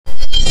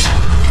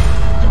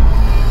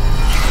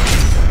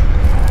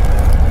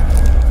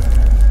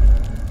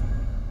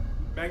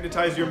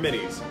magnetize your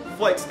minis,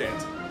 flight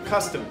stands,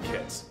 custom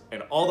kits,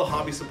 and all the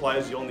hobby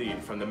supplies you'll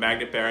need from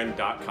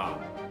themagnetbaron.com.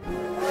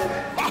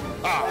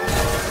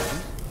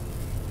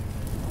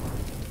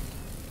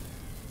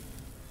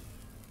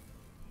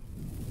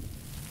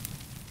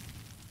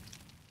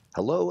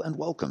 Hello and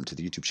welcome to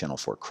the YouTube channel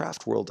for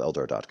Craftworld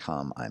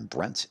I'm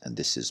Brent, and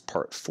this is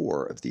part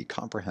 4 of the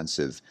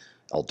comprehensive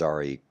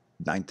Aeldari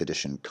 9th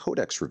edition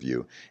Codex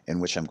review, in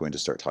which I'm going to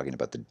start talking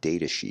about the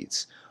data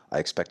sheets. I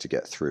expect to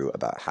get through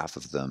about half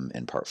of them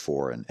in part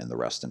 4 and the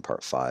rest in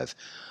part 5.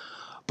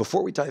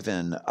 Before we dive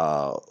in,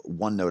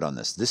 one note on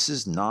this. This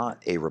is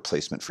not a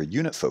replacement for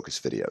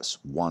unit-focused videos.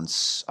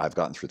 Once I've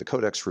gotten through the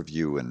Codex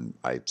review and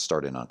I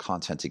start in on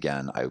content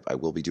again, I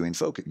will be doing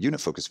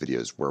unit-focused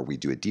videos where we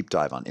do a deep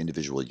dive on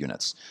individual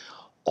units.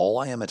 All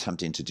I am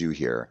attempting to do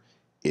here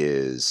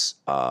is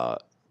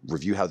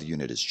review how the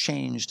unit has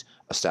changed,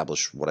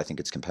 establish what I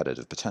think its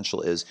competitive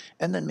potential is,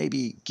 and then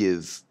maybe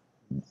give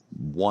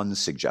one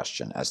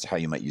suggestion as to how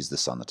you might use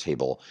this on the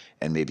table,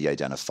 and maybe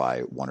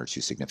identify 1 or 2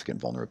 significant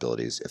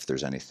vulnerabilities if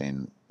there's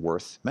anything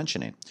worth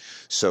mentioning.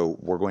 So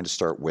we're going to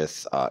start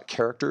with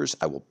characters.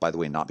 I will, by the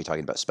way, not be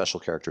talking about special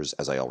characters,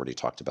 as I already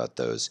talked about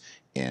those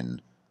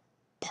in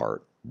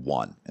part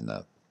 1 in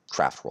the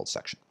Craftworld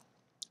section.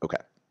 Okay.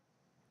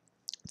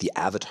 The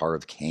Avatar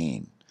of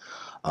Khaine.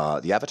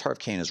 The Avatar of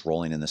Khaine is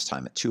rolling in this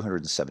time at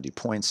 270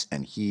 points,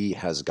 and he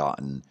has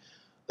gotten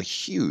a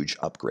huge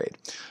upgrade.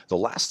 The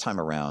last time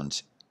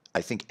around,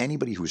 I think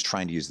anybody who was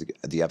trying to use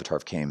the Avatar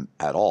of Khaine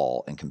at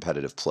all in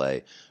competitive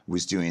play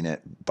was doing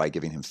it by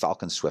giving him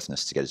Falcon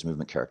Swiftness to get his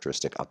movement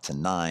characteristic up to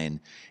 9,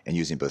 and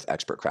using both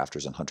Expert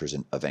Crafters and Hunters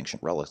of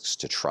Ancient Relics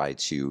to try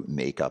to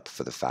make up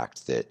for the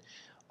fact that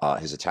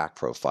his attack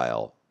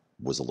profile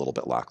was a little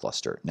bit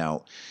lackluster.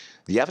 Now,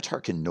 the Avatar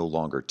can no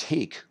longer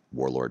take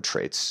Warlord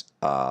traits,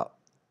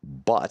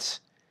 but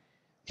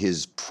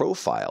his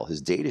profile,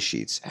 his data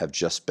sheets, have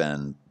just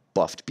been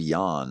buffed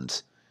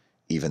beyond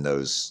even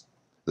those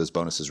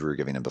bonuses we were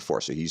giving him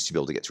before. So he used to be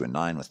able to get to a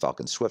 9 with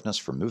Falcon Swiftness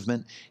for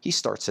movement. He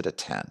starts at a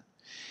 10.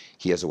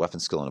 He has a weapon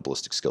skill and a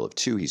ballistic skill of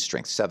 2. He's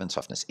strength 7,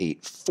 toughness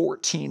 8,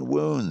 14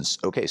 wounds.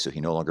 Okay, so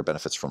he no longer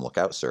benefits from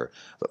Lookout Sir,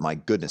 but my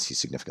goodness, he's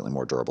significantly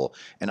more durable.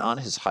 And on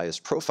his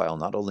highest profile,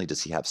 not only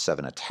does he have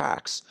 7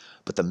 attacks,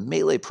 but the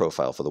melee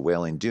profile for the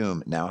Wailing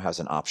Doom now has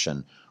an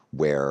option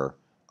where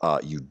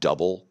you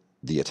double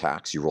the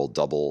attacks. You roll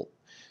double.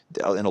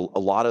 And a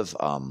lot of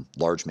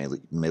large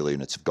melee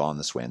units have gone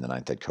this way in the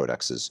 9th Ed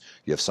Codexes.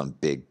 You have some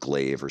big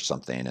glaive or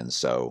something, and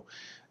so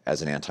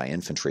as an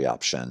anti-infantry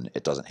option,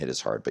 it doesn't hit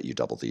as hard, but you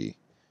double the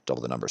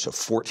number. So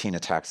 14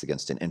 attacks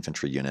against an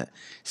infantry unit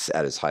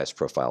at his highest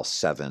profile,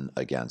 7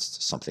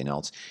 against something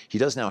else. He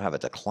does now have a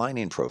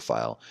declining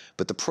profile,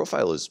 but the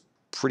profile is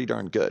pretty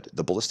darn good.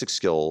 The ballistic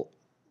skill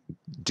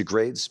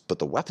degrades, but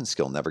the weapon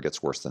skill never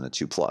gets worse than a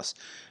 2+.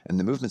 And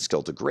the movement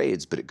skill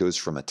degrades, but it goes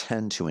from a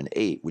 10 to an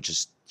 8, which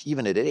is,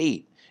 even at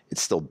 8,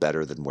 it's still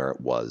better than where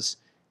it was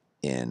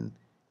in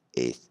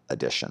 8th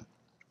edition.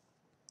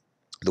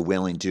 The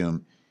Wailing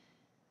Doom,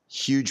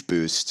 huge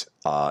boost.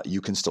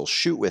 You can still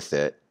shoot with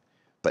it,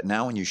 but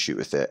now when you shoot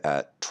with it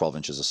at 12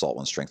 inches assault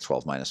 1 strength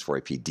 12 minus 4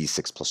 AP,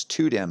 d6 plus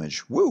 2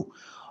 damage, woo!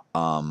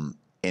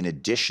 In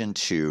addition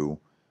to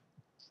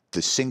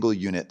the single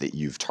unit that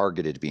you've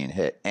targeted being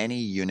hit, any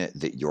unit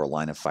that your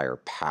line of fire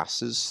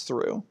passes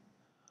through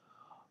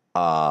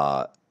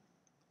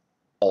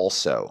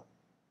also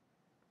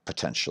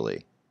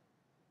potentially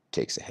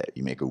takes a hit.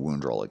 You make a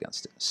wound roll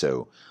against it.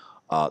 So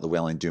the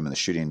Wailing Doom in the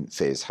shooting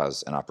phase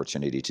has an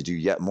opportunity to do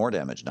yet more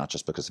damage, not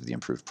just because of the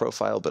improved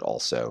profile, but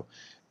also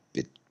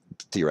it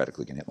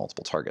theoretically can hit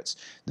multiple targets.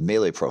 The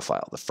melee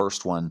profile, the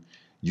first one,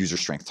 user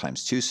strength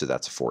times 2, so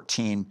that's a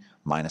 14,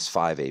 minus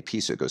 5 AP,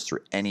 so it goes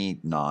through any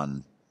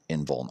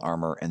non-invuln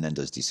armor, and then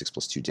does d6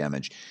 plus 2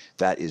 damage.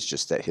 That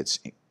hits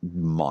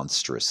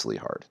monstrously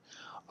hard.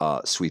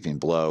 Sweeping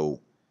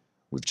Blow,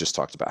 we've just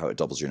talked about how it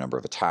doubles your number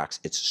of attacks.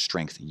 It's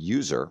strength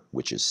user,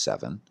 which is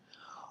 7.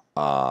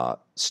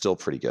 Still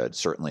pretty good,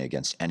 certainly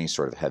against any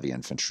sort of heavy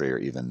infantry or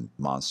even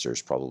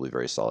monsters, probably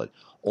very solid.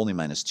 Only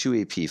minus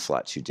 2 AP,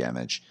 flat 2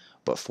 damage,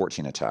 but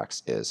 14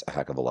 attacks is a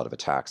heck of a lot of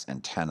attacks,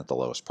 and 10 at the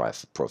lowest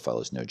profile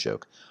is no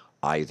joke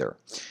either.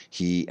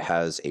 He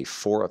has a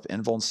 4-up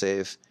invuln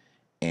save,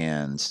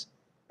 and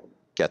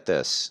get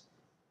this,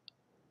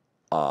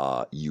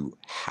 you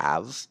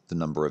have the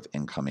number of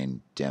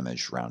incoming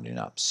damage rounding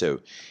up. So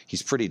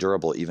he's pretty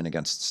durable even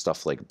against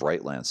stuff like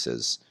Bright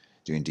Lances.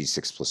 Doing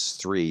d6 plus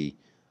 3,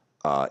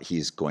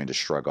 he's going to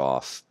shrug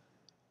off.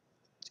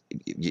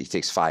 He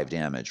takes 5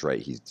 damage, right?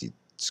 He's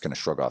going to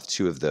shrug off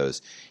 2 of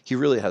those. He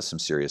really has some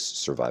serious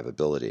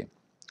survivability.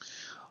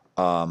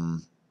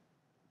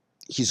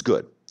 He's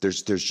good.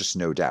 There's just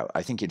no doubt.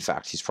 I think, in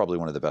fact, he's probably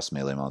one of the best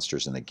melee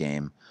monsters in the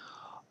game.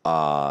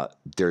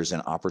 There's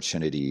an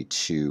opportunity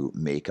to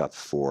make up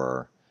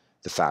for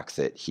the fact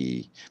that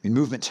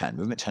movement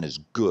 10 is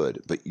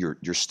good, but you're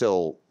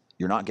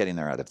not getting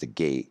there out of the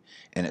gate,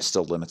 and it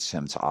still limits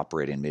him to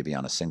operating maybe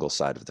on a single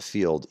side of the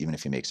field, even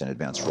if he makes an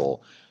advanced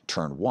roll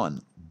turn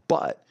 1.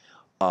 But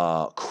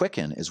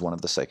Quicken is one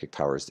of the psychic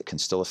powers that can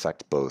still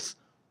affect both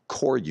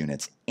core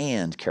units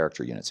and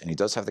character units. And he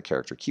does have the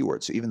character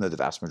keyword. So even though the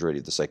vast majority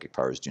of the psychic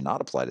powers do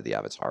not apply to the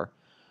avatar,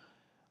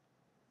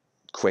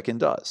 Quicken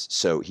does.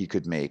 So he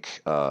could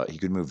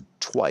move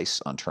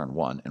twice on turn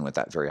 1, and with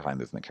that very high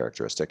movement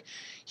characteristic,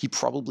 he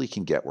probably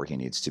can get where he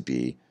needs to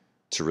be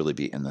to really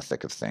be in the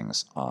thick of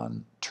things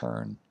on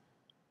turn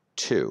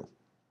 2.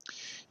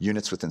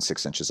 Units within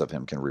 6 inches of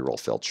him can reroll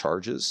failed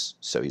charges,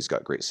 so he's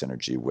got great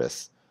synergy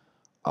with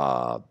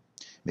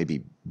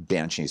maybe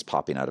Banshees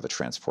popping out of a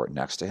transport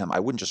next to him. I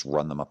wouldn't just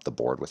run them up the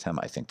board with him.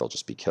 I think they'll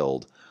just be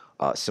killed.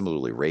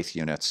 Similarly, Wraith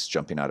units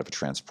jumping out of a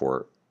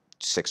transport,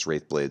 6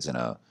 Wraith Blades and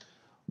a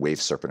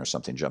Wave Serpent or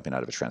something jumping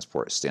out of a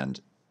transport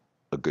stand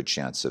a good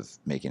chance of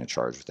making a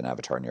charge with an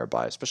avatar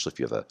nearby, especially if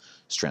you have a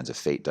Strands of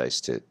Fate dice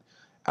to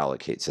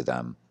allocate to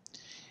them.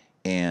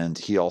 And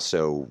he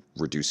also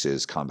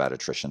reduces combat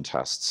attrition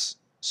tests,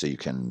 so you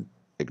can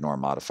ignore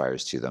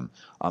modifiers to them.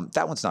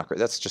 That one's not great.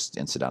 That's just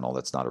incidental.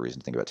 That's not a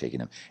reason to think about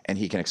taking him. And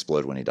he can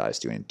explode when he dies,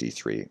 doing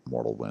D3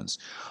 mortal wounds.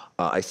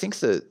 I think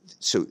so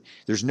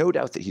there's no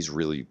doubt that he's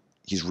really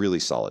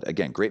solid.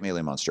 Again, great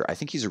melee monster. I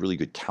think he's a really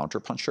good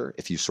counterpuncher.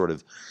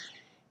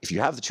 If you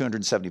have the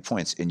 270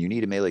 points and you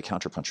need a melee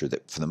counterpuncher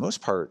that, for the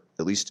most part,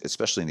 at least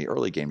especially in the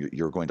early game,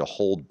 you're going to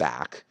hold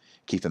back,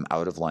 keep him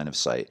out of line of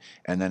sight.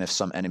 And then if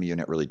some enemy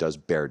unit really does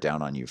bear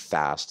down on you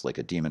fast, like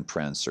a Demon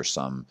Prince or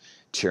some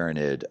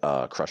Tyrannid,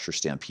 Crusher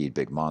Stampede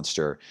big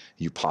monster,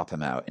 you pop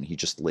him out and he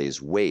just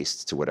lays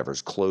waste to whatever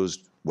has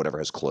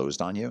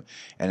closed on you.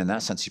 And in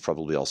that sense, he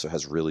probably also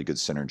has really good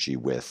synergy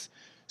with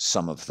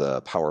some of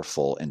the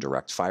powerful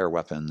indirect fire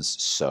weapons.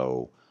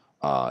 So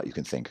you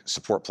can think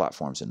support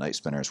platforms and Night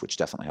Spinners, which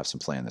definitely have some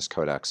play in this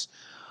codex.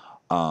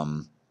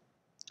 And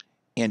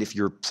if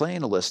you're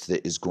playing a list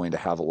that is going to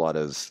have a lot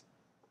of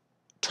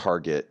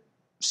target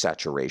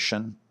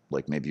saturation,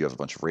 like maybe you have a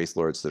bunch of Wraith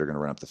Lords that are going to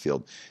run up the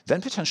field,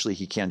 then potentially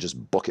he can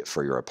just book it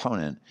for your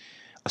opponent,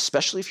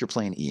 especially if you're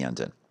playing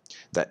Eandon.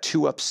 That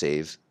 2-up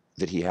save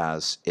that he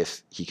has,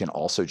 if he can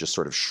also just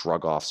sort of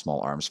shrug off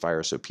small arms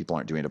fire so people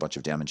aren't doing a bunch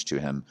of damage to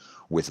him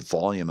with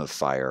volume of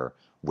fire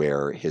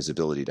where his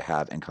ability to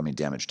have incoming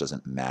damage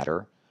doesn't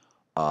matter,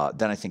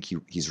 then I think he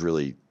is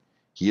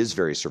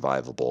very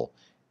survivable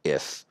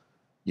if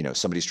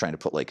somebody's trying to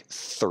put like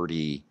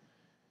 30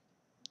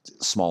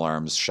 small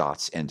arms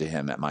shots into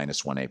him at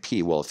 -1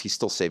 AP. Well, if he's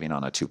still saving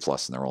on a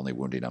 2+ and they're only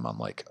wounding him on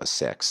like a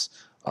 6,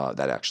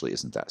 that actually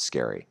isn't that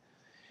scary.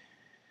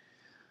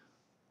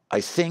 I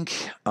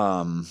think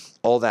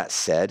all that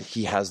said,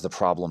 he has the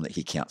problem that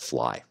he can't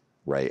fly,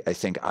 right? I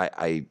think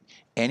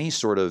any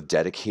sort of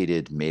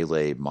dedicated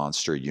melee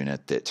monster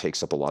unit that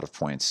takes up a lot of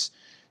points,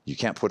 you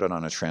can't put it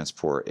on a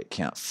transport, it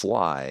can't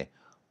fly,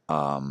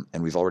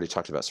 and we've already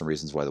talked about some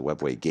reasons why the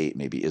Webway Gate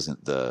maybe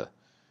isn't the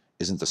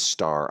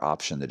star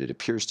option that it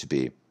appears to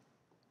be.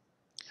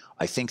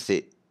 I think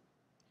that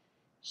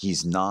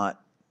he's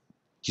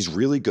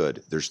really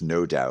good, there's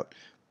no doubt,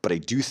 but I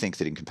do think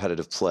that in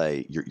competitive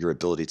play, your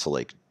ability to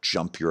like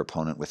jump your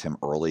opponent with him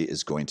early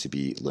is going to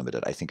be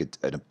limited. I think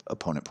an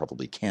opponent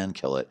probably can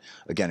kill it.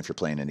 Again, if you're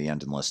playing in the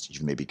Eandon list,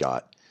 you've maybe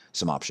got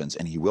some options,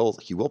 and he will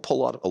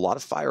pull a lot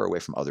of fire away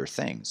from other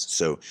things.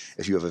 So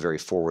if you have a very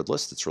forward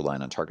list that's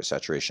relying on target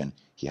saturation,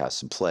 he has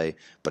some play.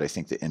 But I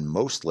think that in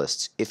most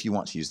lists, if you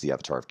want to use the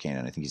Avatar of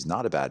Khaine, I think he's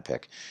not a bad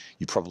pick.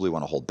 You probably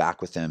want to hold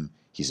back with him.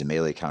 He's a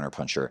melee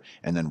counterpuncher,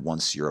 and then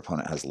once your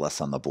opponent has less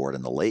on the board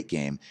in the late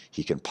game,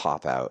 he can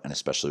pop out, and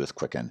especially with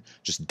Quicken,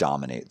 just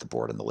dominate the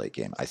board in the late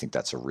game. I think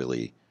that's a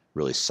really,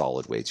 really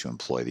solid way to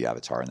employ the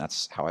Avatar, and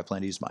that's how I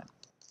plan to use mine.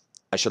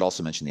 I should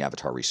also mention the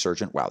Avatar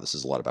Resurgent. Wow, this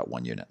is a lot about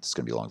one unit. This is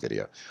going to be a long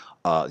video.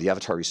 The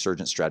Avatar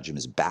Resurgent stratagem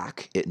is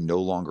back. It no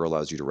longer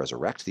allows you to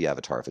resurrect the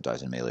Avatar if it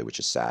dies in melee, which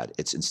is sad.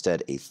 It's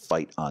instead a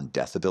fight on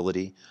death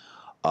ability.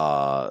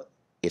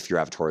 If your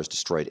Avatar is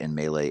destroyed in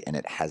melee and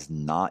it has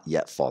not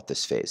yet fought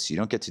this phase. So you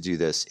don't get to do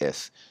this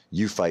if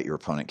you fight, your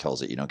opponent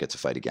kills it, you don't get to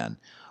fight again.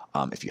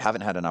 If you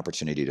haven't had an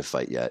opportunity to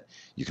fight yet,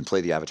 you can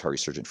play the Avatar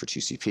Resurgent for 2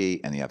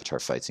 CP, and the Avatar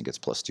fights and gets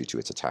 +2 to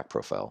its attack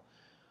profile.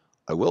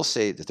 I will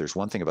say that there's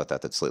one thing about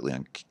that that's slightly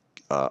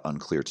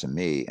unclear to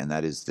me, and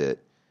that is that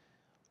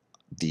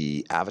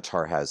the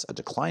Avatar has a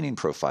declining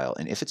profile,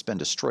 and if it's been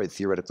destroyed,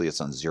 theoretically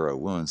it's on 0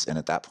 wounds, and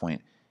at that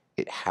point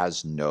it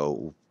has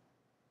no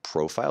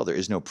profile. There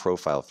is no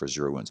profile for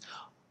 0 wounds.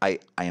 I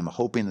am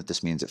hoping that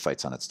this means it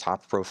fights on its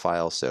top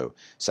profile, so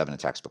 7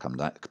 attacks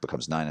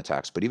becomes 9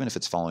 attacks, but even if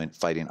it's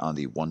fighting on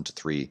the 1 to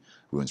 3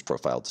 wounds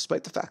profile,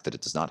 despite the fact that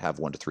it does not have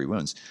 1 to 3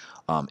 wounds,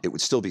 it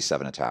would still be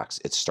 7 attacks,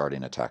 its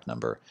starting attack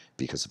number,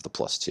 because of the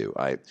 +2.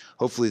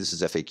 Hopefully this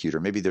is FAQ'd, or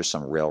maybe there's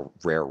some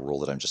rare rule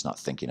that I'm just not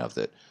thinking of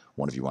that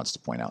one of you wants to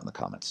point out in the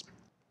comments.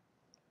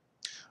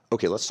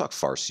 Okay, let's talk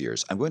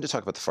Farseers. I'm going to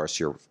talk about the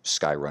Farseer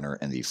Skyrunner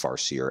and the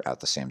Farseer at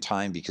the same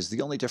time, because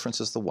the only difference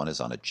is the one is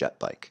on a jet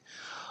bike.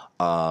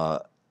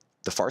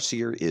 The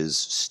Farseer is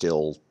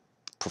still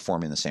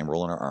performing the same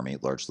role in our army,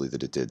 largely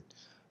that it did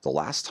the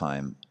last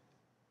time,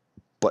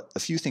 but a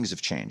few things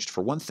have changed.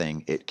 For one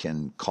thing, it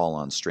can call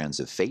on Strands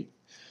of Fate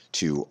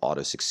to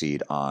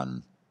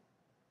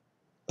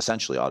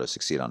essentially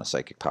auto-succeed on a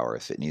psychic power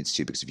if it needs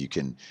to, because if you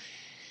can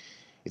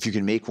if you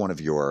can make one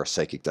of your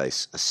psychic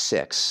dice a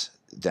 6,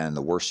 then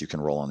the worst you can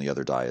roll on the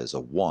other die is a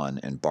 1,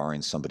 and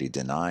barring somebody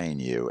denying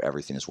you,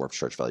 everything is warp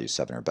charge value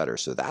 7 or better.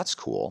 So that's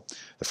cool.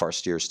 The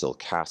Farseer still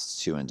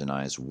casts 2 and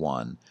denies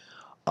 1.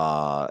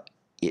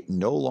 It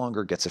no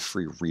longer gets a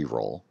free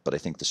reroll, but I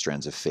think the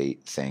Strands of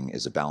Fate thing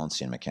is a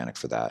balancing mechanic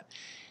for that.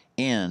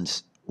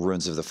 And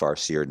Ruins of the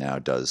Farseer now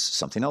does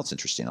something else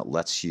interesting. It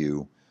lets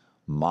you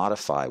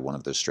modify one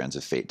of those Strands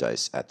of Fate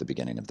dice at the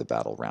beginning of the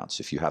battle round.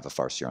 So if you have a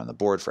Farseer on the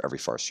board, for every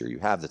Farseer you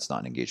have that's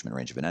not in engagement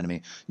range of an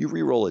enemy, you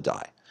re-roll a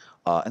die.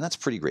 And that's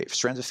pretty great.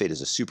 Strands of Fate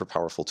is a super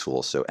powerful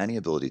tool, so any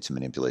ability to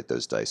manipulate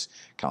those dice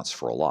counts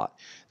for a lot.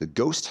 The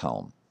Ghost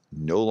Helm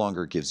no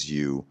longer gives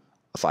you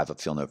a 5-up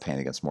Feel No Pain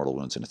against mortal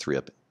wounds and a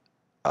 3-up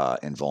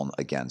Invuln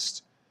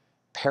against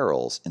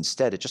perils.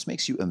 Instead, it just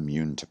makes you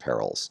immune to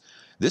perils.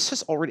 This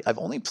has already, I've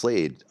only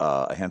played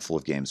a handful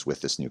of games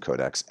with this new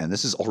codex, and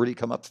this has already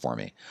come up for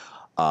me.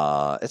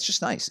 It's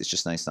just nice. It's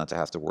just nice not to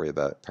have to worry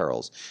about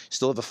perils.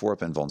 Still have a 4-up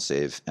Invuln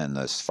save, and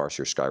the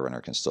Farseer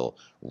Skyrunner can still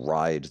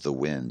ride the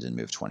wind and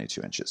move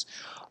 22 inches.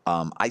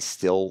 I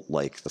still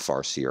like the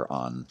Farseer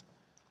on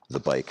the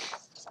bike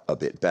a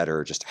bit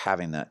better, just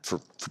having that for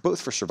both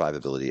for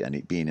survivability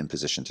and being in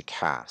position to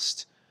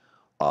cast.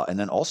 And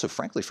then also,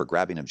 frankly, for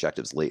grabbing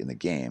objectives late in the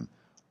game,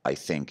 I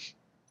think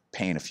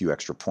paying a few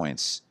extra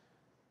points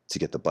to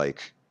get the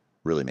bike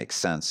really makes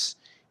sense.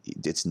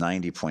 It's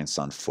 90 points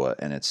on foot,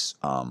 and it's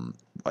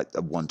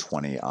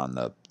 120 on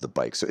the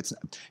bike. So it's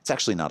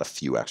actually not a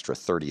few extra.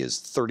 30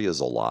 is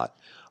a lot.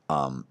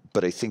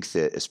 But I think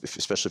that,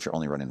 especially if you're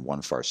only running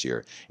one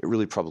Farseer, it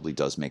really probably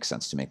does make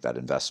sense to make that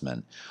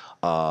investment.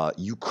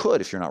 You could,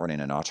 if you're not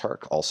running an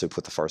Autarch, also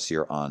put the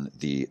Farseer on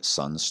the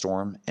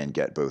Sunstorm and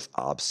get both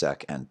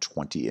OBSEC and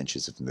 20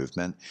 inches of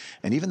movement.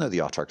 And even though the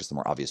Autarch is the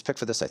more obvious pick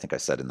for this, I think I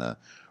said in the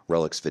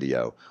Relics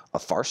video, a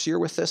Farseer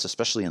with this,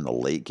 especially in the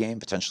late game,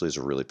 potentially is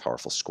a really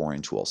powerful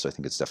scoring tool. So I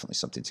think it's definitely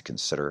something to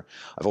consider.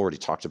 I've already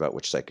talked about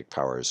which psychic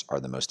powers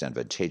are the most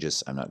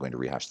advantageous. I'm not going to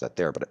rehash that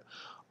there, but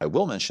I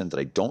will mention that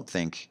I don't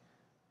think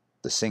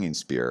the Singing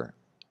Spear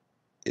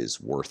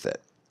is worth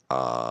it.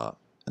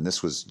 And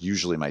this was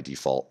usually my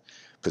default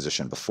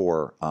position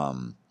before,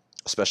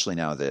 especially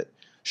now that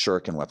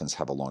shuriken weapons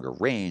have a longer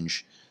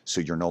range,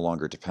 so you're no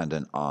longer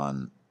dependent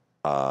on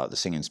the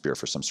Singing Spear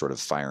for some sort of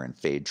fire and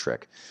fade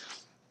trick.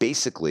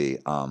 Basically,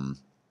 the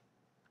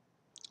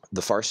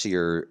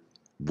Farseer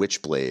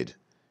Witchblade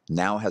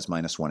now has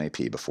 -1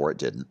 AP. Before it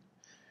didn't.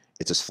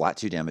 It's just flat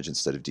 2 damage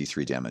instead of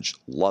D3 damage.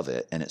 Love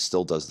it, and it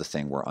still does the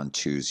thing where on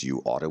 2s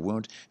you auto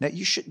wound. Now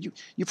you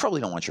probably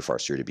don't want your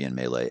Farseer to be in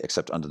melee,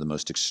 except under the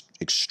most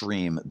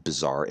extreme,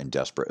 bizarre, and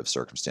desperate of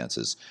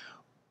circumstances.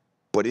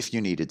 But if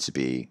you needed to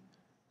be,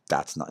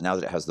 that's not. Now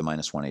that it has the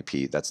 -1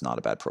 AP, that's not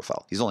a bad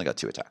profile. He's only got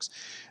 2 attacks.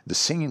 The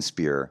Singing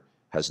Spear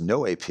has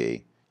no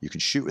AP. You can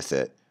shoot with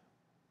it,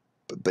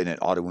 but it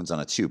auto wounds on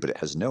a 2, but it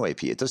has no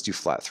AP. It does do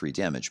flat 3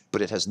 damage, but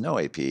it has no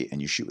AP,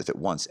 and you shoot with it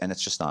once, and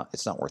it's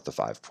not worth the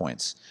 5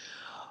 points.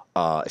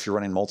 If you're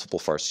running multiple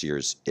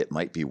Farseers, it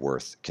might be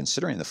worth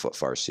considering the Foot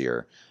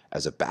Farseer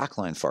as a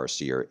backline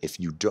Farseer.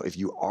 If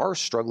you are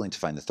struggling to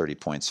find the 30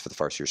 points for the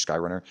Farseer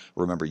Skyrunner,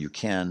 remember you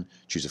can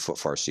choose a Foot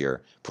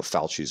Farseer, put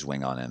Falchi's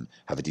Wing on him,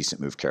 have a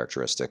decent move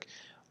characteristic,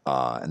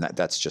 and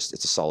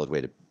it's a solid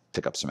way to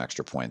pick up some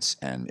extra points,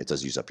 and it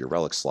does use up your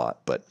relic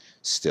slot, but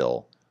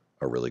still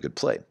a really good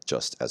play,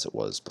 just as it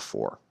was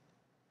before.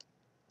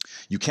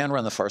 You can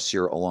run the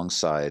Farseer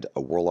alongside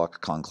a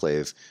Warlock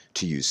Conclave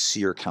to use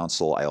Seer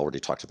Council. I already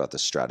talked about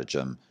this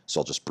stratagem, so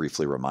I'll just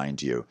briefly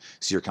remind you.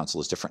 Seer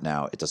Council is different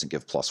now. It doesn't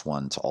give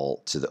 +1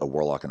 to a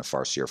Warlock and a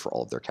Farseer for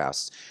all of their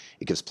casts.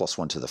 It gives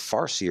 +1 to the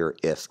Farseer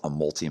if a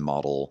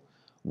multi-model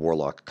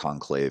Warlock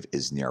Conclave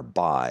is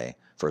nearby,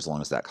 for as long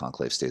as that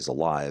Conclave stays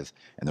alive.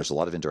 And there's a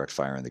lot of indirect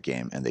fire in the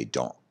game, and they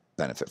don't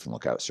benefit from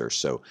Lookout Search.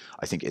 So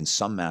I think in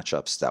some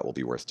matchups that will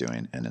be worth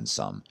doing, and in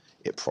some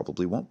it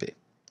probably won't be.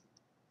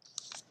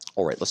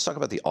 All right, let's talk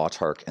about the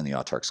Autarch and the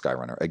Autarch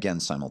Skyrunner, again,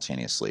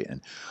 simultaneously.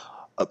 And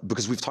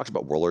because we've talked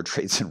about Warlord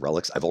traits and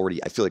relics, I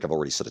feel like I've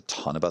already said a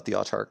ton about the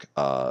Autarch,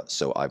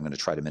 so I'm going to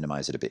try to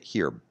minimize it a bit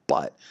here.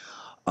 But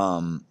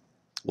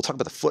we'll talk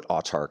about the Foot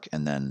Autarch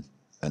and then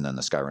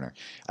the Skyrunner.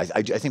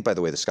 I think, by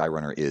the way, the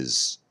Skyrunner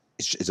is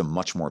a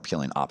much more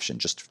appealing option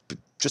just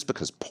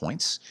because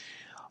points.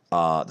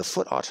 The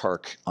Foot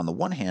Autarch, on the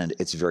one hand,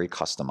 it's very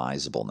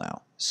customizable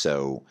now.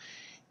 So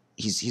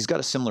he's got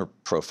a similar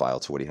profile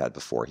to what he had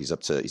before. He's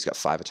got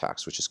 5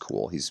 attacks, which is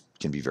cool. He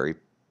can be very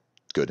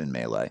good in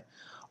melee.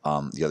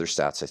 The other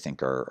stats, I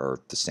think, are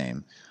the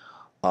same.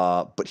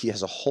 But he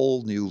has a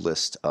whole new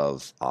list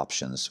of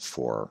options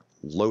for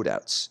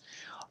loadouts.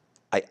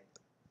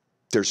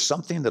 There's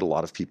something that a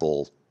lot of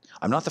people...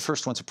 I'm not the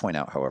first one to point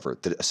out, however,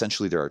 that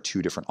essentially there are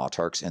 2 different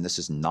Autarchs, and this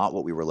is not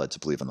what we were led to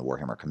believe on the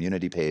Warhammer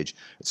community page.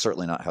 It's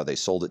certainly not how they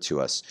sold it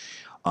to us,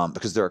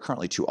 because there are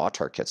currently 2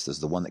 Autarch kits. There's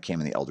the one that came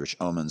in the Eldritch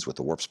Omens with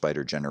the Warp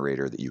Spider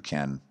generator that you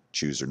can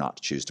choose or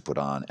not choose to put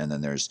on, and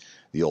then there's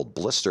the old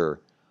Blister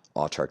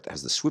Autarch that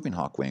has the Swooping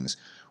Hawk wings.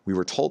 We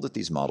were told that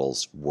these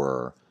models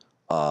were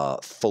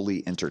fully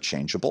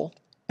interchangeable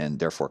and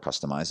therefore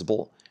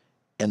customizable,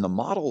 And the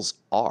models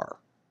are.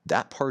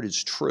 That part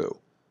is true.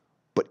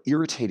 But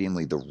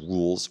irritatingly, the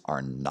rules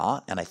are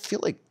not. And I feel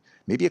like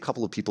maybe a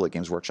couple of people at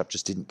Games Workshop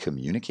just didn't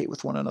communicate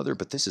with one another,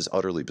 but this is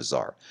utterly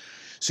bizarre.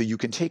 So you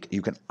can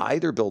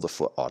either build a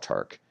foot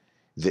Autarch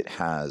that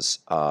has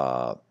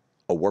a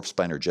warp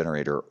spiner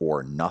generator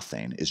or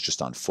nothing, is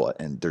just on foot,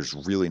 and there's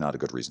really not a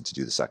good reason to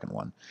do the second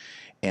one.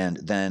 And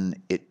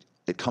then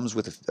it comes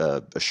with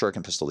a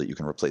shuriken pistol that you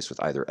can replace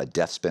with either a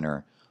death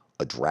spinner,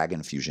 a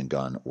dragon fusion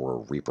gun, or a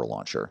reaper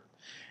launcher.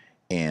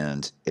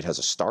 And it has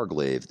a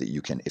starglaive that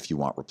you can, if you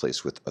want,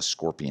 replace with a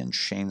scorpion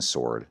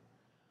chainsword,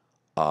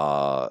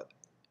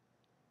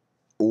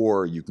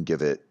 or you can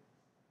give it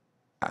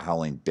a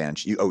howling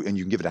banshee. Oh, and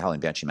you can give it a howling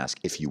banshee mask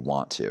if you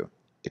want to.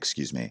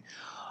 Excuse me.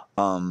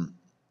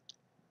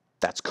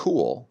 That's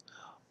cool.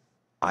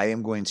 I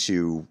am going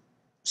to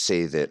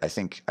say that I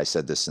think I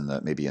said this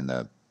maybe in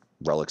the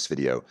Relics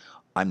video.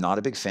 I'm not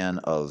a big fan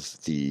of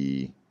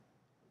the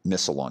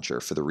missile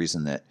launcher for the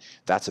reason that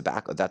that's an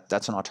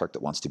Autarch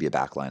that wants to be a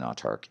backline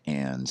Autarch,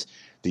 and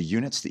the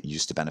units that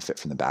used to benefit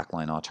from the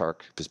backline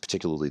Autarch,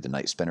 particularly the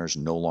Night Spinners,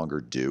 no longer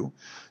do.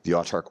 The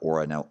Autarch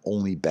aura now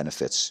only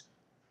benefits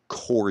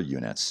core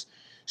units,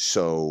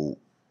 so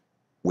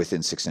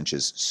within 6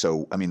 inches.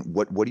 So, I mean,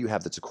 what do you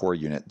have that's a core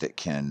unit that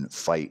can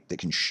fight, that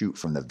can shoot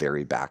from the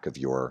very back of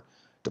your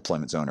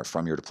deployment zone, or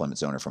from your deployment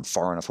zone, or from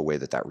far enough away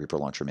that Reaper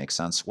launcher makes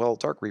sense? Well,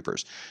 Dark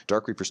Reapers.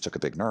 Dark Reapers took a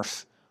big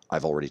nerf.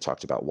 I've already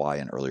talked about why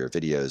in earlier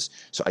videos,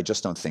 so I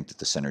just don't think that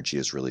the synergy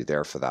is really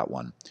there for that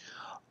one.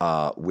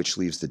 Which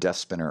leaves the Death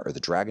Spinner or the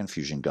Dragon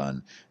Fusion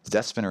Gun. The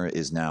Death Spinner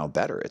is now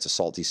better. It's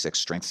Assault D6,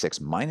 Strength 6,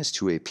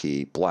 -2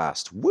 AP,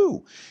 Blast.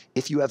 Woo!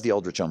 If you have the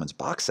Eldritch Omens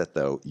box set,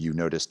 though, you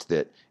noticed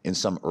that in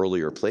some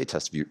earlier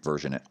playtest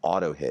version, it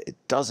auto-hit.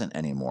 It doesn't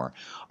anymore.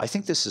 I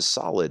think this is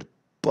solid,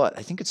 but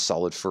I think it's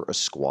solid for a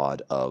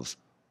squad of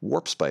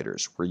Warp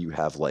Spiders, where you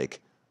have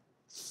like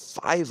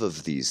 5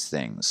 of these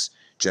things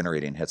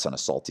generating hits on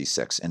Assault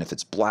D6, and if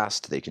it's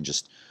Blast, they can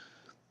just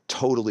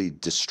totally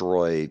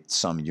destroy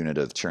some unit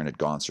of Tyrannid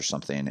Gaunts or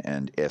something,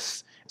 and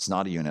if it's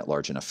not a unit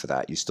large enough for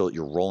that,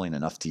 you're rolling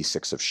enough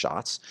D6 of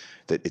shots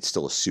that it's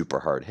still a super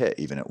hard hit,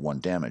 even at 1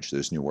 damage.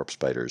 Those new Warp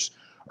Spiders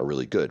are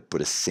really good,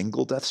 but a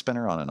single Death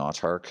Spinner on an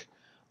Autarch,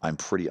 I'm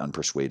pretty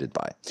unpersuaded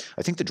by.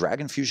 I think the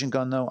Dragon Fusion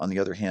Gun, though, on the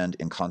other hand,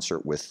 in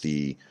concert with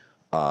the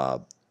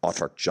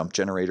Autarch Jump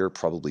Generator,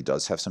 probably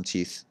does have some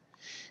teeth.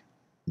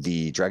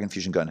 The Dragon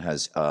Fusion Gun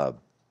has a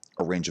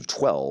range of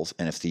 12,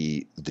 and if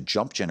the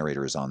jump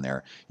generator is on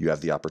there, you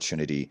have the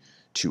opportunity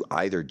to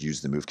either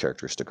use the move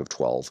characteristic of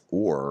 12,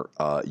 or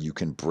you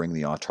can bring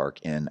the Autarch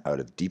in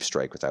out of Deep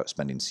Strike without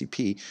spending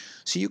CP.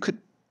 So you could,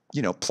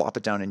 plop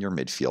it down in your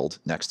midfield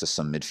next to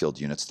some midfield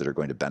units that are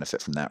going to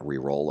benefit from that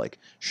reroll, like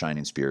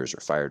Shining Spears or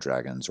Fire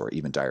Dragons or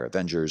even Dire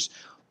Avengers.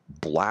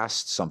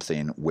 Blast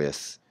something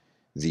with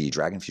the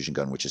Dragon Fusion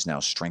Gun, which is now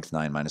Strength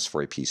 9,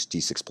 -4 AP,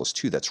 D6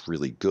 +2. That's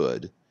really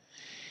good.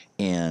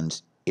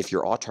 And if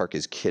your Autarch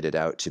is kitted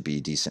out to be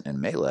decent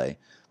in melee,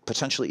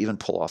 potentially even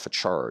pull off a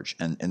charge.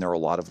 And there are a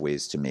lot of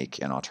ways to make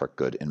an Autarch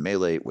good in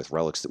melee with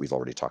relics that we've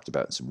already talked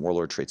about and some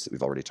warlord traits that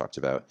we've already talked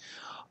about.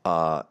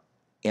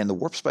 And the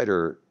Warp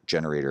Spider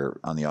generator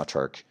on the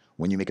Autarch,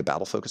 when you make a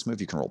battle focus move,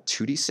 you can roll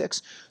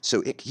 2d6.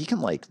 So he can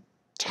like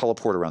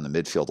teleport around the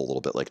midfield a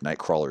little bit like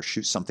Nightcrawler,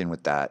 shoot something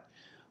with that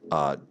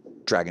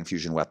Dragon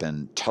Fusion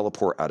weapon,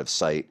 teleport out of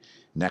sight,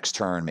 next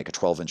turn make a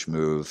 12-inch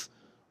move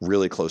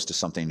really close to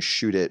something,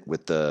 shoot it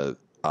with the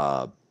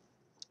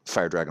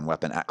Fire Dragon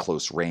weapon at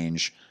close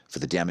range for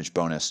the damage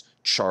bonus,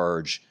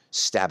 charge,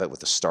 stab it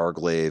with a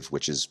Starglaive,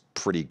 which is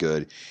pretty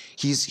good.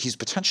 He's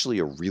potentially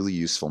a really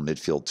useful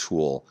midfield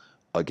tool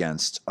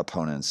against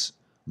opponents'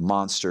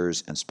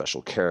 monsters and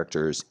special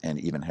characters and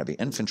even heavy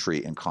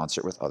infantry in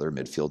concert with other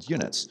midfield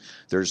units.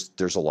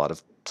 There's a lot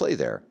of play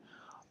there.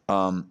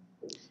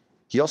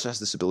 He also has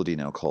this ability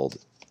now called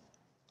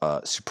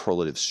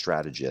Superlative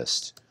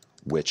Strategist,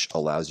 which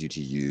allows you to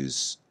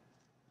use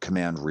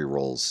command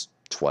rerolls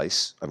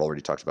twice. I've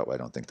already talked about why I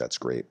don't think that's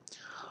great.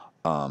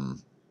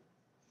 And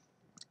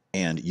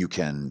you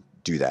can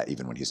do that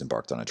even when he's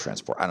embarked on a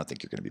transport. I don't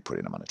think you're going to be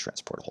putting him on a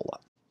transport a whole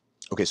lot.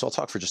 Okay, so I'll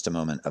talk for just a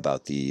moment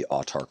about the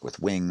Autarch with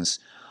wings.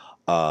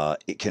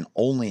 It can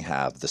only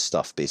have the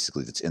stuff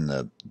basically that's in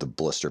the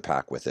blister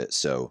pack with it.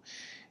 So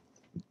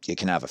it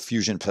can have a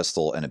fusion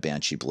pistol and a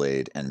banshee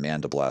blade and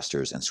manda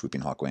blasters and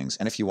swooping hawk wings.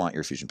 And if you want,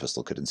 your fusion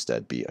pistol could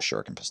instead be a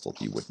shuriken pistol.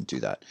 You wouldn't do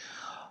that.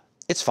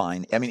 It's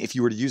fine. I mean, if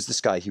you were to use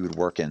this guy, he would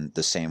work in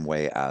the same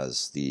way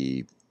as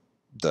the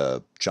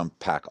jump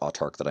pack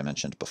Autarch that I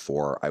mentioned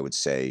before. I would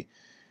say,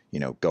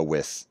 go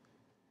with.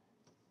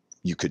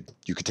 You could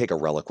take a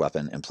relic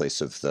weapon in place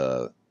of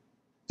the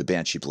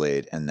banshee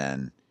blade, and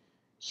then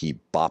he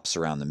bops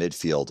around the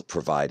midfield,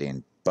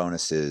 providing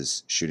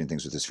bonuses, shooting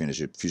things with his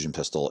fusion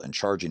pistol, and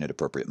charging at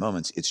appropriate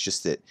moments. It's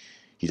just that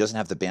he doesn't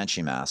have the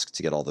banshee mask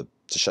to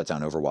shut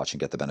down Overwatch and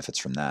get the benefits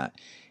from that.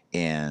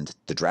 And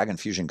the Dragon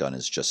Fusion Gun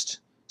is just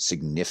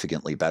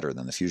significantly better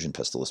than the fusion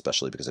pistol,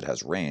 especially because it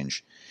has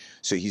range.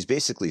 So he's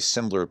basically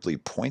similarly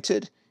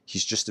pointed.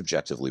 He's just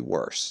objectively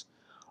worse.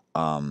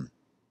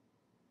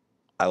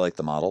 I like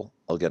the model.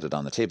 I'll get it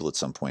on the table at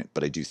some point,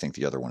 but I do think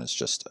the other one is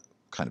just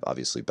kind of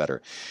obviously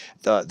better.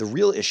 The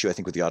real issue, I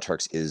think, with the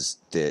Autarchs is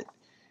that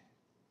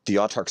the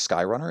Autarch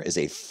Skyrunner is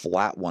a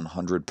flat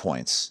 100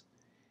 points,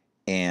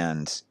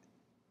 and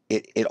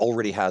it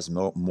already has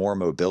more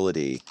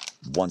mobility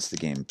once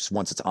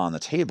it's on the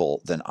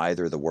table than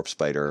either the Warp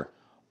Spider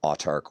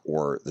Autarch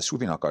or the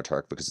Swooping Hawk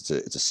Autarch, because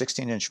it's a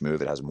 16-inch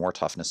move. It has more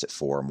toughness at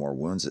 4, more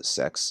wounds at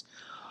 6.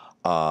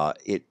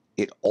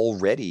 It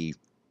already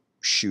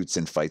shoots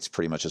and fights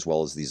pretty much as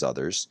well as these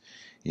others,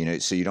 you know.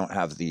 So you don't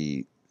have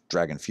the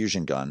Dragon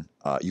Fusion Gun.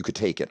 You could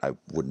take it. I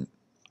wouldn't.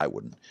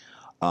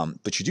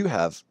 But you do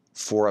have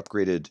 4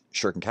 upgraded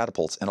Shuriken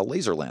Catapults and a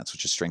Laser Lance,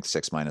 which is Strength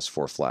 6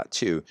 -4 flat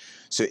 2.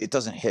 So it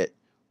doesn't hit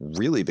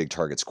really big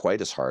targets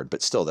quite as hard,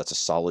 but still that's a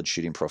solid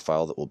shooting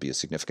profile that will be a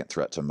significant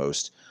threat to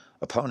most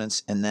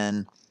opponents. And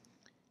then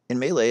in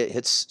melee, it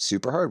hits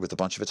super hard with a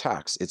bunch of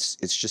attacks. It's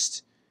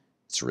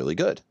really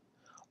good.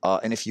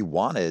 And if you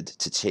wanted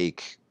to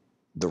take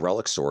the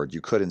Relic Sword, you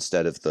could,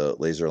 instead of the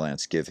Laser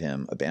Lance, give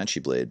him a Banshee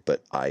Blade,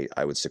 but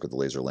I would stick with the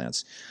Laser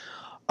Lance.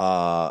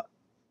 At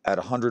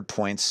 100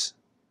 points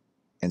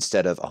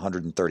instead of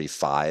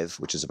 135,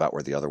 which is about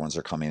where the other ones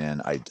are coming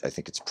in, I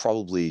think it's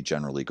probably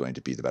generally going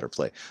to be the better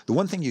play. The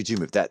one thing you do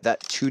move, that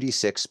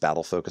 2d6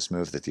 battle focus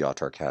move that the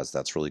Autarch has,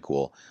 that's really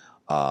cool.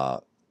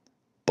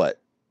 But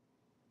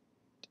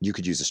you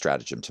could use a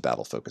stratagem to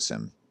battle focus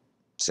him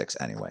 6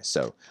 anyway.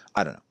 So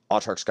I don't know.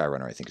 Autarch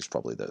Skyrunner, I think, is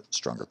probably the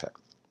stronger pick.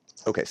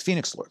 Okay,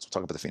 Phoenix Lords. We'll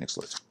talk about the Phoenix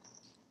Lords.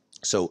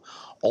 So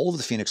all of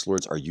the Phoenix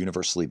Lords are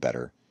universally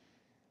better.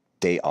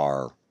 They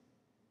are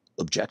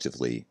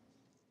objectively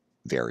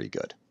very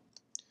good.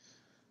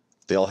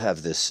 They all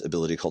have this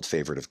ability called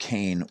Favorite of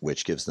Khaine,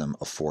 which gives them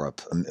a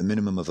 4-up, a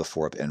minimum of a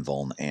 4-up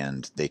invuln,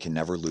 and they can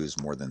never lose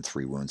more than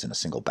 3 wounds in a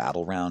single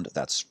battle round.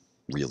 That's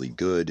really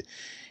good.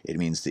 It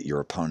means that your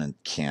opponent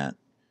can't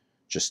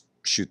just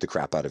shoot the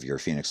crap out of your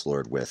Phoenix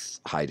Lord with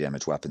high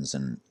damage weapons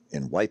and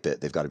wipe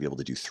it. They've got to be able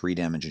to do 3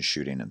 damage in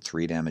shooting and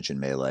 3 damage in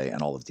melee,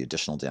 and all of the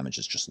additional damage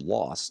is just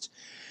lost.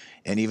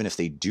 And even if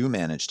they do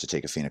manage to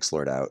take a Phoenix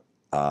Lord out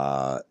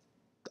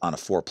on a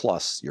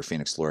 4+, your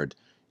Phoenix Lord,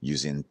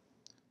 using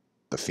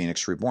the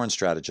Phoenix Reborn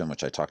stratagem,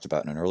 which I talked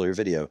about in an earlier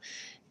video,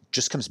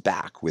 just comes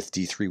back with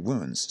D3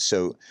 wounds.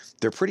 So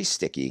they're pretty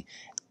sticky,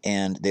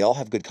 and they all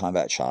have good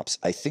combat chops.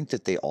 I think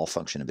that they all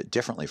function a bit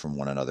differently from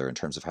one another in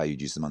terms of how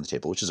you'd use them on the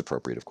table, which is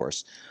appropriate, of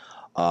course.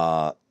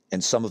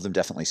 And some of them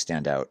definitely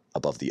stand out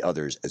above the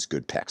others as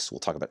good picks. We'll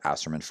talk about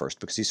Asurman first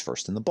because he's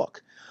first in the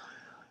book.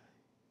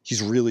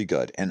 He's really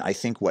good, and I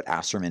think what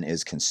Asurman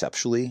is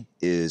conceptually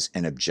is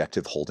an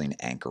objective holding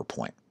anchor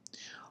point.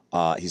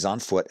 He's on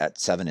foot at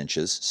 7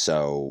 inches,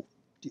 so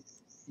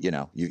you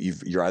know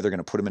you're either going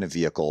to put him in a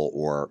vehicle,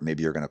 or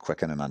maybe you're going to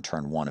quicken him on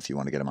turn 1 if you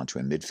want to get him onto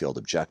a midfield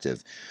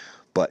objective.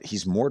 But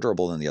he's more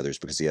durable than the others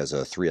because he has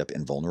a 3-up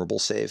invulnerable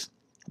save,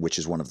 which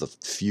is one of the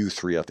few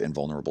 3-up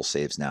invulnerable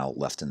saves now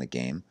left in the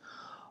game.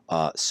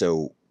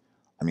 So,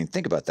 I mean,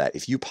 think about that.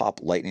 If you pop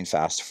Lightning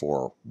Fast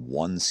for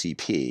 1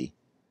 CP,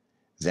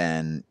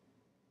 then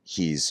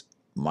he's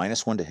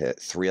 -1 to hit,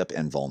 3-up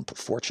invuln, put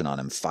Fortune on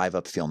him,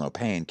 5-up Feel No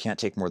Pain, can't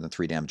take more than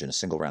 3 damage in a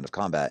single round of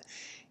combat,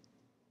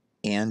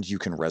 and you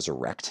can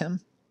resurrect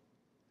him.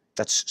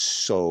 That's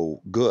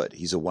so good.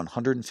 He's a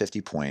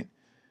 150-point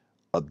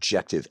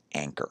objective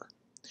anchor.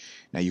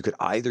 Now, you could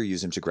either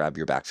use him to grab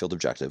your backfield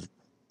objective,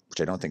 which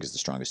I don't think is the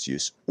strongest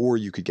use, or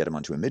you could get him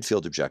onto a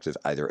midfield objective,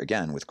 either,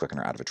 again, with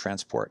Quickener out of a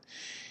transport.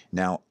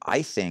 Now,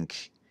 I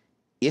think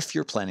if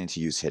you're planning to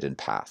use Hidden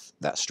Path,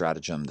 that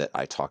stratagem that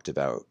I talked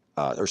about,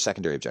 or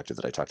secondary objective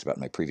that I talked about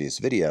in my previous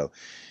video,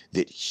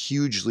 that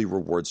hugely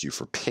rewards you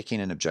for picking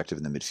an objective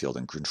in the midfield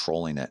and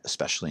controlling it,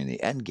 especially in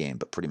the end game,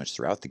 but pretty much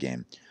throughout the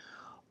game,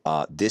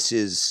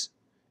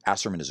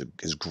 Asurman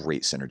is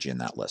great synergy in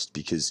that list,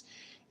 because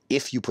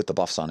if you put the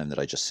buffs on him that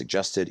I just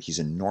suggested, he's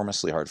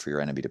enormously hard for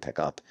your enemy to pick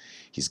up.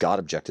 He's got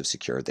objective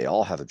secured. They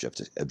all have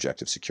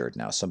objective secured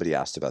now. Somebody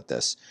asked about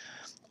this.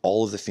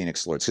 All of the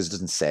Phoenix Lords, because it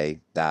doesn't say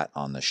that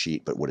on the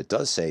sheet, but what it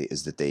does say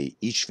is that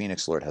each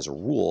Phoenix Lord has a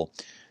rule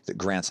that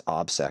grants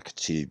OBSEC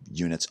to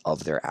units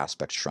of their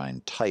Aspect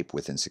Shrine type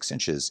within 6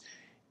 inches,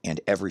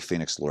 and every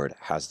Phoenix Lord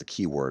has the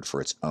keyword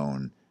for its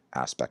own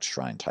Aspect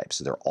Shrine type.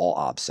 So they're all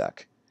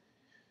OBSEC.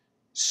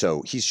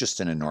 So he's just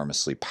an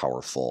enormously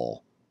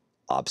powerful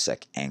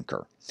OBSEC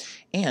anchor.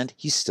 And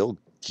he's still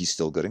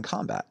good in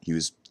combat. He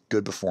was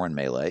good before in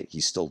melee.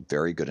 He's still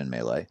very good in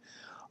melee.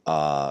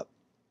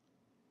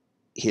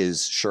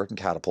 His Shuriken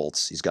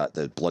Catapults, he's got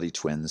the Bloody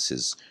Twins,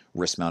 his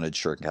wrist-mounted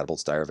Shuriken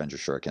Catapults, Dire Avenger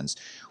Shurikens.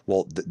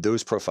 Well,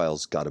 those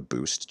profiles got a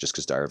boost just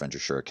because Dire Avenger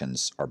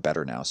Shurikens are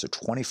better now. So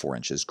 24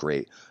 inches,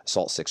 great.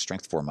 Assault 6,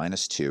 Strength 4,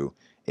 -2,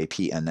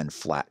 AP, and then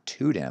flat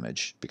 2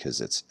 damage because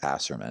it's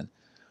Asurman.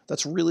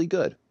 That's really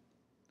good,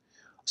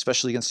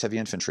 especially against heavy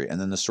infantry.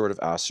 And then the Sword of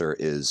Asur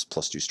is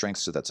 +2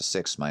 strength, so that's a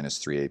 6,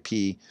 -3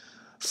 AP,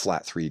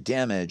 flat 3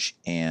 damage,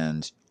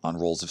 and on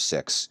rolls of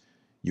 6,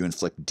 you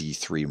inflict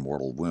D3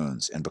 mortal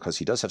wounds. And because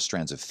he does have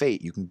Strands of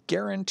Fate, you can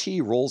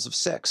guarantee rolls of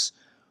 6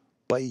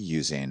 by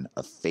using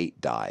a Fate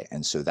die.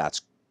 And so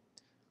that's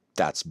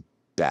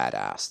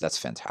badass. That's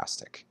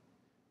fantastic,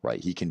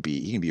 right? He can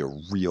be a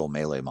real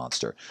melee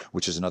monster,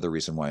 which is another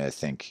reason why I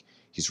think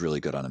he's really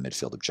good on a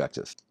midfield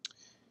objective.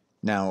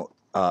 Now,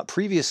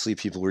 previously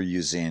people were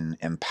using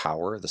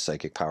Empower, the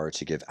psychic power,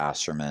 to give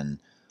Asurman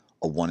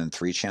a 1 in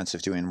 3 chance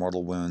of doing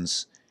mortal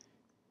wounds,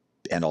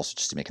 and also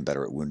just to make him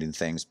better at wounding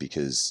things,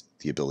 because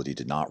the ability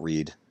did not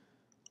read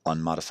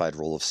unmodified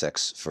roll of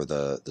 6 for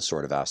the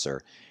Sword of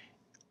Asur.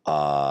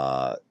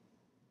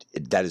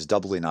 That is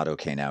doubly not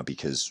okay now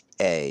because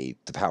A,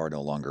 the power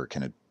no longer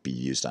can be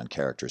used on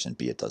characters, and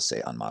B, it does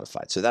say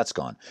unmodified. So that's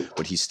gone,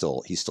 but he's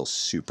still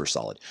super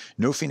solid.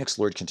 No Phoenix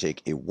Lord can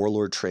take a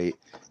Warlord trait.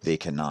 They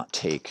cannot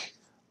take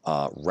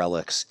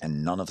relics,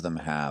 and none of them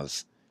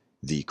have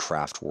the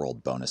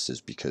Craftworld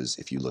bonuses, because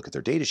if you look at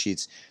their data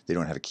sheets, they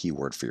don't have a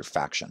keyword for your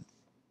faction.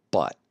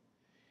 But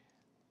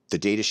the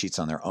data sheets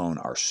on their own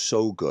are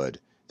so good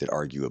that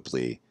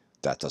arguably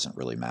that doesn't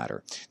really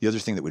matter. The other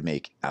thing that would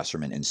make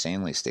Asurman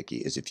insanely sticky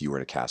is if you were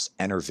to cast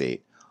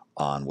Enervate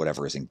on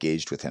whatever is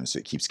engaged with him, so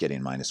it keeps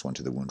getting -1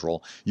 to the wound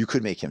roll. You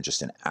could make him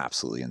just an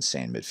absolutely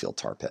insane midfield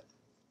tar pit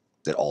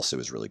that also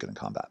is really good in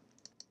combat.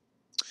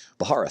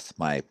 Baharroth,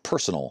 my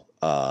personal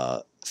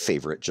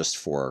favorite, just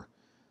for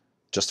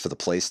the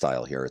play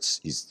style here.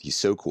 He's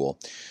so cool.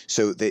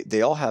 So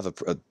they all have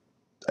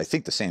I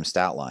think the same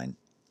stat line: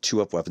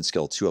 2-up weapon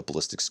skill, 2-up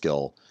ballistic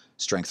skill,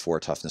 strength 4,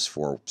 toughness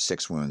 4,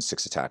 6 wounds,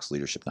 6 attacks,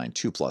 leadership 9,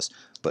 2+.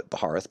 But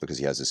Baharroth, because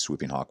he has his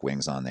swooping hawk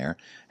wings on there,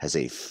 has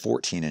a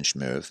 14-inch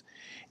move.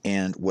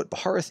 And what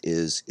Baharroth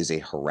is a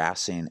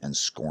harassing and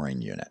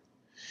scoring unit.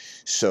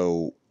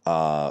 So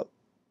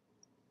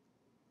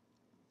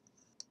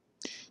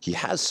he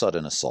has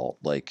sudden assault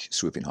like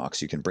swooping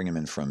hawks. You can bring him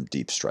in from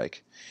deep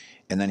strike.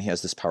 And then he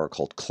has this power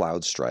called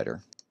Cloud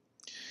Strider,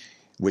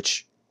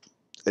 which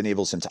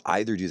enables him to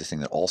either do the thing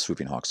that all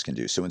swooping hawks can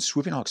do. So when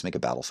swooping hawks make a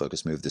battle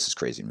focus move, this is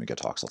crazy. When we get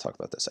to hawks, I'll talk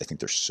about this. I think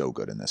they're so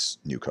good in this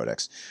new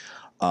codex.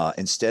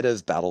 Instead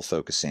of battle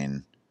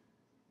focusing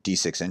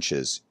D6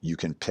 inches, you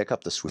can pick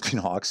up the swooping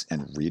hawks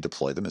and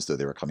redeploy them as though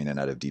they were coming in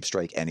out of deep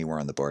strike anywhere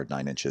on the board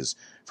 9 inches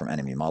from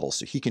enemy models.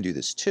 So he can do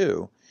this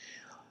too.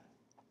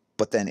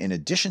 But then in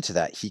addition to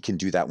that, he can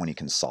do that when he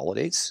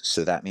consolidates.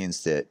 So that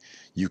means that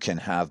you can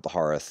have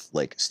Baharroth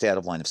like stay out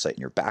of line of sight in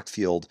your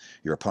backfield.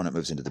 Your opponent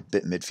moves into the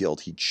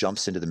midfield. He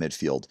jumps into the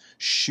midfield,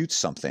 shoots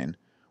something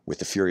with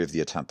the Fury of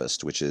the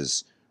Tempest, which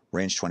is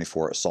range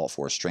 24, assault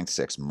 4, strength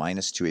 6,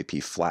 -2 AP,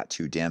 flat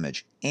 2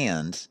 damage,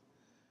 and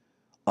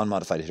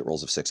unmodified hit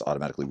rolls of 6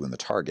 automatically wound the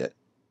target.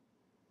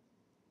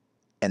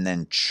 And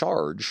then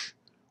charge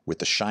with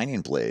the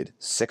Shining Blade,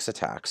 6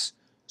 attacks,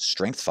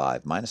 strength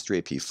 5, -3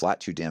 AP, flat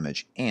 2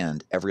 damage,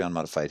 and every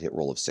unmodified hit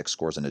roll of 6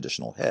 scores an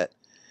additional hit.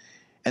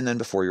 And then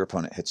before your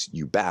opponent hits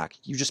you back,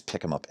 you just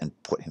pick him up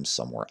and put him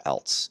somewhere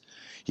else.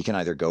 He can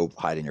either go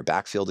hide in your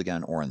backfield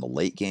again, or in the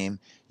late game,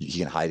 he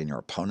can hide in your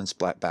opponent's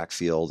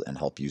backfield and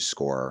help you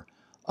score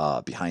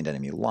behind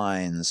enemy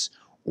lines,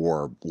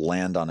 or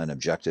land on an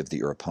objective that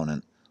your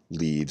opponent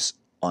leaves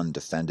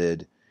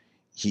undefended.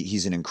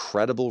 He's an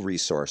incredible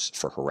resource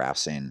for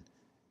harassing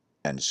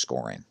and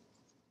scoring.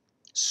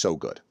 So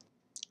good.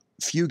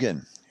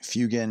 Fuegan.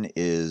 Fuegan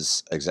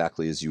is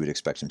exactly as you would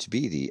expect him to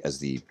be, as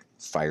the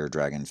Fire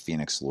Dragon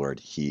Phoenix Lord.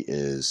 He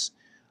is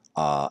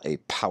a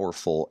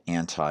powerful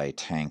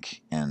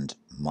anti-tank and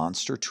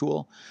monster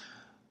tool.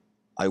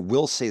 I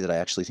will say that I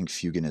actually think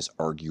Fuegan is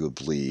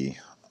arguably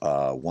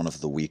one of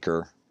the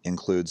weaker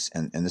includes,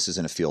 and this is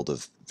in a field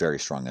of very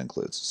strong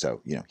includes.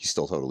 So, he's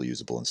still totally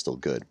usable and still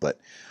good, but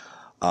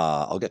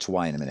I'll get to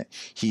why in a minute.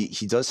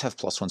 He does have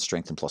 +1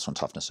 strength and +1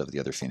 toughness over the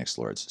other Phoenix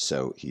Lords,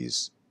 so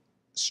he's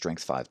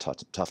strength 5,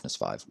 toughness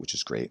 5, which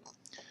is great.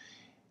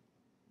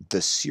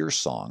 The Seer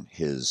Song,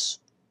 his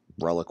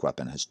relic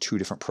weapon, has 2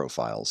 different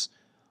profiles.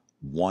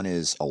 One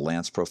is a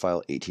lance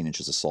profile, 18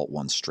 inches assault,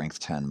 1 strength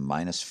 10,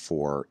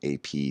 -4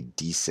 AP,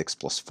 D6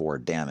 +4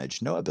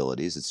 damage. No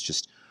abilities, it's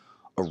just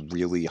a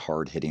really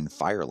hard-hitting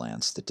fire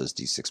lance that does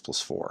D6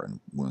 +4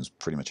 and wounds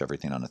pretty much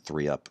everything on a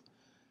 3-up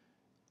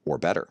or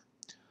better.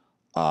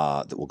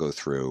 That will go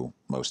through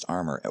most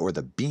armor. Or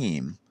the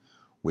Beam,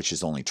 which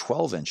is only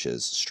 12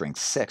 inches, strength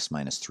 6,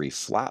 -3,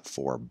 flat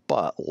 4,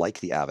 but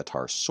like the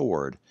Avatar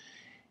Sword,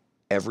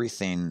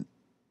 everything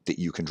that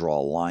you can draw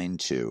a line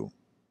to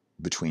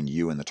between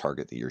you and the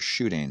target that you're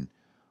shooting,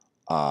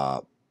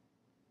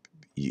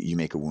 you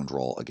make a wound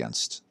roll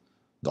against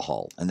the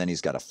hull. And then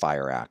he's got a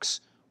Fire Axe,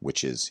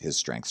 which is his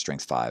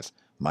strength 5,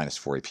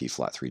 -4 AP,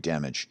 flat 3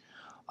 damage.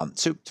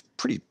 So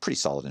pretty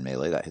solid in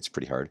melee. That hits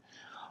pretty hard.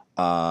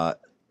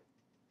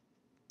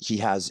 He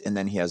has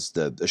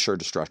the Assured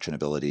Destruction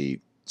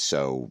ability.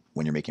 So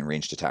when you're making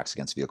ranged attacks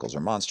against vehicles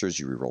or monsters,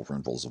 you reroll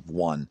wound rolls of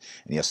 1,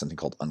 and he has something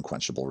called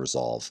Unquenchable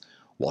Resolve.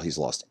 While he's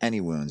lost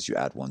any wounds, you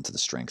add 1 to the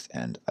strength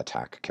and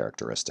attack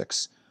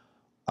characteristics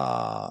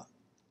of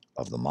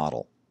the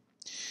model.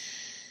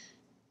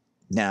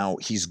 Now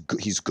he's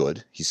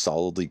good. He's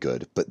solidly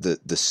good, but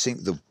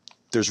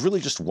there's really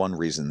just one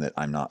reason that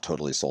I'm not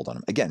totally sold on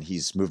him. Again,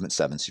 he's movement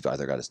 7, so you've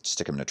either got to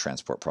stick him in a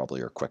transport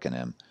probably, or quicken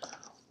him,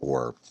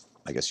 or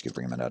I guess you could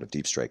bring him in out of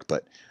deep strike.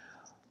 But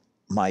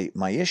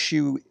my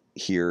issue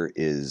here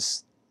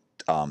is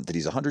that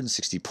he's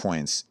 160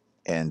 points,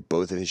 and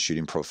both of his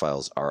shooting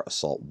profiles are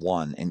Assault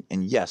 1.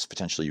 And yes,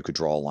 potentially you could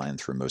draw a line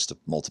through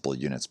multiple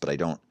units, but I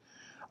don't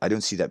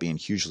see that being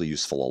hugely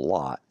useful a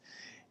lot.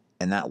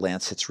 And that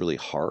lance hits really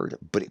hard,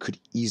 but it could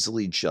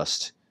easily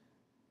just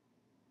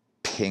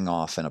ping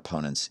off an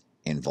opponent's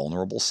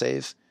invulnerable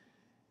save,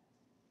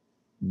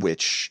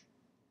 which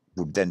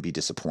would then be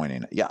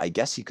disappointing. Yeah, I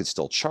guess he could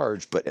still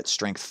charge, but at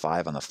strength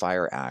 5 on the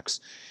fire axe,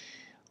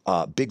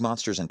 big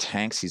monsters and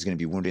tanks, he's going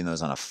to be wounding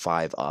those on a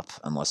 5-up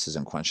unless his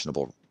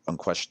unquenchable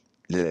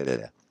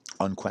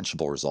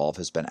resolve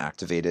has been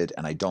activated,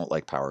 and I don't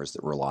like powers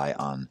that rely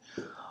on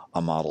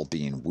a model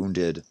being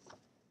wounded.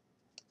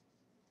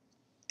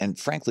 And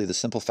frankly, the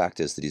simple fact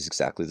is that he's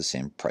exactly the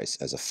same price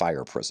as a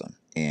Fire Prism,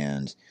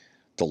 and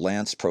the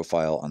lance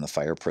profile on the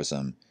Fire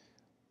Prism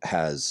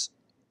is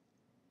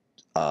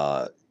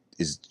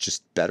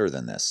just better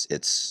than this.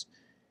 It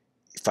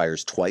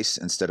fires twice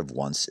instead of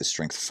once, is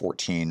strength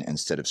 14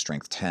 instead of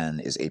strength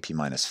 10, is AP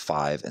minus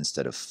 5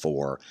 instead of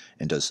 4,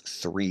 and does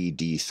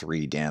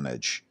 3d3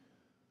 damage,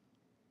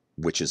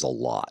 which is a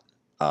lot.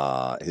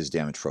 His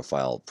damage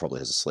profile probably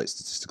has a slight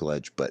statistical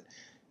edge, but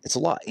it's a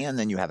lot. And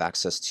then you have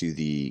access to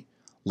the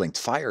linked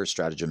fire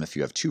stratagem if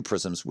you have 2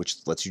 prisms,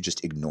 which lets you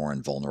just ignore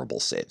invulnerable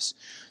saves.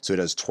 So it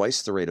has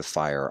twice the rate of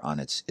fire on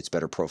its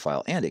better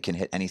profile, and it can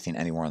hit anything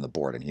anywhere on the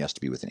board, and he has to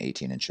be within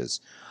 18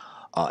 inches.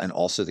 And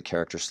also the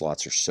character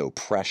slots are so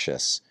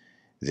precious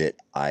that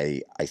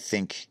I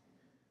think,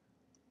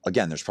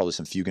 again, there's probably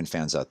some Fuegan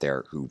fans out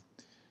there who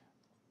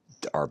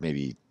are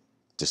maybe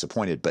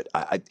disappointed, but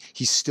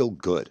he's still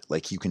good.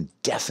 Like, you can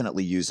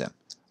definitely use him,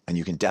 and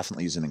you can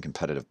definitely use him in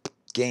competitive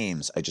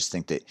games. I just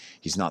think that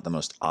he's not the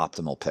most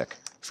optimal pick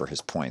for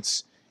his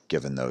points,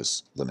 given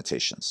those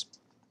limitations.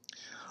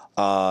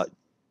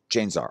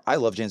 Jain Zar. I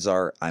love Jain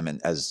Zar.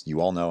 As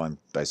you all know,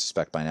 I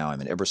suspect by now,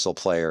 I'm an Ibersil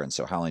player, and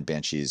so Howling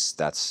Banshees,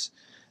 that's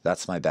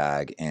my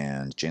bag,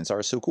 and Jain Zar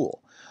is so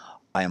cool.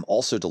 I am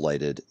also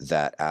delighted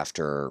that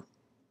after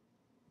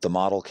the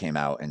model came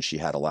out and she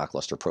had a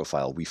lackluster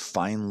profile, we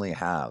finally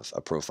have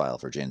a profile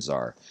for Jain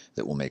Zar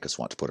that will make us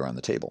want to put her on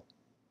the table.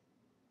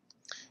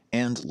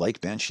 And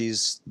like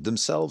Banshees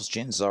themselves,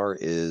 Jain Zar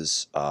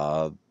is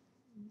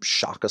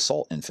shock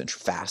assault infantry,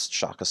 fast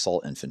shock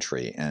assault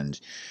infantry, and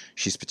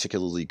she's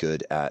particularly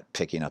good at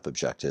picking up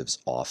objectives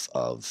off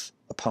of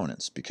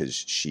opponents because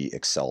she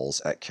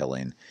excels at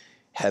killing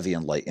heavy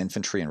and light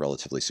infantry in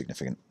relatively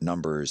significant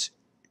numbers.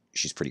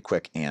 She's pretty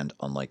quick, and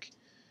unlike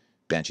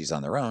Banshees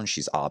on their own,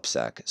 she's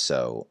OBSEC,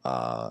 so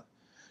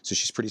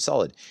she's pretty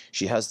solid.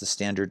 She has the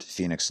standard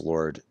Phoenix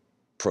Lord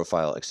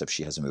profile, except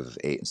she has a move of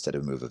 8 instead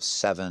of a move of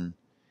 7.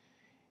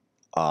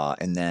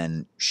 And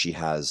then she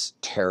has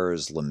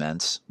Terror's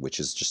Lament, which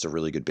is just a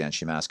really good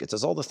Banshee Mask. It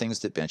does all the things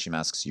that Banshee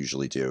Masks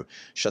usually do.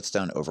 Shuts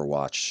down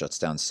Overwatch, shuts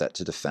down Set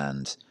to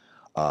Defend,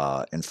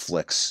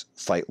 inflicts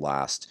Fight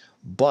Last.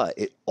 But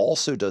it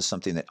also does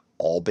something that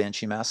all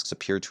Banshee Masks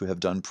appear to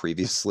have done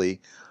previously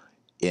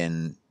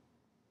in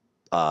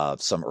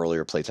some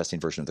earlier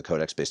playtesting version of the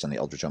Codex based on the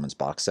Eldritch Omens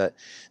box set.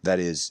 That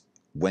is,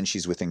 when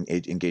she's within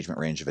engagement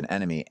range of an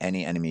enemy,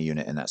 any enemy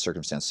unit in that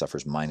circumstance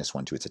suffers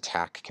 -1 to its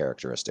attack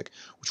characteristic,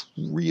 which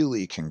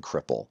really can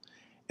cripple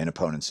an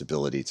opponent's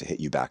ability to hit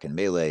you back in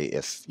melee.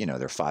 If,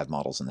 there are 5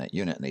 models in that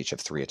unit and they each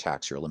have 3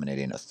 attacks, you're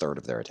eliminating a third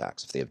of their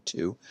attacks. If they have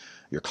 2,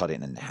 you're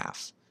cutting it in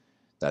half.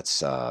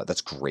 That's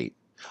great.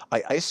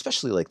 I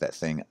especially like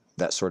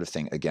that sort of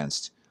thing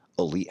against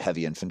elite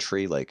heavy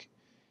infantry, like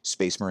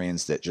Space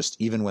Marines, that just,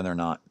 even when they're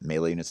not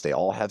melee units, they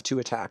all have 2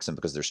 attacks, and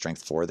because they're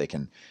strength 4, they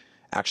can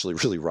actually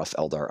really rough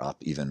Eldar up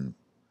even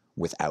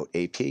without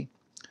AP.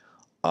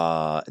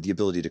 The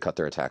ability to cut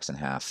their attacks in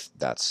half,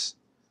 that's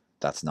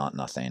not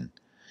nothing.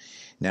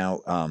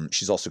 Now,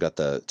 she's also got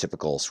the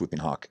typical Swooping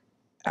Hawk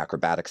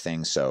acrobatic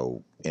thing,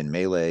 so in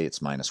melee, it's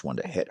 -1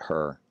 to hit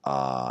her.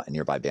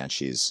 Nearby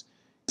Banshees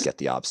get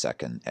the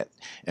OBSEC,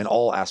 and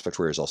all Aspect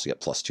Warriors also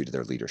get +2 to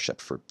their leadership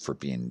for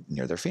being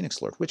near their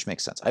Phoenix Lord, which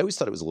makes sense. I always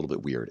thought it was a little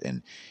bit weird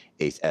in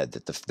 8th Ed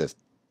that the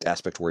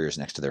Aspect Warriors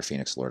next to their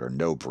Phoenix Lord are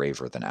no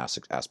braver than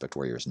Aspect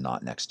Warriors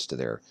not next to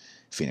their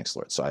Phoenix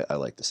Lord. So I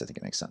like this. I think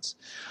it makes sense.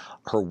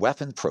 Her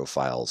weapon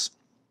profiles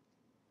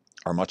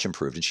are much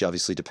improved, and she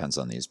obviously depends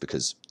on these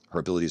because her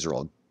abilities are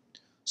all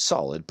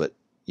solid, but,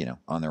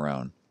 on their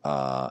own,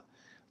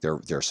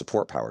 they're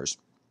support powers.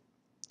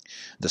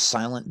 The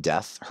Silent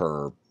Death,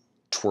 her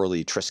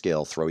twirly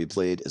Triscale throwy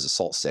blade, is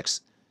Assault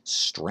 6,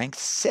 Strength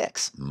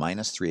 6,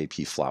 -3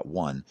 AP flat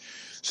 1.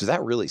 So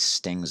that really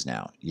stings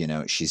now.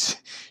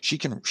 She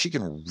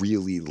can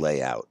really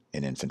lay out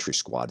an infantry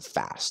squad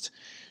fast.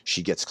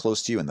 She gets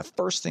close to you, and the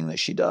first thing that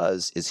she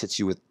does is hits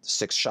you with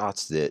 6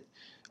 shots that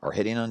are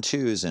hitting on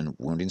 2s and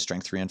wounding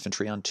Strength 3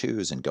 infantry on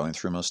 2s and going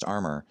through most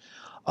armor.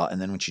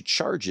 And then when she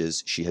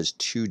charges, she has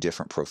 2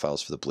 different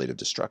profiles for the Blade of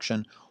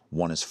Destruction.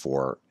 One is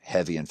for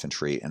heavy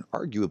infantry and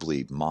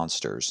arguably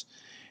monsters,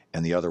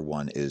 and the other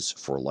one is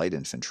for light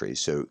infantry.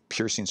 So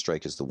Piercing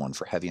Strike is the one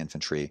for heavy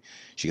infantry.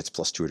 She gets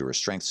 +2 to her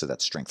strength, so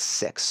that's strength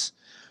 6.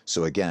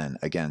 So again,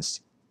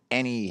 against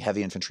any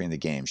heavy infantry in the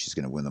game, she's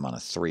going to win them on a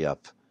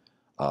 3-up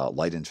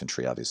Light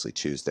infantry, obviously,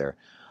 2's there.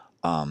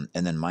 And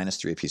then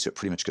 -3 AP, so it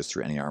pretty much goes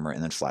through any armor,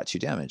 and then flat 2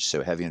 damage.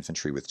 So heavy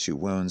infantry with 2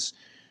 wounds,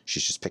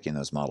 she's just picking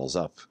those models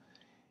up.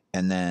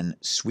 And then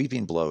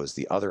sweeping blow is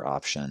the other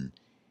option.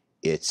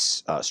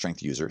 It's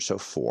strength user, so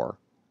 4.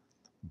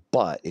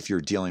 But if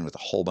you're dealing with a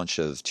whole bunch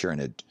of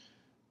Tyrannid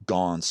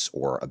Gaunts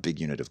or a big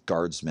unit of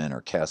guardsmen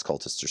or chaos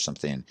cultists or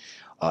something,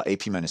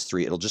 AP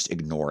 -3, it'll just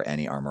ignore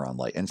any armor on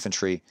light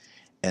infantry.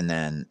 And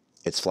then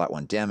it's flat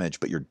 1 damage,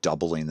 but you're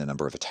doubling the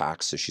number of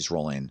attacks. So she's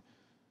rolling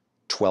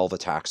 12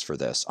 attacks for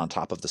this on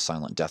top of the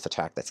silent death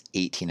attack. That's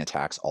 18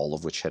 attacks, all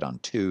of which hit on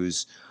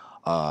 2s.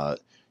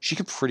 She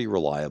can pretty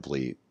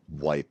reliably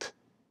wipe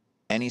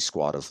any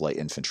squad of light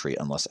infantry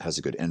unless it has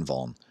a good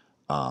invuln.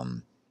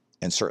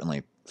 And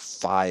certainly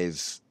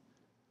 5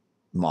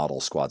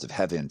 model squads of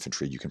heavy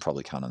infantry, you can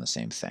probably count on the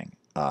same thing.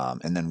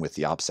 And then with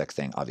the OBSEC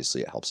thing,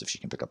 obviously it helps if she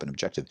can pick up an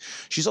objective.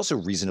 She's also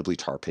reasonably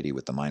tar pity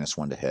with the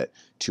 -1 to hit,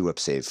 2-up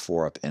save,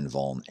 4-up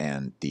invuln,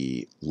 and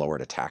the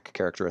lowered attack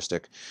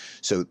characteristic.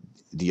 So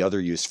the other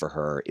use for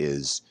her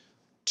is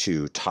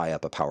to tie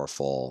up a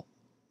powerful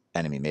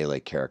enemy melee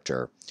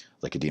character,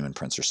 like a Demon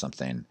Prince or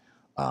something.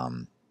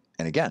 And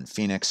again,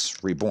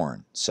 Phoenix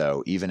Reborn.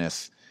 So even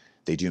if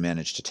they do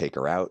manage to take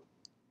her out,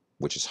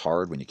 which is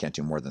hard when you can't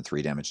do more than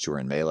 3 damage to her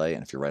in melee,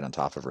 and if you're right on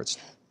top of her, it's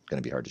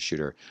going to be hard to shoot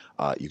her,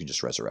 you can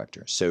just resurrect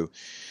her. So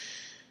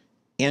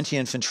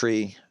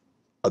anti-infantry,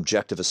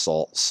 objective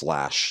assault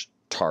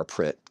 / tar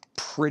pit,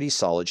 pretty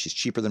solid. She's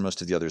cheaper than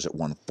most of the others at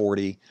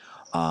 140.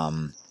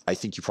 I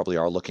think you probably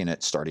are looking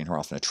at starting her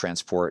off in a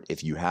transport.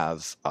 If you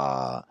have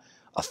a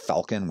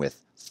Falcon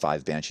with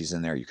 5 Banshees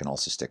in there, you can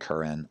also stick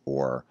her in.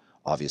 Or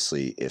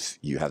obviously, if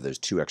you have those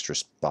 2 extra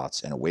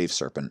spots and a Wave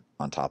Serpent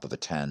on top of a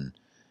 10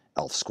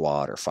 Elf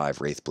Squad or 5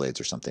 Wraithblades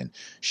or something,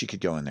 she could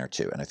go in there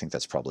too. And I think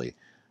that's probably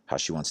how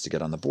she wants to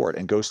get on the board.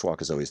 And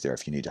Ghostwalk is always there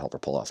if you need to help her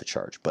pull off a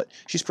charge. But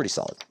she's pretty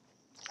solid.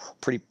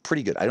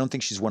 Pretty good. I don't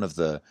think she's one of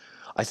the...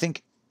 I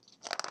think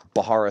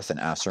Baharroth and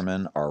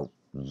Asurman are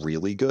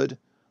really good.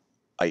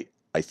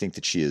 I think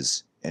that she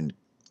is, and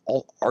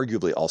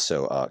arguably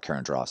also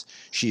Karandras,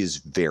 she is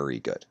very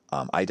good.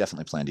 I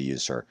definitely plan to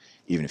use her,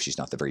 even if she's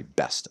not the very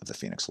best of the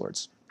Phoenix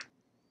Lords.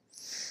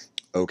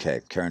 Okay,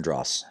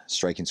 Karandras,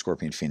 Striking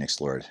Scorpion Phoenix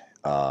Lord.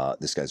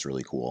 This guy's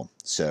really cool.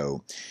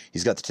 So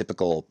he's got the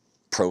typical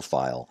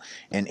profile,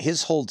 and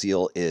his whole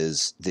deal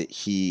is that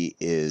he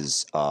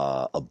is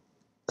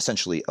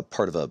essentially a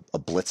part of a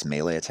blitz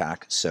melee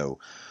attack. So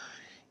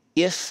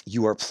if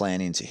you are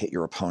planning to hit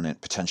your opponent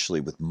potentially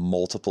with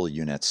multiple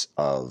units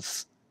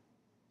of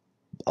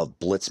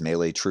blitz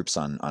melee troops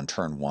on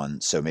turn 1,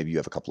 so maybe you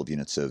have a couple of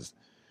units of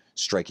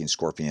Striking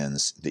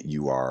Scorpions that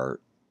you are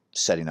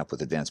setting up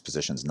with advanced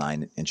positions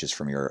 9 inches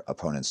from your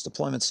opponent's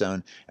deployment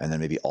zone, and then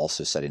maybe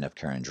also setting up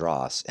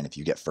Karandras, and if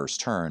you get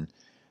first turn,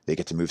 they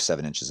get to move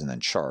 7 inches and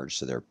then charge,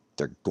 so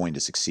they're going to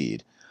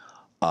succeed.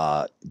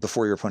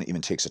 Before your opponent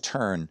even takes a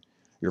turn,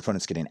 your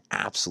opponent's getting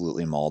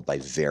absolutely mauled by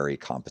very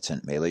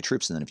competent melee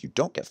troops, and then if you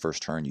don't get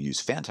first turn, you use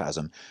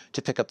Phantasm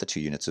to pick up the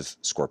 2 units of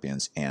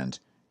Scorpions and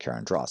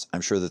Karandras.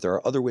 I'm sure that there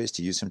are other ways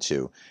to use him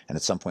too, and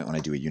at some point when I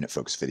do a unit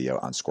focus video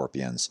on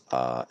Scorpions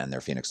and their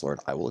Phoenix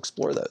Lord, I will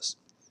explore those.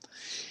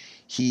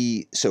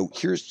 So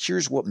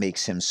here's what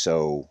makes him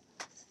so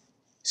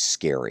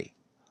scary.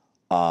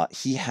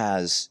 He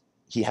has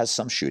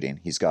some shooting.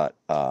 He's got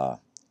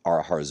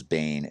Arahar's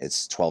Bane.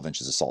 It's 12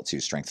 inches assault 2,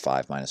 strength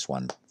 5,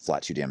 -1,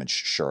 flat 2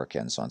 damage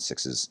shuriken, so on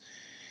 6s.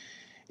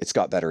 It's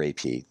got better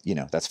AP,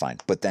 that's fine.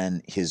 But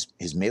then his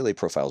melee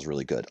profile is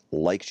really good.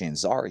 Like Jain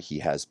Zar, he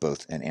has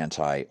both an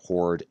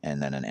anti-horde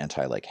and then an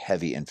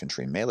heavy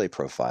infantry melee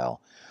profile.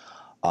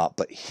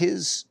 But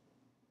his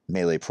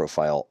melee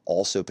profile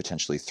also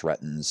potentially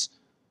threatens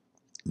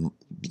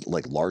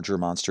larger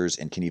monsters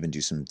and can even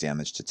do some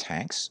damage to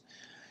tanks.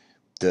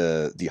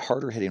 The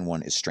harder hitting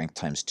one is strength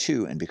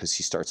 ×2, and because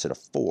he starts at a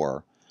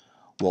 4,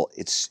 well,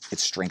 it's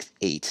strength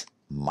 8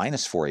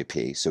 -4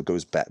 AP, so it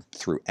goes back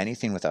through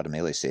anything without a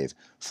melee save,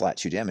 flat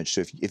 2 damage.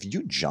 So if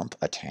you jump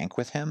a tank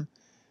with him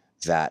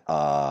that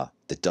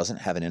doesn't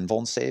have an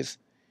invuln save,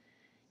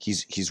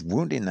 he's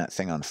wounding that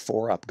thing on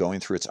 4-up, going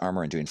through its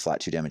armor and doing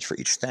flat 2 damage for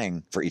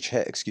each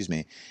hit,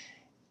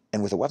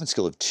 and with a weapon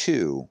skill of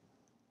 2,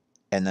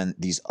 and then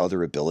these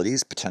other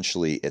abilities,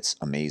 potentially it's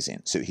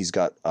amazing. So he's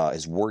got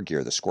his war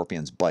gear, the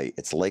Scorpion's Bite.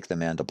 It's like the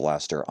Manda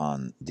Blaster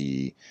on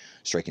the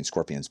Striking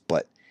Scorpions,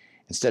 but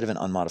instead of an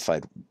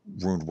unmodified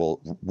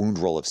wound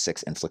roll of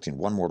 6 inflicting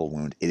 1 mortal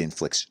wound, it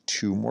inflicts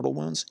 2 mortal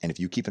wounds. And if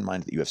you keep in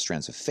mind that you have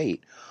Strands of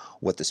Fate,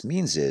 what this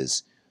means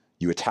is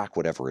you attack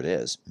whatever it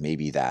is,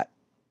 maybe that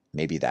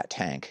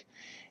tank,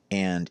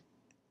 and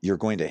you're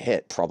going to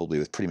hit probably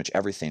with pretty much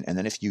everything. And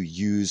then if you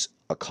use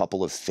a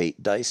couple of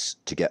Fate dice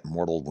to get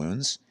mortal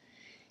wounds,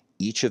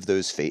 each of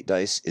those Fate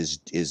dice is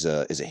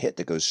a hit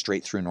that goes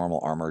straight through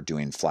normal armor,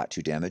 doing flat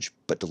 2 damage,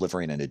 but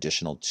delivering an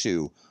additional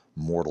 2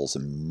 mortals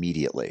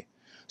immediately.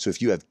 So if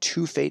you have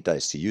 2 Fate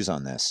dice to use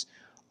on this,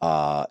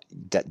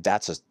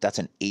 that's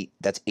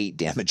 8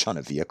 damage on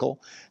a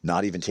vehicle,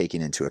 not even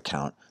taking into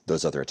account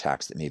those other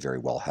attacks that may very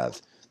well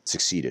have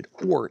succeeded.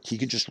 Or he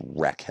could just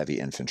wreck heavy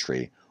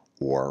infantry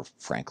or,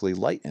 frankly,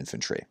 light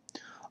infantry.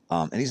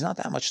 And he's not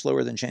that much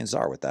slower than Jain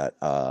Zar with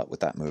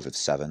that move of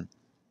 7.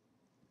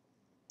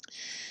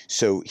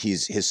 So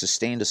his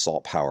sustained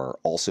assault power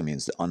also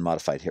means that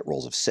unmodified hit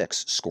rolls of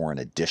 6 score an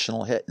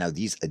additional hit. Now,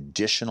 these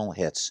additional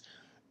hits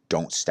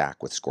don't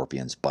stack with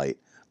Scorpion's Bite,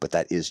 but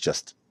that is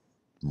just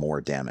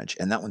more damage.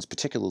 And that one's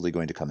particularly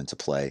going to come into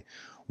play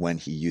when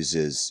he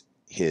uses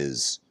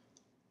his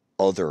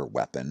other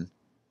weapon,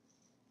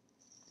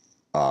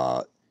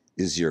 Izir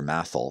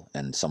Mathil,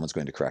 and someone's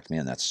going to correct me,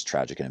 and that's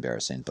tragic and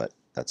embarrassing, but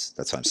that's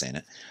how I'm saying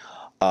it.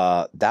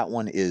 That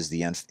one is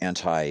the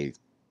anti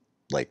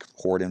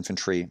horde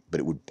infantry, but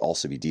it would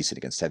also be decent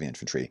against heavy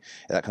infantry.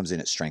 And that comes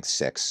in at strength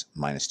 6,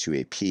 -2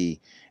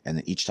 AP, and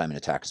then each time an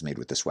attack is made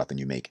with this weapon,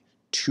 you make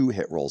 2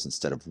 hit rolls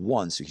instead of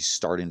 1, so he's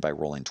starting by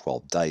rolling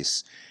 12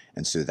 dice,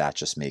 and so that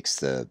just makes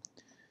that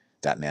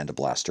Manda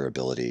Blaster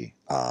ability,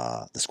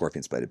 the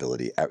Scorpion's Bite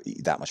ability,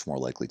 that much more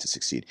likely to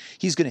succeed.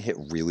 He's going to hit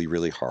really,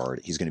 really hard.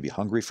 He going to be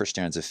hungry for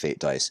Stands of Fate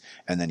dice,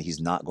 and then he's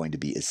not going to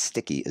be as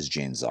sticky as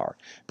Jain Zar,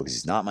 because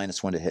he's not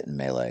 -1 to hit in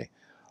melee.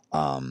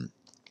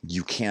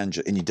 You can,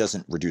 and he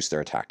doesn't reduce their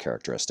attack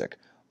characteristic,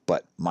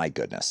 but my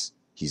goodness,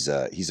 he's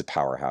a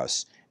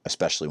powerhouse,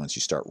 especially once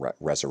you start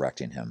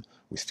resurrecting him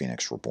with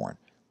Phoenix Reborn.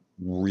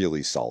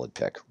 Really solid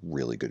pick,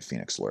 really good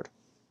Phoenix Lord.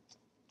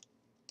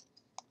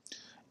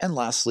 And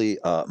lastly,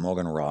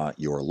 Maugan Ra,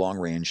 your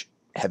long-range,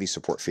 heavy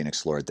support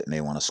Phoenix Lord that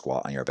may want to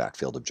squat on your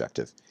backfield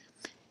objective.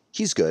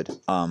 He's good.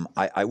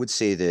 I would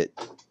say that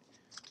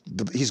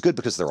he's good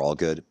because they're all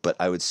good, but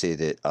I would say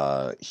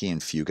that he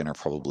and Fuegan are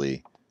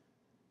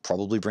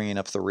probably bringing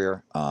up the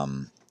rear.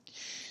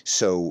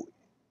 So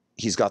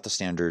he's got the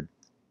standard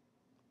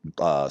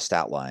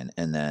stat line,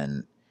 and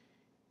then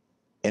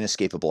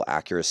inescapable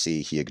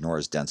accuracy. He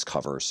ignores dense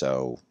cover,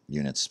 so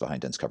units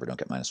behind dense cover don't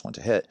get -1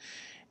 to hit.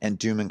 And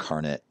Doom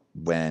Incarnate,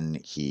 when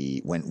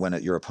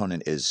your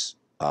opponent is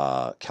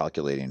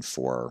calculating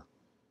for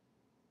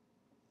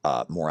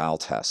morale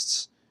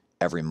tests,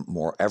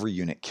 every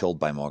unit killed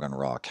by Maugan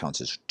Ra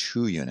counts as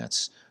 2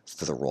 units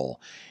for the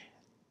roll.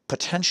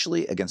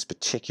 Potentially against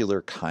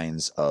particular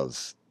kinds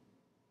of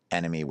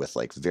enemy with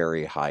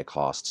very high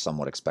cost,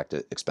 somewhat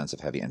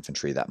expensive heavy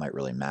infantry, that might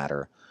really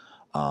matter.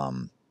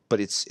 But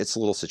it's a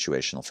little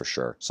situational for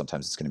sure.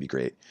 Sometimes it's going to be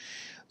great.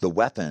 The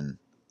weapon,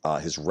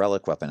 his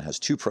relic weapon, has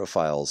 2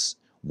 profiles.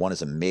 One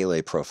is a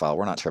melee profile.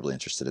 We're not terribly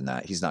interested in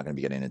that. He's not going to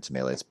be getting into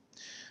melee. It's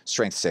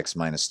strength 6,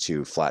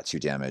 -2, flat 2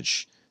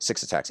 damage,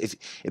 6 attacks. It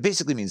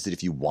basically means that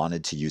if you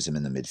wanted to use him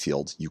in the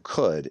midfield, you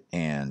could,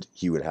 and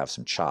he would have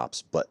some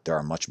chops, but there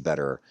are much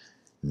better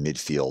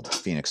midfield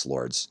Phoenix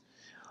Lords.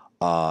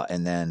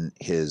 And then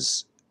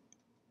his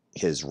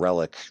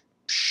relic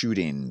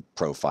shooting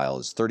profile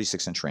is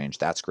 36-inch range.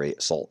 That's great.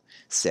 Assault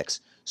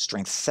 6.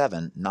 Strength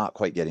 7, not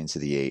quite getting to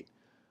the 8,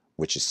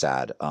 which is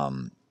sad,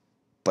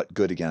 but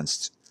good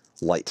against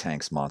light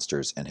tanks,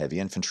 monsters, and heavy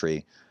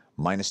infantry.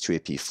 -2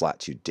 AP, flat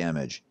 2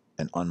 damage,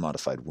 and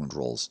unmodified wound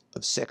rolls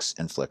of 6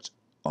 inflict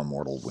a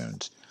mortal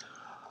wound.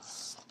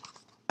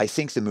 I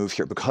think the move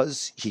here,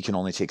 because he can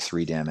only take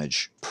 3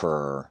 damage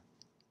per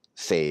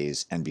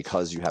phase, and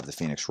because you have the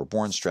Phoenix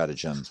Reborn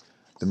stratagem,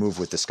 the move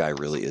with this guy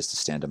really is to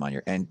stand him on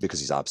your, and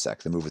because he's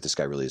OBSEC, the move with this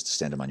guy really is to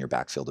stand him on your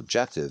backfield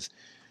objective,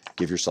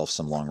 give yourself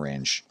some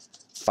long-range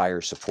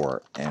fire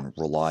support, and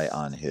rely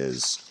on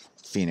his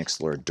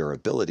Phoenix Lord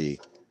durability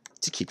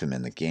to keep him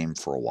in the game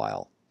for a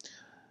while.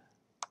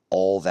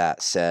 All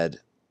that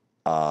said,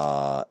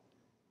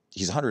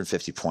 he's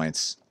 150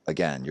 points.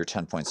 Again, you're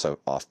 10 points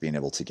off being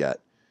able to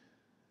get,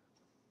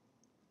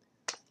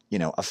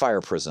 a Fire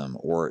Prism,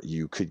 or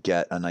you could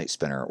get a Night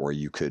Spinner, or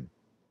you could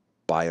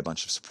buy a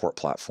bunch of support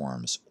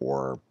platforms,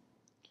 or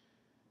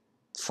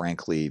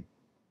frankly,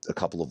 a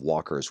couple of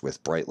walkers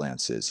with Bright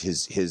Lances.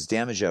 His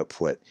damage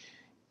output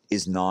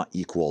is not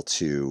equal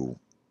to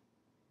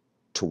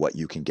what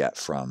you can get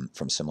from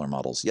similar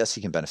models. Yes,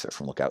 he can benefit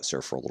from Lookout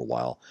Sir for a little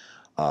while.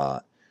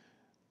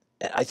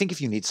 I think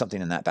if you need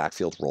something in that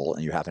backfield role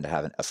and you happen to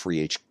have a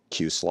free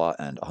HQ slot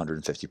and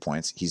 150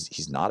 points,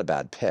 he's not a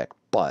bad pick,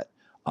 but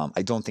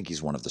I don't think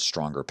he's one of the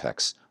stronger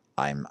picks.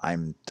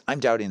 I'm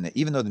doubting that,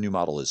 even though the new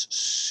model is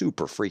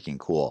super freaking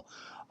cool,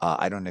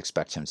 I don't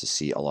expect him to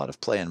see a lot of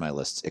play in my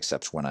lists,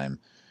 except when I'm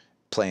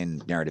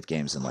playing narrative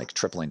games and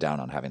tripling down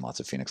on having lots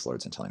of Phoenix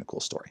Lords and telling a cool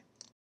story.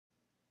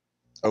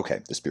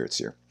 Okay, the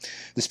Spiritseer.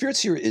 The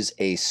Spiritseer is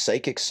a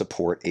psychic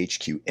support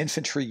HQ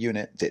infantry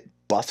unit that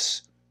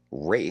buffs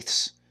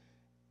wraiths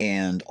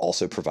and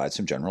also provides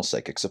some general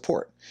psychic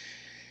support.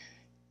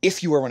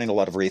 If you are running a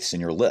lot of wraiths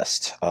in your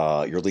list,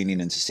 you're leaning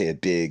into, say, a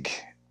big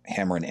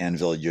hammer and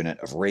anvil unit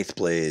of wraith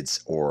blades,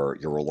 or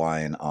you're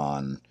relying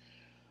on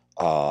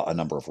a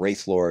number of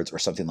wraith lords or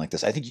something like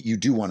this, I think you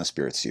do want a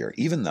Spiritseer,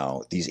 even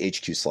though these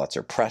HQ slots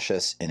are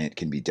precious and it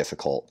can be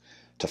difficult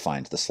to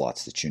find the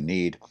slots that you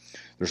need.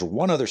 There's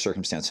one other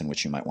circumstance in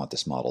which you might want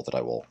this model that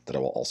I will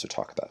also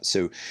talk about.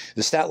 So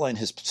the stat line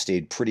has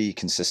stayed pretty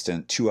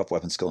consistent: 2 up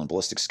weapon skill and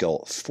ballistic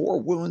skill,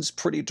 4 wounds,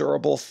 pretty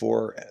durable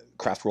for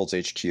Craftworlds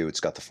HQ. It's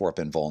got the 4 up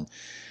invuln.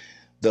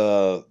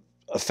 The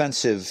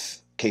offensive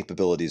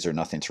capabilities are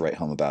nothing to write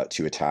home about.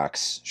 2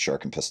 attacks,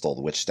 Shark and Pistol.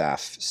 The Witch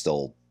Staff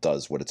still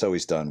does what it's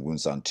always done.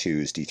 Wounds on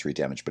 2s, D3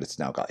 damage, but it's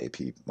now got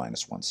AP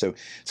 -1. So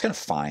it's kind of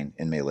fine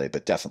in melee,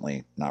 but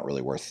definitely not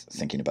really worth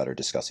thinking about or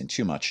discussing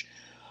too much.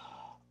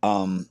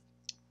 The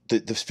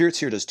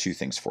Spiritseer does 2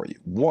 things for you.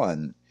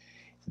 One,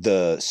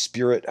 the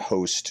Spirit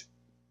Host,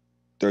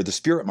 or the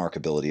Spirit Mark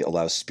ability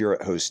allows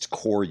Spirit Host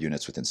core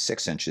units within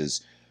 6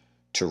 inches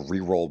to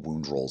reroll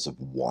wound rolls of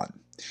 1.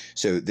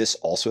 So this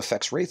also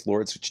affects Wraith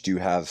Lords, which do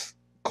have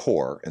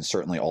core, and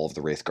certainly all of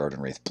the Wraith Guard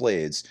and Wraith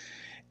Blades,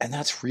 and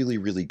that's really,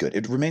 really good.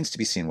 It remains to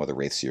be seen whether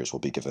Wraith Seers will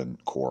be given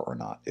core or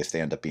not. If they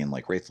end up being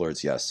like Wraith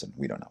Lords, yes, and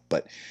we don't know.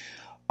 But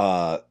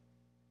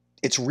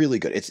it's really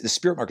good. The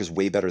Spirit Mark is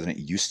way better than it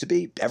used to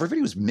be.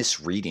 Everybody was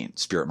misreading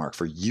Spirit Mark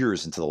for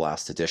years into the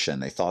last edition.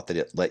 They thought that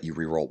it let you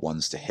reroll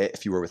 1s to hit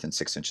if you were within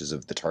 6 inches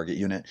of the target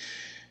unit.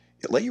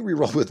 It let you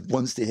reroll with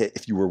 1s to hit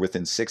if you were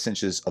within 6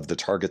 inches of the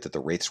target that the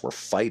Wraiths were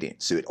fighting.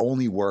 So it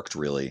only worked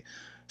really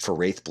for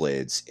Wraith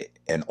Blades,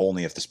 and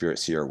only if the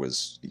Spiritseer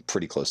was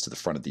pretty close to the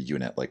front of the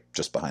unit, like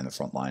just behind the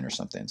front line or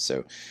something.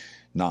 So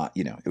not,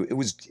 you know, it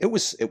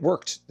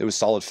worked. It was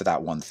solid for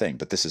that one thing,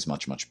 but this is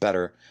much, much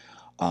better.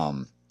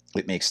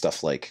 It makes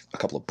stuff like a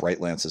couple of Bright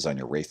Lances on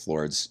your Wraith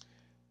Lords.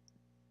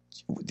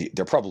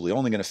 They're probably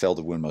only going to fail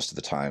to wound most of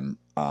the time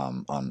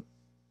on,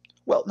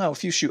 well, no,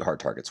 if you shoot hard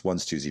targets,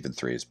 1s, 2s, even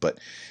 3s, but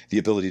the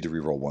ability to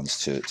reroll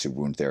 1s to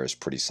wound there is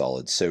pretty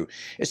solid. So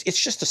it's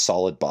just a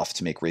solid buff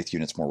to make Wraith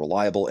units more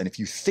reliable, and if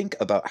you think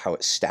about how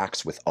it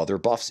stacks with other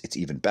buffs, it's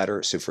even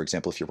better. So for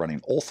example, if you're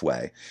running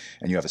Ulthway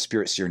and you have a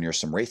Spiritseer near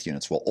some Wraith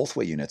units, well,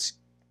 Ulthway units,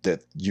 the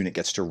unit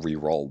gets to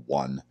reroll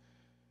 1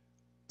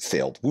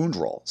 failed wound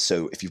roll.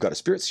 So if you've got a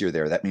Spiritseer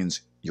there, that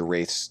means your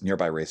Wraiths,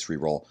 nearby Wraiths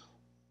reroll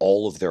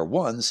all of their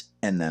 1s,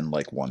 and then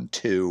like 1,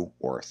 2,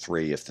 or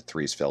 3 if the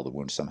 3s fail to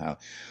wound somehow.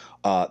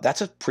 That's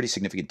a pretty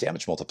significant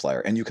damage multiplier.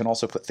 And you can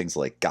also put things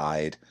like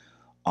Guide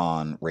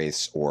on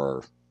Wraiths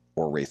or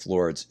Wraith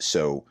Lords.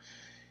 So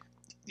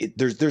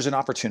there's an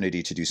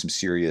opportunity to do some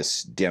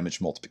serious damage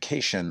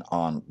multiplication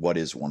on what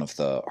is one of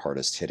the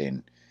hardest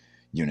hitting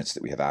units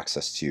that we have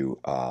access to.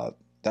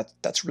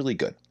 That's really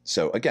good.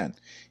 So again,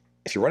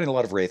 if you're running a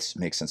lot of Wraiths, it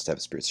makes sense to have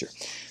a Spiritseer.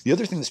 The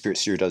other thing the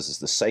Spiritseer does is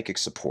the psychic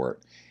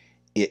support.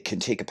 It can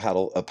take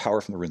a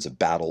power from the Runes of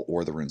Battle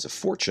or the Runes of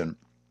Fortune.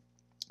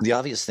 The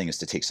obvious thing is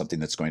to take something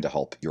that's going to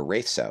help your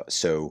Wraiths out.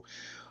 So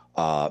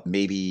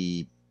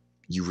maybe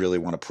you really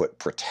want to put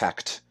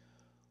Protect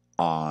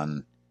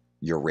on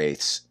your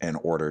Wraiths in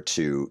order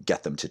to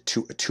get them to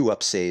a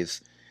 2-up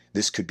save.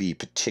 This could be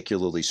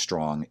particularly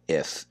strong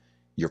if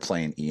you're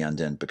playing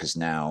Eandon, because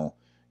now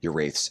your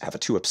Wraiths have a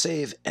 2-up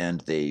save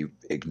and they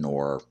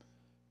ignore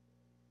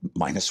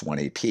 -1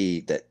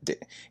 AP,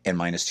 and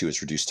 -2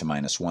 is reduced to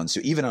 -1. So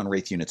even on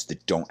Wraith units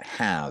that don't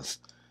have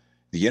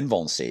the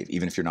invuln save,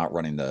 even if you're not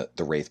running the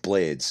Wraith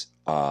Blades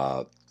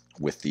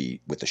with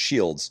the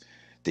shields,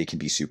 they can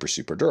be super,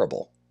 super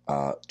durable.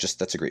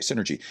 That's a great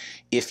synergy.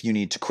 If you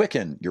need to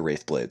quicken your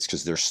Wraith Blades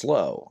because they're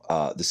slow,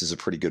 this is a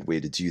pretty good way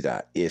to do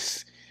that.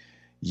 If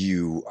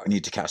you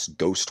need to cast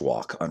Ghost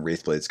Walk on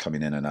Wraith Blades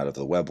coming in and out of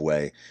the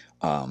webway,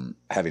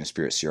 having a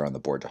Spiritseer on the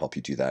board to help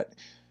you do that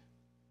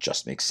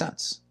just makes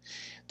sense.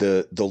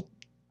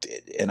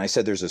 And I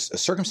said there's a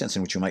circumstance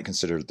in which you might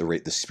consider the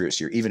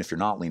Spiritseer, even if you're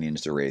not leaning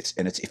into Wraiths,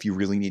 and it's if you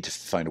really need to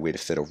find a way to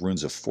fit a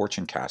Runes of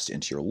Fortune cast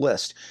into your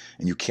list,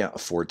 and you can't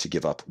afford to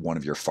give up one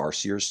of your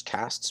Farseers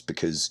casts,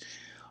 because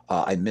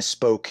I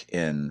misspoke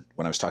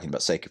when I was talking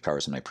about Psychic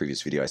Powers in my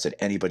previous video. I said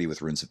anybody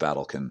with Runes of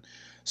Battle can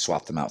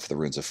swap them out for the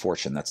Runes of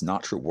Fortune. That's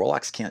not true.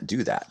 Warlocks can't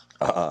do that.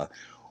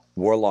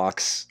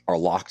 Warlocks are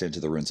locked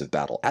into the Runes of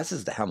Battle, as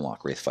is the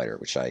Hemlock Wraith Fighter,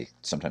 which I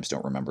sometimes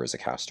don't remember as a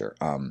caster.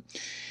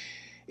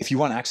 If you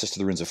want access to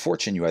the Runes of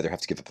Fortune, you either have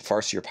to give up a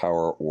Farseer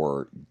power,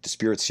 or the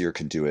Spiritseer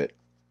can do it,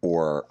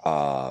 or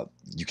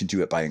you can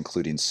do it by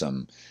including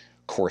some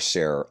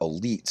Corsair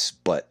elites.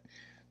 But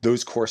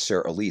those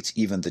Corsair elites,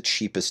 even the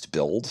cheapest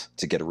build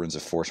to get a Runes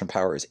of Fortune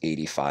power is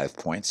 85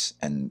 points,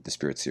 and the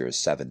Spiritseer is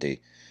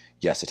 70.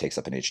 Yes, it takes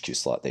up an HQ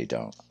slot. They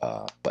don't,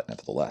 but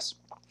nevertheless.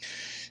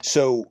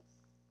 So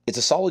it's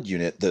a solid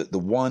unit. The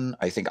one,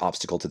 I think,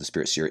 obstacle to the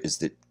Spiritseer is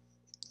that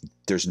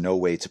there's no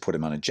way to put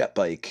him on a jet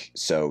bike,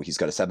 so he's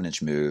got a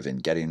 7-inch move,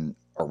 and getting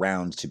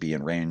around to be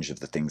in range of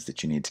the things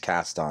that you need to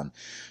cast on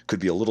could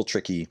be a little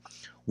tricky.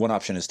 One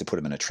option is to put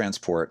him in a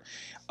transport.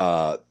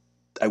 I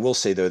will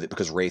say, though, that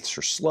because Wraiths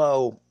are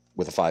slow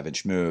with a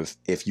 5-inch move,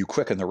 if you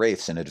quicken the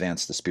Wraiths and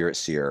advance the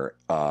Spiritseer,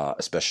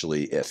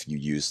 especially if you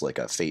use like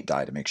a Fate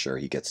die to make sure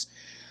he gets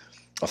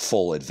a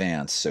full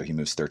advance, so he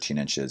moves 13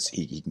 inches,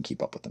 he can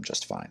keep up with them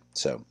just fine.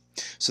 So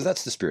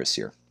that's the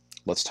Spiritseer.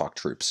 Let's talk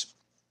troops.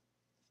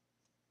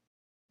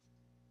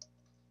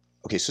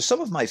 Okay, so some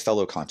of my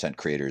fellow content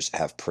creators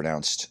have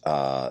pronounced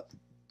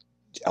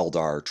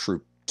Eldar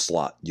troop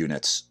slot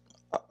units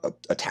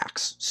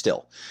attacks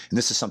still. And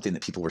this is something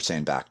that people were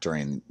saying back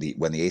during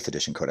when the 8th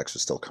edition codex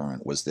was still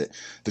current, was that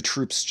the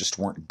troops just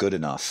weren't good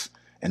enough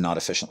and not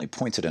efficiently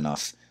pointed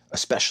enough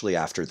especially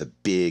after the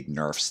big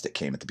nerfs that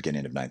came at the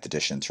beginning of 9th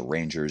edition to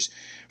Rangers,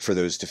 for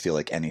those to feel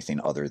like anything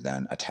other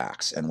than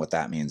attacks. And what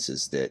that means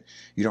is that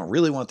you don't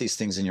really want these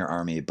things in your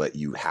army, but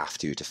you have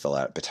to fill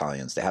out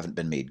battalions. They haven't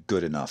been made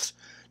good enough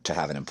to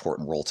have an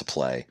important role to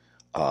play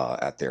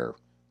at their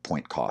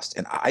point cost.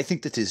 And I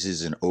think that this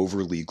is an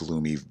overly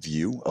gloomy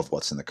view of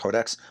what's in the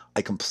Codex.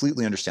 I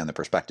completely understand the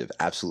perspective.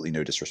 Absolutely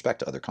no disrespect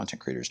to other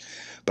content creators,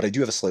 but I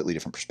do have a slightly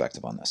different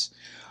perspective on this.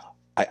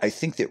 I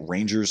think that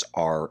Rangers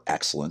are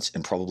excellent,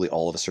 and probably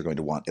all of us are going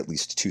to want at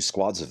least 2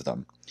 squads of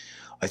them.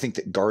 I think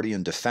that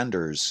Guardian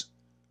Defenders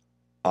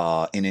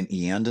in an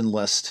Eandon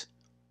list,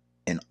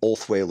 an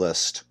Ulthwé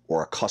list,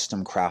 or a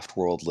custom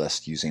Craftworld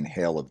list using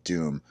Hail of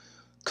Doom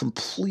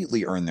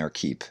completely earn their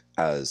keep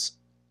as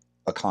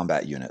a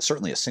combat unit,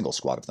 certainly a single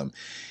squad of them.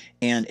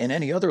 And in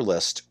any other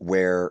list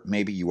where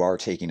maybe you are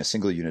taking a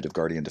single unit of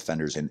Guardian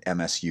Defenders, an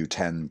MSU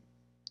 10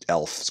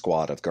 elf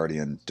squad of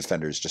Guardian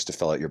Defenders just to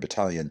fill out your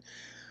battalion,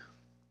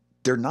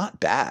 they're not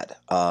bad.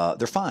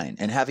 They're fine.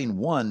 And having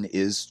one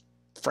is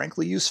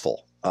frankly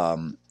useful.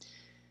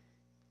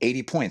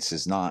 80 points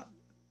is not,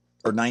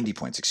 or 90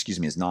 points, excuse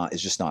me, is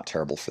just not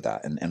terrible for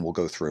that. And we'll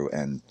go through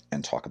and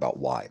talk about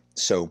why.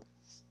 So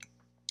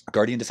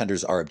Guardian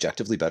Defenders are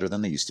objectively better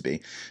than they used to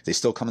be. They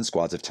still come in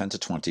squads of 10 to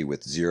 20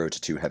 with 0 to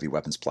 2 heavy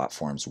weapons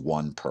platforms,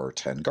 1 per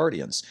 10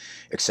 Guardians.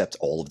 Except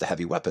all of the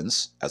heavy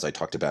weapons, as I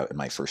talked about in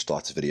my first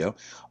thoughts video,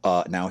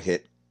 now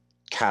hit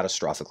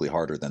catastrophically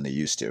harder than they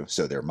used to,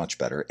 so they're much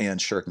better. And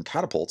shuriken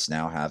catapults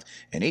now have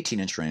an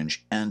 18-inch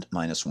range and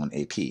 -1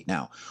 AP.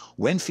 Now,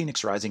 when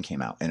Phoenix Rising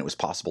came out and it was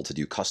possible to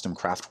do custom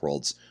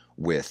Craftworlds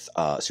with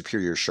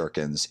superior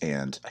shurikens,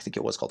 and I think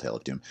it was called Hail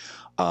of Doom,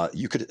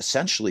 you could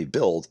essentially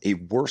build a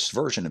worse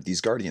version of these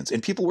Guardians,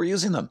 and people were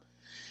using them.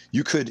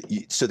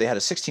 So they had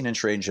a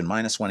 16-inch range and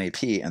 -1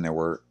 AP, and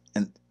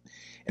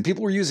and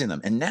people were using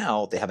them. And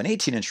now they have an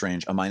 18-inch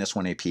range, a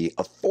 -1 AP,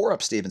 a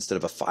 4-up save instead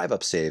of a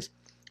 5-up save.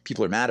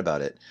 People are mad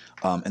about it,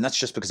 and that's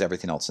just because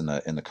everything else in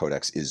the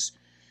Codex is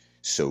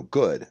so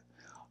good.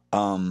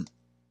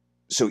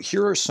 So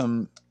here are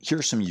some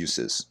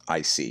uses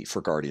I see for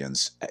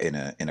Guardians in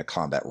a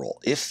combat role.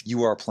 If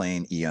you are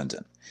playing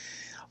Eandon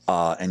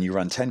and you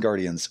run 10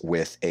 Guardians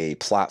with a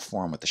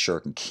platform with the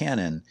Shuriken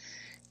Cannon,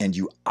 and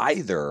you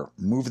either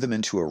move them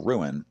into a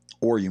ruin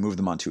or you move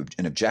them onto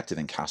an objective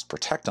and cast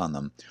Protect on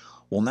them,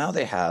 well, now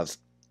they have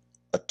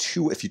a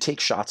 2. If you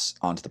take shots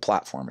onto the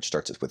platform, which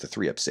starts with a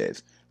 3-up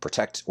save,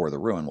 Protect or the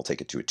Ruin will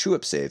take it to a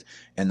 2-up save,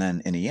 and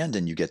then in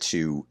Eandon you get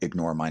to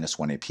ignore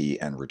 -1 AP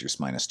and reduce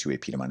 -2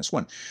 AP to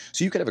 -1.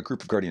 So you could have a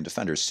group of Guardian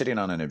Defenders sitting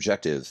on an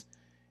objective,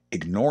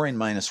 ignoring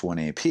 -1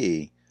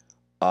 AP,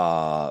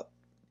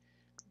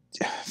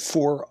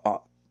 for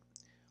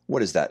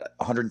what is that?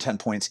 110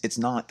 points.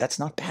 That's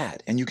not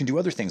bad, and you can do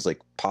other things like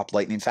pop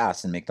lightning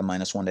fast and make them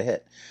 -1 to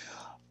hit.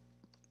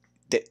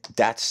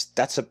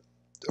 That's a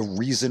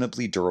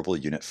reasonably durable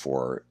unit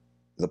for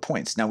the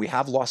points. Now we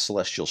have lost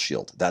Celestial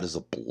Shield. That is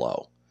a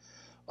blow.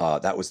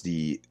 That was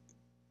the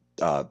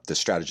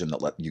stratagem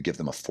that let you give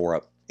them a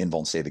 4-up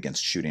invuln save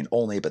against shooting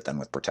only, but then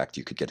with Protect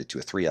you could get it to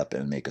a 3-up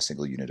and make a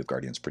single unit of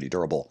Guardians pretty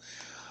durable.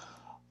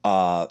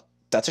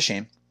 That's a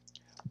shame,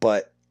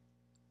 but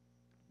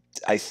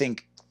I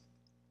think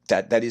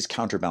that is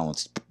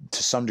counterbalanced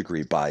to some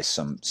degree by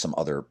some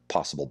other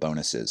possible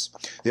bonuses.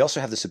 They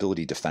also have this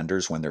ability,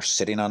 Defenders, when they're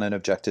sitting on an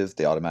objective,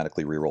 they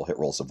automatically reroll hit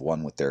rolls of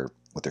 1 with their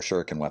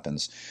shuriken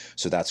weapons,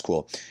 so that's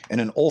cool. In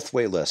an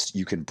Ulthwé list,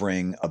 you can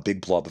bring a big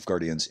blob of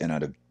Guardians in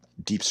out of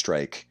Deep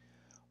Strike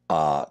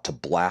to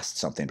blast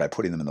something by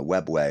putting them in the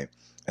webway,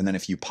 and then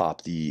if you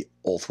pop the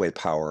Ulthwé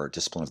power,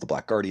 Discipline of the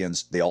Black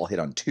Guardians, they all hit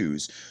on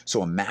 2s,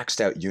 so a maxed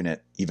out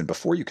unit, even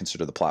before you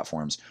consider the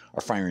platforms,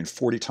 are firing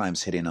 40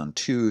 times hitting on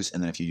 2s,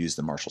 and then if you use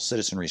the Martial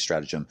Citizenry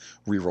stratagem,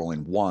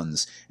 re-rolling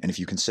 1s, and if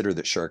you consider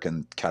that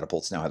shuriken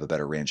catapults now have a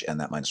better range and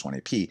that -1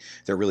 AP,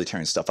 they're really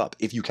tearing stuff up.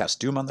 If you cast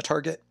Doom on the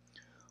target,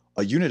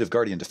 a unit of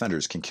Guardian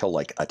Defenders can kill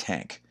like a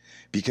tank,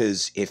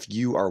 because if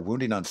you are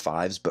wounding on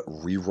 5s but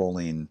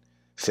re-rolling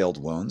failed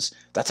wounds,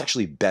 that's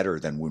actually better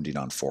than wounding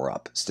on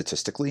 4-up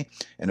statistically,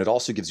 and it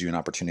also gives you an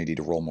opportunity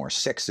to roll more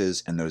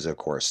 6s, and those of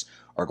course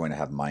are going to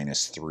have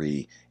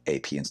 -3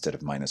 AP instead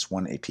of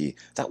 -1 AP.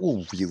 That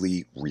will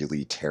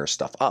really tear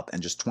stuff up,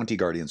 and just 20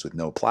 Guardians with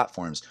no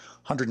platforms,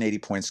 180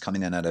 points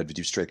coming in out of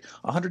Deep Strike.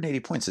 180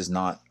 points is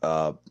not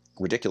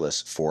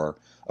ridiculous for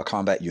a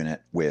combat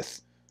unit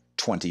with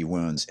 20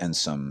 wounds and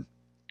some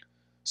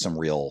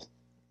real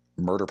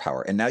murder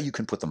power. And now you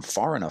can put them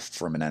far enough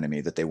from an enemy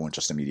that they won't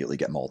just immediately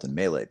get mauled in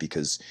melee,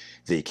 because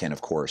they can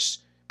of course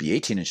be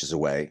 18 inches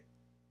away,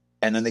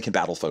 and then they can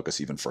battle focus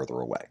even further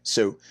away.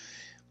 So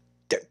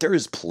there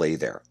is play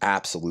there,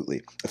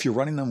 absolutely. If you're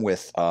running them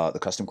with the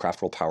custom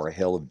Craftworld power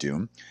Hail of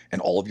Doom,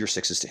 and all of your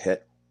 6s to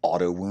hit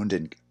auto wound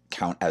and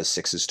count as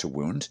 6s to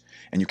wound,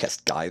 and you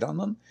cast Guide on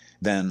them,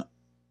 then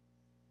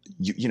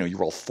you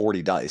roll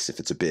 40 dice if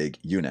it's a big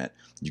unit,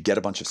 you get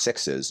a bunch of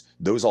 6s,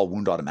 those all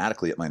wound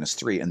automatically at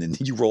 -3, and then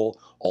you roll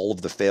all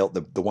of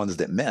the ones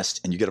that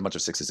missed, and you get a bunch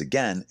of 6s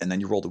again, and then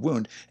you roll the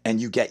wound,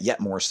 and you get yet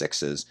more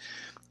 6s.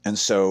 And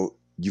so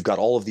you've got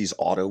all of these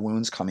auto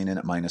wounds coming in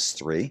at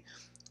 -3,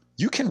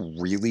 you can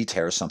really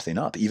tear something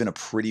up, even a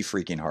pretty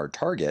freaking hard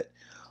target.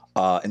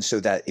 And so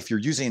that if you're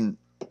using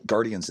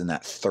Guardians in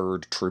that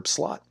third troop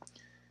slot,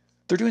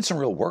 they're doing some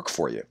real work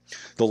for you.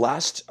 The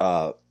last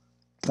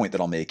point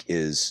that I'll make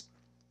is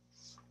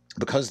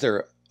because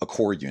they're a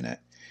core unit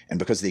and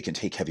because they can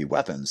take heavy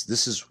weapons,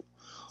 this is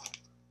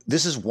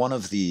one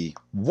of the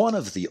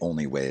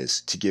only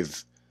ways to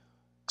give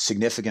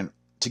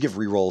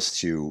rerolls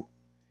to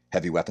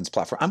heavy weapons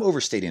platform. I'm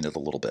overstating it a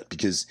little bit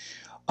because,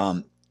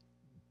 well,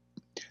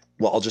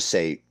 I'll just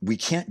say we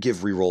can't give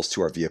rerolls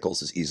to our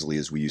vehicles as easily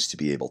as we used to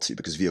be able to,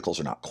 because vehicles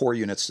are not core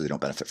units, so they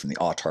don't benefit from the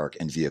Autarch,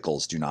 and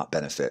vehicles do not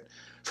benefit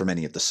from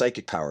any of the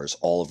psychic powers,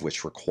 all of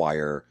which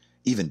require,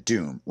 even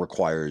Doom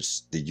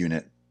requires the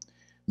unit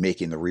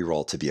making the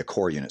reroll to be a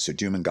core unit. So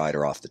Doom and Guide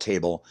are off the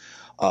table.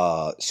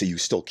 So you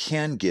still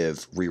can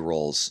give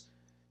rerolls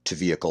to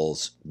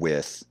vehicles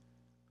with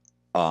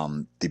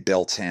the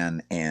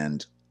Beltan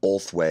and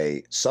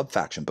Ulthwé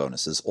sub-faction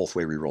bonuses.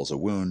 Ulthwé rerolls a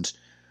wound.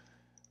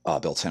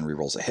 Beltan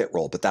rerolls a hit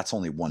roll, but that's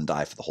only 1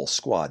 die for the whole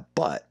squad.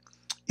 But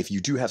if you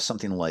do have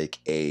something like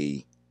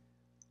a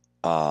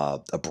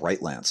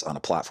Bright Lance on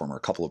a platform, or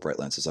a couple of Bright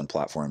Lances on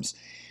platforms,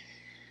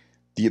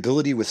 the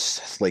ability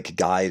with like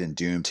Guide and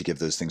Doom to give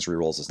those things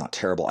rerolls is not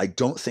terrible. I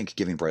don't think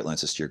giving Bright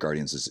Lances to your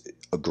Guardians is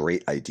a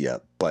great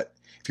idea, but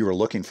if you were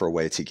looking for a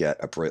way to get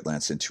a Bright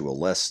Lance into a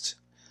list,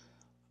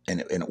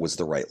 and it was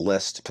the right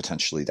list,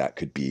 potentially that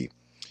could be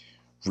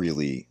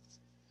really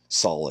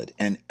solid.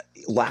 And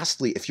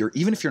lastly,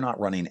 even if you're not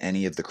running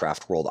any of the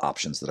Craftworld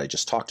options that I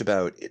just talked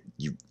about,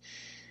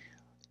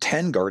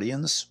 10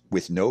 Guardians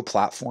with no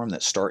platform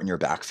that start in your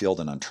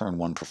backfield and on turn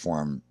 1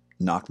 perform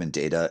Knockman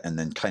data and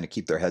then kind of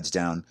keep their heads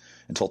down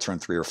until turn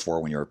 3 or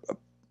 4 when your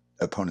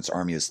opponent's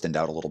army is thinned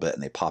out a little bit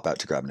and they pop out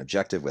to grab an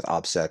objective with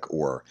OBSEC,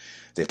 or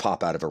they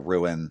pop out of a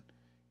ruin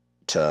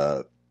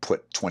to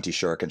put 20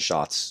 shuriken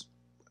shots,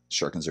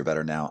 shurikens are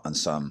better now, on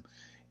some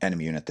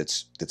enemy unit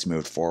that's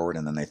moved forward,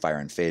 and then they fire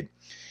and fade.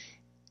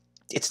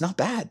 It's not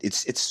bad.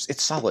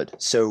 It's solid.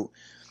 So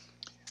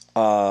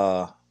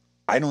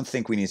I don't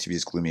think we need to be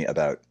as gloomy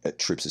about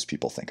troops as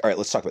people think. All right,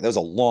 let's talk about that.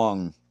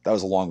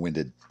 Was a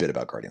long-winded bit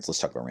about Guardians. Let's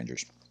talk about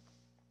Rangers.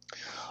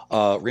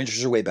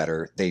 Rangers are way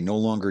better. They no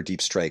longer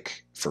deep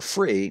strike for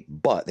free,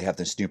 but they have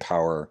this new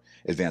power,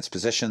 advanced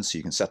position, so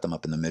you can set them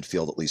up in the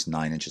midfield at least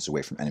 9 inches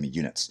away from enemy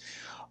units.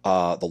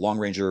 The Long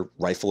Ranger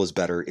rifle is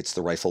better. It's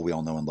the rifle we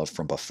all know and love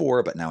from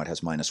before, but now it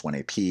has -1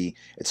 AP.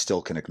 It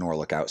still can ignore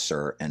Look Out,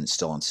 Sir, and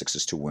still on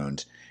 6s to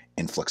wound,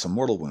 inflicts a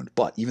mortal wound.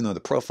 But even though the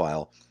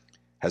profile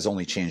has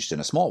only changed in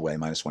a small way,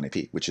 -1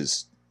 AP, which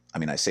is, I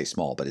mean, I say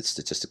small, but it's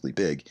statistically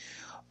big.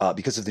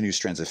 Because of the new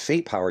Strands of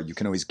Fate power, you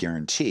can always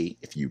guarantee,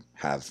 if you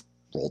have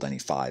rolled any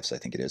 5s, I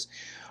think it is,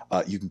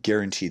 you can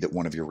guarantee that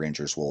one of your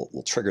Rangers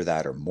will trigger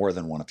that, or more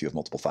than one if you have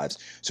multiple 5s.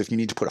 So if you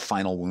need to put a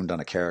final wound on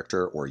a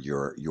character, or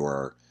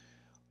there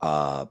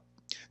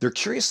are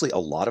curiously a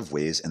lot of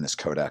ways in this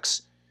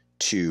codex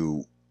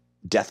to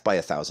death by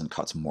 1,000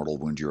 cuts mortal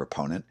wound your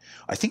opponent.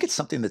 I think it's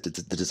something that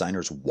the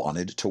designers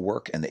wanted to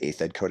work in the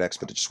 8th Ed Codex,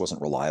 but it just wasn't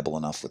reliable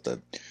enough with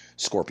the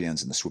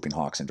Scorpions and the Swooping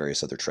Hawks and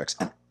various other tricks.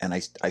 And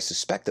I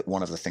suspect that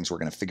one of the things we're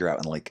going to figure out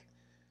in like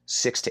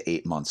 6 to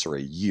 8 months or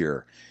a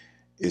year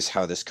is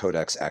how this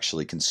codex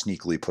actually can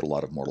sneakily put a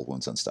lot of mortal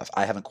wounds on stuff.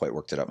 I haven't quite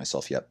worked it out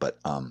myself yet, but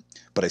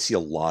I see a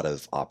lot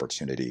of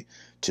opportunity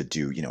to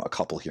do, a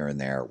couple here and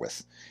there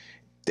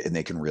and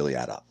they can really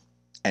add up.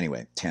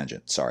 Anyway,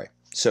 tangent, sorry.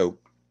 So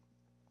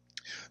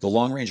the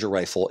Long Ranger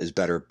rifle is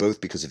better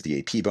both because of the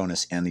AP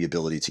bonus and the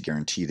ability to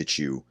guarantee that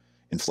you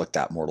inflict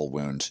that mortal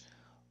wound,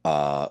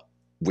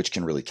 which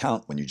can really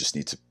count when you just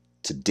need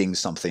to ding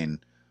something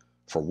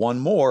for 1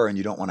 more, and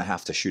you don't want to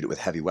have to shoot it with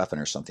heavy weapon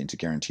or something to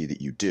guarantee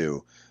that you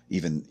do.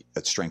 Even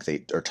a strength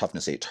 8 or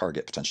toughness 8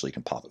 target potentially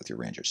can pop it with your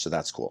Rangers, so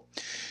that's cool.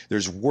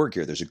 There's war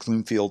gear, there's a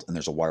Gloomfield, and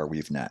there's a wire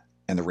weave net,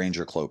 and the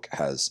Ranger cloak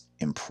has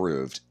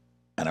improved,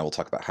 and I will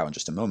talk about how in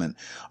just a moment.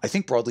 I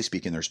think broadly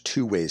speaking, there's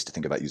 2 ways to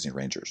think about using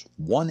Rangers.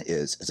 One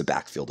is as a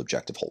backfield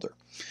objective holder.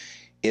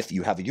 If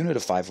you have a unit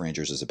of 5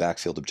 Rangers as a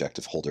backfield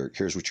objective holder,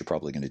 here's what you're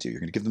probably going to do. You're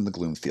going to give them the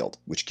Gloomfield,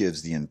 which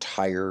gives the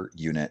entire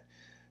unit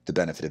the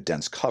benefit of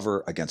dense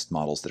cover against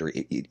models that are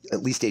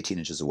at least 18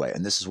 inches away.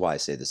 And this is why I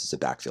say this is a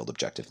backfield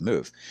objective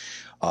move.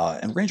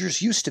 And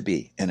Rangers used to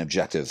be an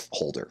objective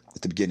holder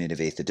at the beginning of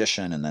 8th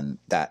edition, and then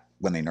that,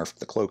 when they nerfed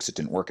the cloaks, it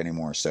didn't work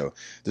anymore. So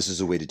this is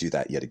a way to do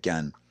that yet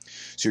again.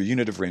 So your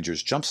unit of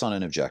Rangers jumps on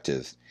an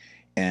objective,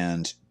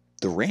 and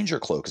the Ranger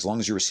cloak, as long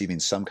as you're receiving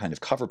some kind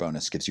of cover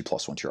bonus, gives you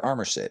 +1 to your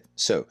armor save.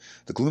 So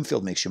the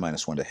Gloomfield makes you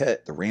 -1 to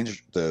hit.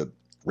 The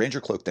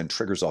Ranger cloak then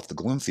triggers off the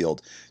Gloomfield,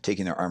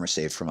 taking their armor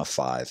save from a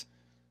 5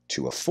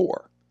 to a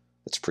 4.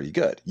 That's pretty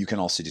good. You can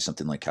also do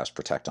something like cast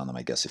Protect on them,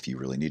 I guess, if you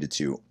really needed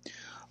to,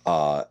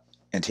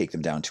 and take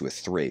them down to a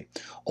 3.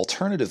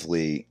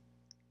 Alternatively,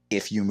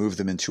 if you move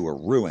them into a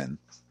ruin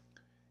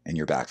in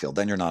your backfield,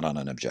 then you're not on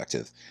an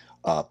objective.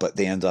 but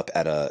they end up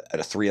at a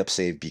 3-up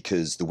save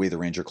because the way the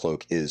Ranger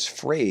Cloak is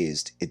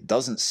phrased, it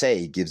doesn't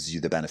say gives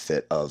you the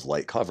benefit of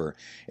light cover.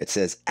 It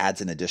says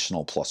adds an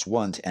additional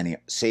 +1 to any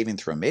saving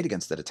throw made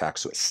against that attack,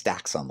 so it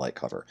stacks on light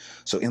cover.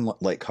 So in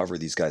light cover,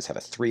 these guys have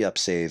a 3-up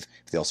save.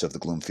 If they also have the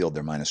Gloom Field,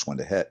 they're -1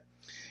 to hit.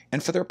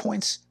 And for their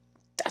points,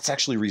 that's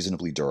actually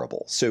reasonably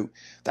durable. So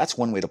that's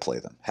one way to play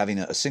them. Having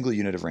a single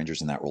unit of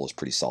Rangers in that role is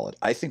pretty solid.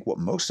 I think what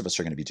most of us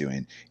are going to be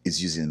doing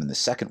is using them in the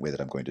second way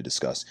that I'm going to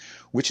discuss,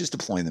 which is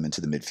deploying them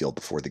into the midfield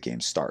before the game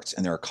starts.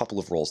 And there are a couple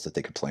of roles that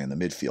they could play in the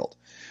midfield.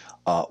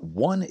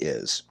 One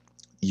is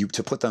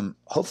to put them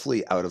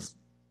hopefully out of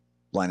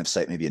line of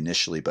sight maybe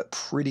initially, but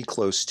pretty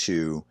close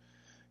to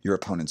your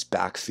opponent's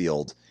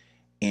backfield,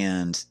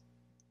 and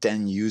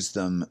then use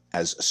them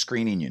as a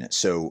screening unit.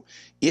 So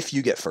if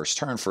you get first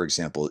turn, for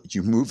example,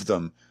 you move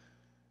them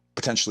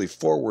potentially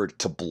forward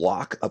to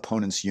block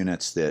opponents'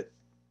 units that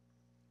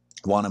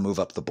want to move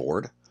up the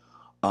board.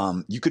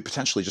 You could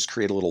potentially just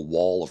create a little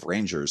wall of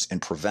Rangers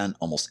and prevent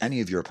almost any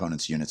of your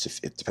opponent's units,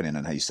 if depending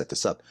on how you set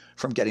this up,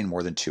 from getting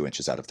more than 2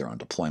 inches out of their own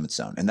deployment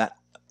zone. And that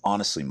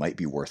honestly might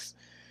be worth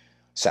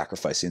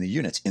sacrificing the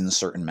units in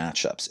certain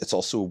matchups. It's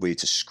also a way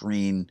to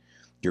screen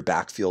your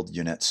backfield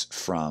units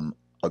from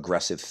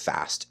aggressive,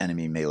 fast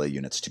enemy melee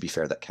units, to be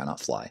fair, that cannot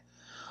fly.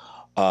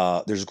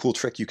 There's a cool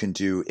trick you can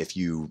do if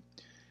you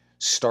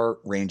start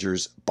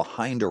Rangers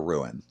behind a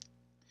ruin,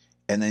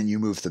 and then you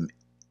move them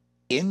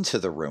into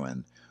the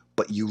ruin,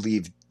 but you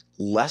leave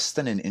less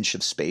than an inch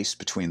of space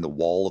between the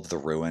wall of the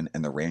ruin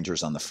and the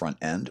Rangers on the front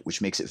end,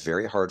 which makes it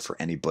very hard for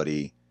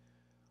anybody,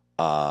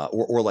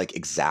 or like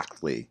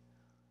exactly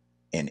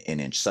an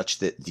inch, such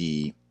that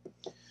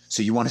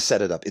so you want to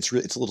set it up. It's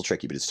a little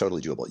tricky, but it's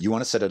totally doable. You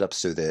want to set it up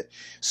so that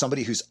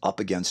somebody who's up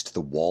against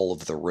the wall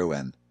of the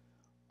ruin,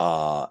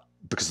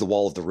 because the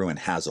wall of the ruin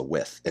has a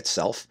width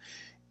itself,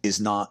 is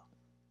not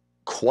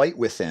quite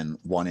within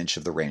 1 inch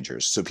of the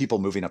Rangers. So people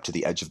moving up to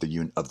the edge of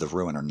the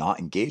ruin are not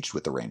engaged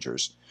with the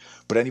Rangers.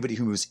 But anybody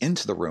who moves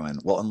into the ruin,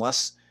 well,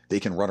 unless they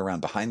can run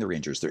around behind the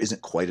Rangers, there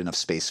isn't quite enough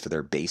space for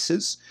their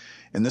bases.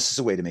 And this is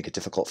a way to make it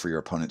difficult for your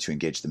opponent to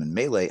engage them in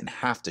melee and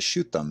have to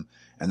shoot them.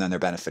 And then they're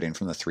benefiting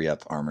from the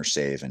 3-up armor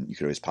save, and you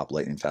could always pop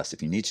lightning fast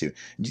if you need to.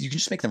 You can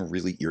just make them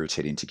really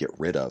irritating to get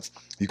rid of.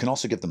 You can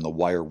also give them the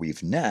wire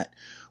weave net,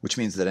 which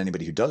means that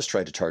anybody who does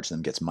try to charge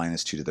them gets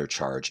 -2 to their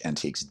charge and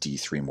takes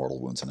D3 mortal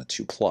wounds on a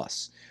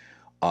 2+.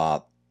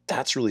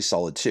 That's really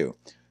solid too.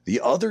 The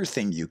other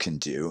thing you can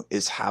do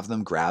is have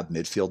them grab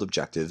midfield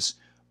objectives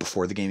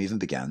before the game even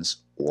begins,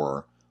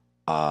 or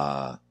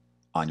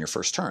on your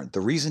first turn.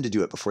 The reason to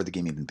do it before the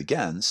game even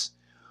begins,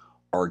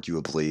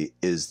 arguably,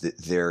 is that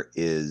there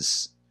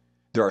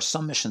are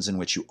some missions in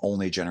which you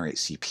only generate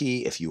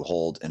CP if you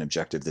hold an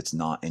objective that's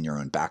not in your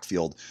own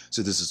backfield.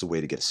 So this is a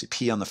way to get a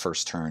CP on the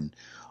first turn.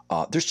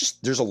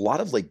 There's a lot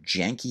of like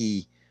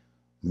janky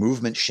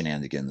movement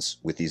shenanigans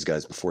with these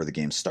guys before the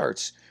game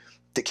starts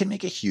that can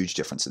make a huge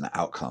difference in the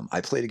outcome.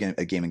 I played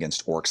a game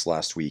against Orcs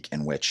last week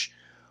in which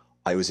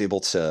I was able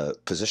to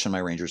position my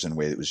Rangers in a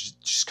way that was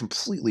just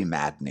completely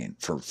maddening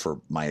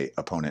for my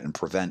opponent and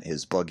prevent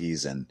his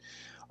buggies and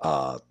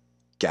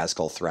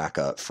Ghazghkull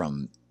Thraka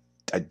from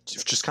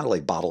just kind of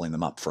like bottling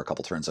them up for a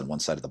couple turns on one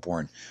side of the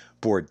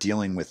board,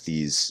 dealing with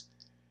these.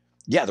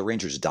 Yeah, the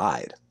Rangers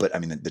died, but I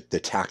mean, the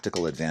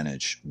tactical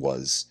advantage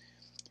was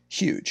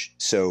huge.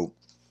 So,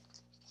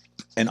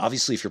 and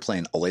obviously if you're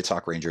playing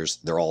Autarch Rangers,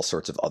 there are all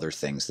sorts of other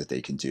things that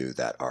they can do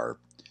that are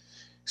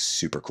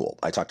super cool.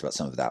 I talked about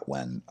some of that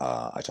when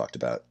I talked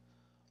about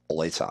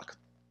Autarch.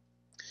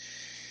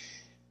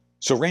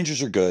 So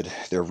Rangers are good.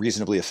 They're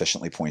reasonably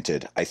efficiently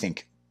pointed. I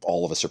think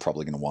all of us are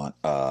probably going to want,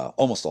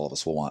 almost all of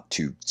us will want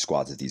 2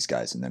 squads of these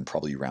guys, and then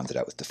probably round it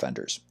out with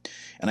defenders.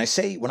 And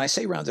when I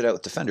say round it out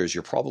with defenders,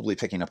 you're probably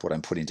picking up what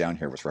I'm putting down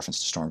here with reference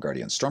to Storm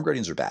Guardians. Storm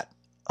Guardians are bad.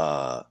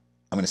 I'm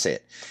going to say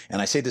it.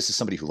 And I say this as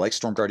somebody who likes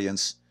Storm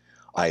Guardians.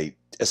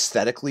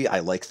 Aesthetically, I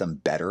like them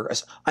better.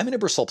 I'm an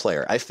Ibersol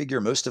player. I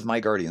figure most of my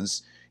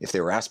Guardians, if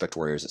they were Aspect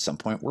Warriors at some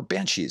point, were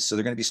Banshees. So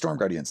they're going to be Storm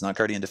Guardians, not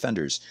Guardian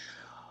Defenders.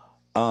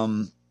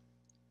 In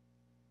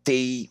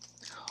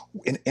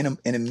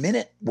a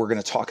minute, we're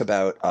going to talk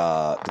about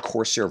the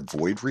Corsair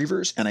Void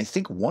Reavers, and I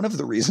think one of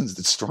the reasons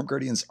that Storm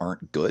Guardians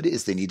aren't good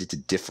is they needed to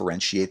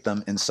differentiate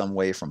them in some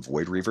way from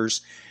Void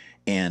Reavers,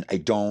 and I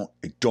don't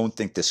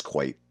think this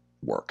quite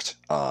worked.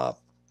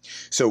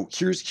 So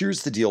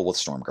here's the deal with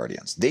Storm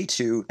Guardians. They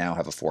too now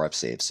have a 4-up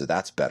save, so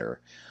that's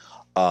better.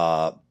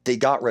 They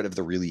got rid of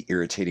the really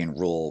irritating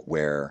rule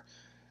where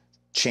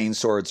chain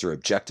swords are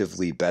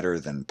objectively better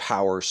than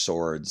power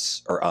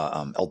swords, or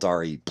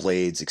Aeldari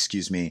blades,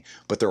 excuse me,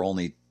 but there are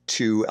only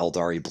 2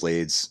 Aeldari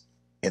blades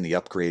in the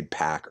upgrade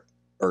pack,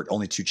 or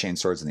only 2 chain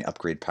swords in the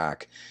upgrade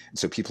pack. And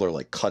so people are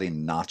like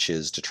cutting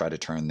notches to try to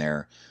turn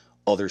their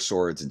other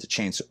swords into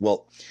chain swords.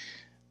 Well,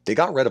 they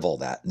got rid of all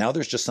that. Now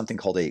there's just something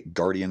called a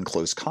Guardian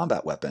Close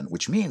Combat Weapon,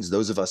 which means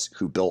those of us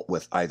who built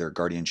with either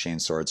Guardian chain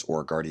swords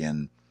or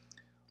Guardian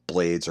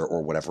blades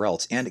or whatever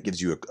else, and it gives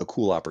you a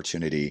cool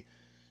opportunity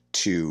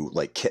to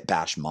like kit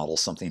bash model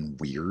something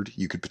weird.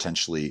 You could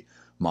potentially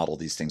model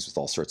these things with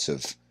all sorts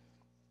of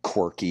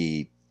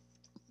quirky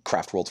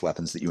Craftworlds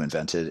weapons that you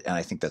invented, and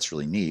I think that's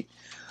really neat.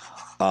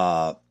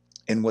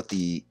 And what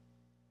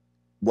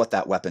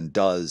that weapon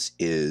does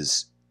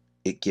is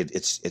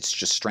it's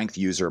just strength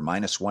user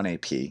 -1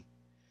 AP,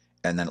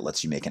 and then it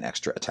lets you make an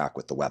extra attack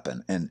with the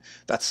weapon. And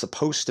that's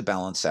supposed to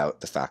balance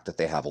out the fact that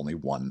they have only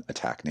one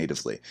attack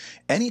natively.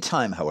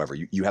 Anytime, however,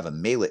 you have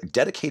a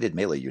dedicated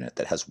melee unit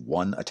that has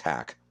one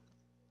attack,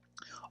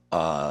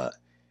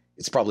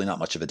 it's probably not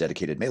much of a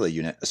dedicated melee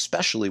unit,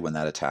 especially when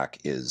that attack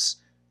is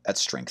at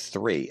strength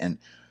 3. And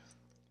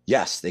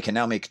yes, they can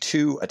now make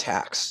 2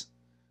 attacks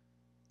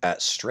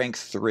at strength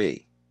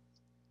 3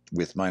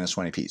 with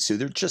 -1 AP. So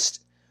it's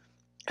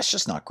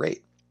just not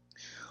great.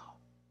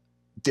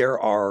 There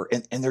are,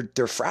 and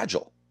they're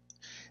fragile.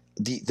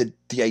 The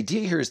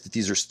idea here is that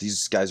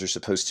these guys are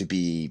supposed to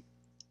be,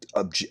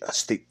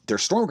 they're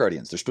Storm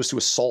Guardians. They're supposed to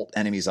assault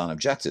enemies on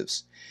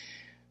objectives.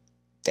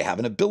 They have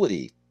an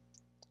ability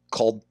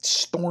called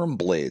Storm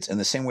Blades, in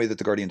the same way that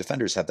the Guardian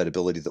Defenders have that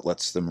ability that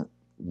lets them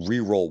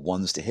re-roll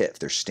ones to hit. If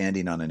they're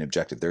standing on an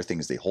objective, their thing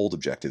is they hold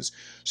objectives.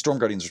 Storm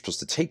Guardians are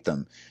supposed to take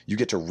them. You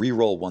get to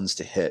re-roll ones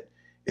to hit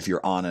if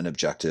you're on an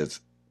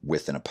objective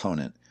with an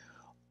opponent.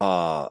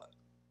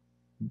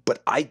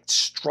 But I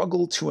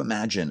struggle to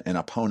imagine an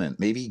opponent,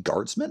 maybe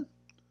guardsmen,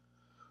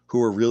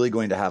 who are really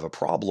going to have a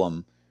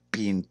problem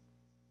being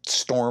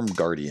Storm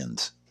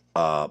Guardianed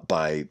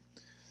by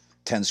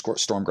 10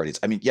 Storm Guardians.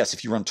 I mean, yes,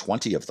 if you run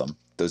 20 of them,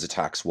 those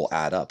attacks will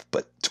add up,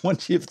 but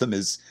 20 of them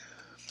is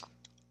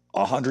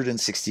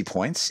 160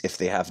 points if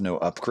they have no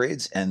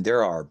upgrades, and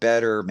there are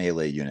better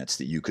melee units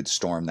that you could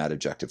storm that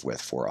objective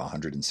with for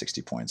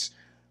 160 points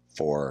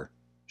for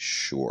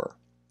sure.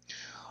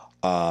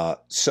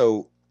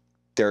 So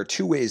there are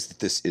 2 ways that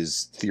this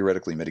is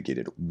theoretically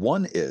mitigated.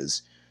 One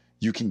is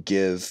you can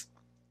give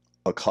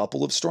a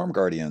couple of Storm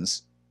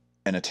Guardians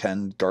and a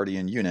 10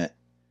 Guardian unit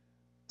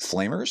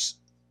Flamers.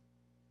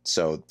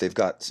 So they've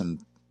got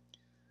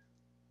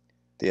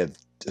they have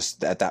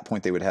just, at that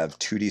point they would have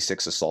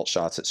 2d6 assault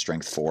shots at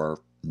strength 4,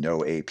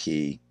 no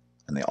AP,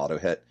 and they auto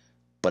hit,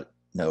 but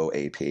no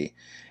AP.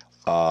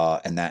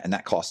 And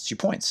that costs you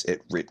points.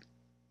 It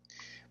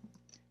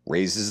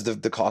raises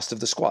the cost of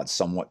the squad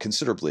somewhat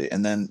considerably.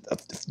 And then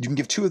you can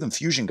give 2 of them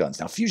fusion guns.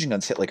 Now, fusion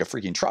guns hit like a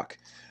freaking truck.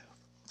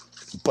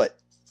 But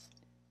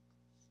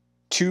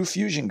 2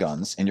 fusion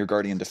guns in your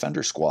Guardian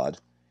Defender squad,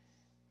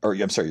 or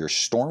I'm sorry, your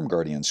Storm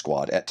Guardian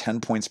squad at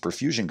 10 points per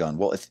fusion gun.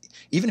 Well,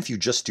 even if you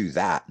just do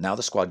that, now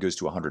the squad goes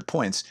to 100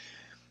 points.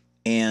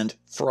 And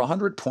for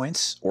 100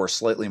 points, or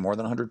slightly more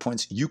than 100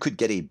 points, you could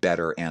get a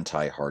better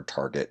anti-hard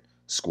target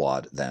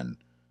squad than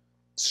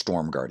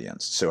Storm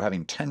Guardians. So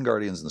having 10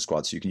 Guardians in the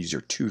squad so you can use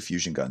your 2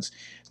 fusion guns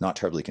is not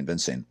terribly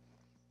convincing.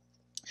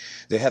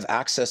 They have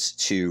access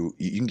to,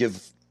 you can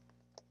give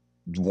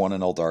 1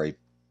 an Aeldari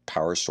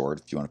Power Sword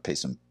if you want to pay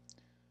some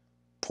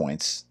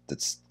points.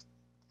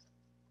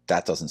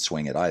 That doesn't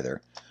swing it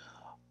either.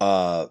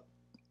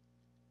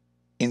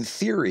 In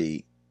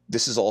theory,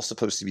 this is all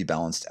supposed to be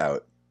balanced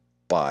out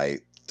by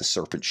the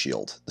Serpent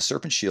Shield. The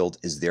Serpent Shield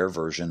is their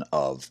version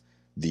of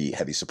the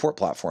heavy support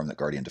platform that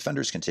Guardian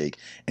Defenders can take,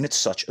 and it's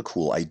such a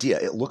cool idea.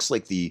 It looks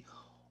like the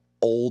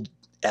old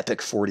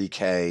Epic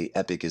 40K.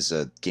 Epic is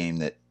a game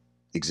that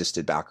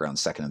existed back around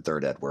 2nd and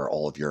 3rd Ed, where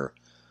all of your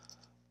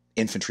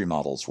infantry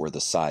models were the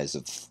size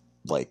of,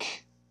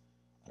 like,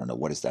 I don't know,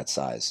 what is that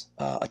size?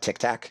 A Tic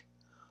Tac?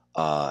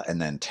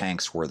 And then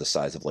tanks were the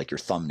size of like your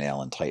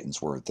thumbnail, and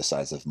Titans were the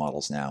size of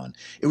models now. And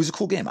it was a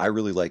cool game. I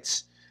really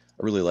liked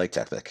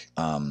Epic.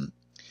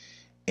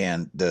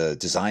 And the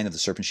design of the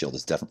Serpent Shield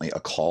is definitely a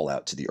call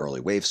out to the early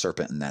wave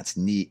Serpent, and that's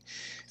neat.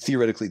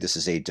 Theoretically, this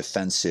is a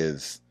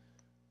defensive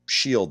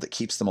shield that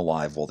keeps them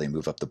alive while they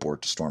move up the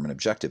board to storm an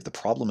objective. The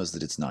problem is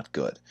that it's not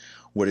good.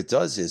 What it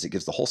does is it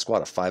gives the whole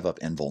squad a 5-up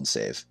invuln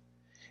save,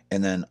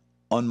 and then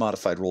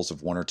unmodified rolls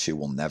of 1 or 2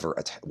 will never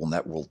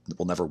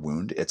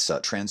wound. It's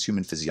a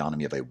transhuman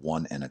physiognomy of a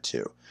 1 and a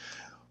 2.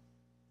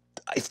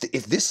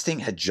 If this thing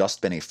had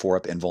just been a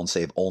 4-up invuln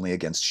save only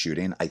against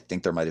shooting, I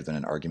think there might have been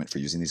an argument for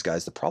using these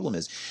guys. The problem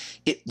is,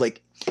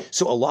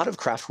 so a lot of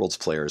Craftworlds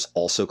players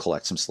also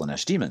collect some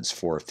Slaanesh demons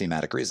for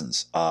thematic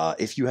reasons.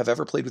 If you have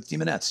ever played with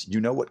demonettes, you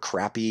know what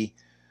crappy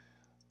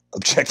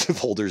objective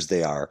holders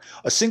they are.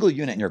 A single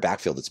unit in your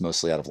backfield that's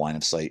mostly out of line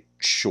of sight,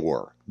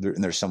 sure,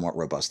 they're somewhat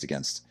robust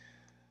against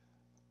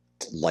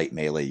light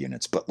melee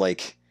units, but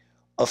like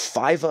a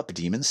 5-up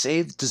demon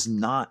save does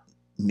not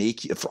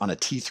make, on a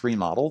T3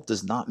 model,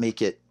 does not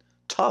make it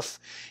tough.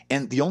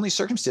 And the only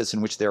circumstance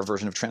in which their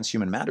version of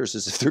transhuman matters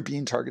is if they're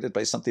being targeted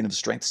by something of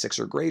strength 6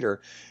 or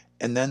greater,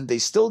 and then they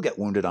still get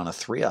wounded on a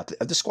 3-up.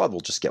 The squad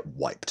will just get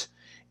wiped.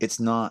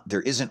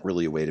 There isn't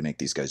really a way to make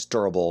these guys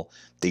durable.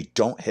 They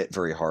don't hit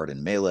very hard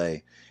in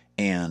melee,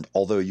 and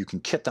although you can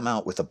kit them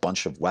out with a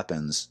bunch of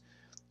weapons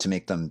to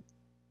make them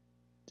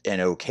an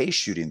okay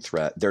shooting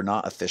threat, they're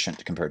not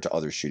efficient compared to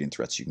other shooting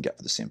threats you can get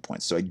for the same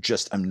points. So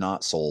I'm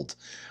not sold.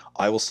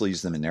 I will still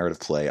use them in narrative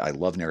play. I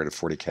love narrative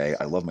 40K.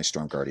 I love my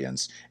Storm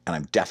Guardians, and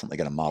I'm definitely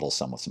going to model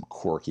some with some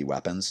quirky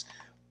weapons.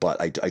 but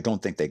I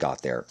don't think they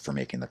got there for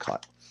making the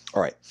cut.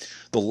 All right,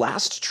 the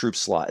last troop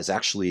slot is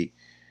actually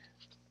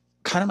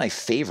kind of my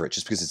favorite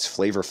just because it's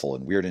flavorful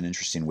in weird and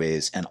interesting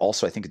ways, and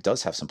also I think it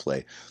does have some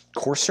play.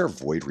 Corsair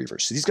Void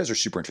Reavers. So these guys are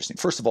super interesting.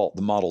 First of all,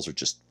 the models are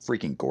just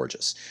freaking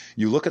gorgeous.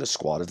 You look at a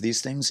squad of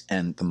these things,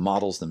 and the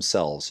models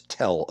themselves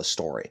tell a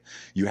story.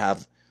 You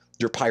have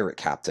your pirate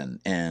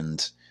captain,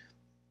 and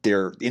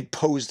they're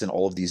imposed in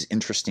all of these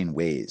interesting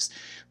ways.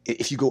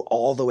 If you go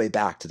all the way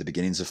back to the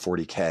beginnings of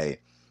 40K,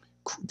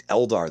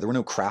 Eldar, there were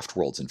no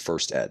Craftworlds in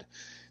First Ed.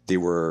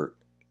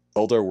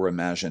 Eldar were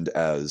imagined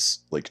as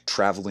like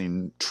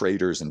traveling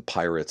traders and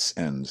pirates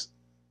and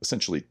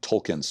essentially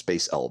Tolkien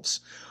space elves.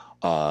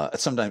 At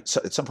some point,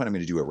 I'm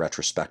going to do a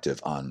retrospective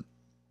on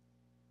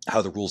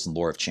how the rules and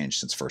lore have changed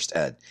since First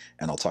Ed,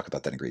 and I'll talk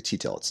about that in great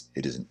detail.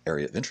 It is an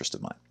area of interest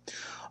of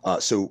mine.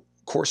 So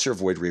Corsair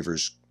Void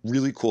Reavers,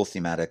 really cool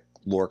thematic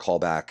lore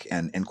callback,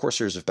 and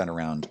Corsairs have been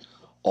around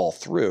all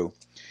through.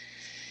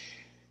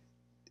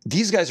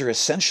 These guys are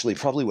essentially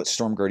probably what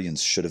Storm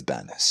Guardians should have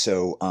been.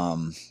 So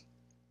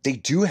they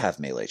do have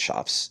melee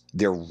chops.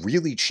 They're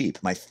really cheap.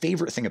 My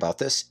favorite thing about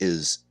this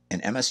is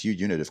an MSU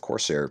unit of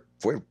Corsair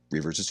Void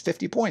Reavers is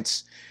 50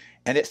 points.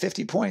 And at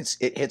 50 points,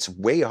 it hits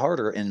way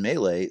harder in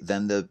melee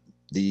than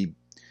the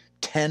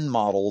 10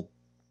 model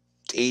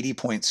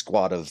 80-point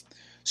squad of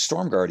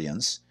Storm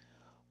Guardians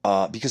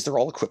because they're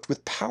all equipped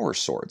with power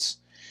swords.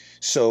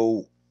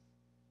 So,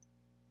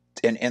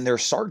 and their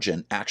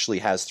sergeant actually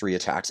has 3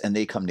 attacks, and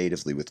they come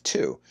natively with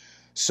 2.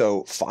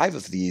 So 5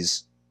 of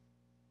these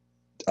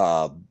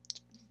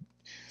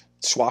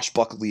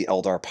swashbuckly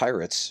Eldar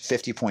pirates,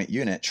 50-point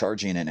unit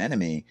charging an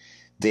enemy,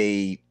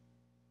 they've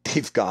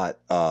got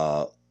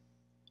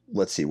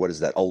let's see, what is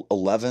that?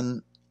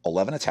 11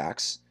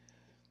 attacks,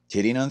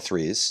 hitting on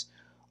 3s,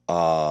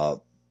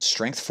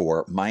 strength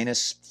 4,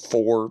 minus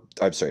 3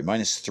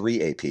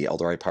 AP,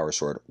 Eldari Power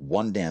Sword,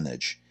 1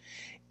 damage,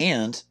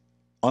 and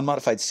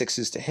unmodified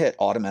 6s to hit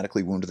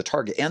automatically wound the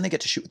target, and they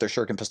get to shoot with their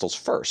shuriken pistols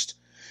first.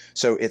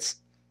 So it's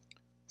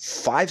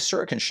 5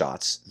 shuriken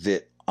shots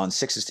that on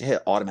 6s to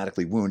hit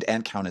automatically wound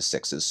and count as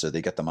 6s, so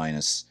they get the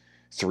minus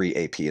 3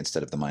 AP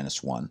instead of the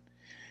minus 1.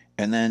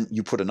 And then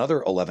you put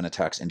another 11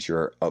 attacks into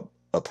your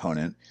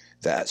opponent,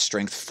 that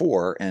strength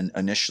 4, and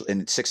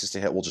 6s to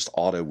hit will just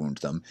auto wound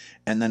them.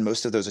 And then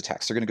most of those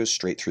attacks are going to go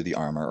straight through the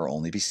armor or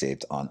only be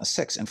saved on a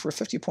 6. And for a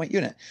 50-point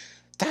unit,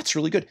 that's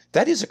really good.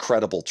 That is a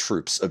credible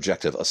troops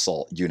objective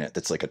assault unit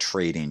that's like a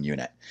trading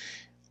unit.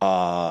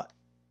 And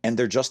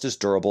they're just as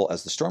durable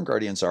as the Storm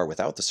Guardians are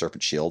without the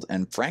Serpent Shield.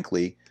 And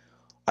frankly,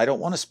 I don't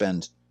want to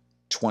spend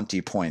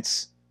 20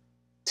 points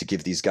to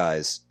give these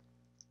guys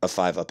a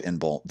 5-up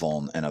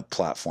invuln and a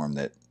platform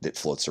that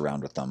floats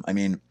around with them. I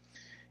mean,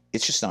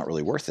 it's just not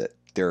really worth it.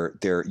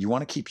 You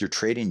want to keep your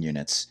trading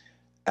units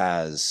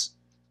as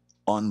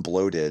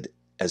unbloated,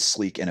 as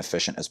sleek and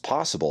efficient as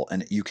possible,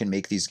 and you can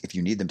make these, if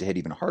you need them to hit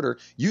even harder,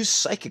 use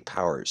psychic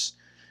powers.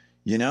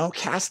 You know,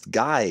 cast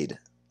Guide.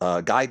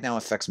 Guide now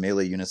affects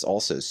melee units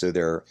also, so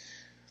they're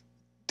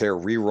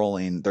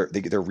re-rolling their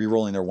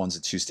 1s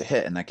and 2s to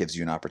hit, and that gives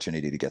you an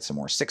opportunity to get some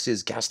more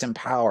 6s. Cast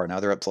Empower. Now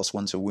they're at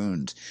 +1 to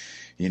wound.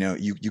 You know,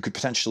 you could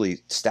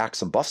potentially stack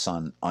some buffs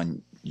on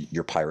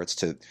your pirates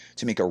to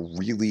make a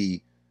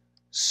really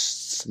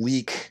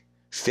sleek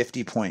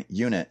 50-point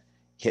unit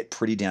hit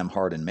pretty damn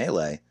hard in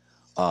melee,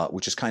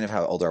 which is kind of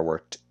how Eldar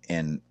worked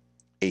in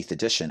 8th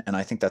edition, and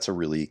I think that's a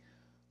really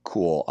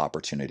cool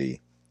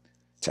opportunity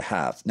to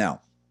have.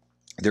 Now,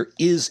 there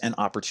is an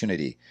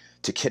opportunity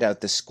to kit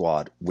out this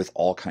squad with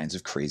all kinds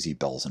of crazy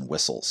bells and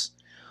whistles.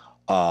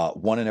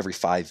 1 in every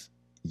 5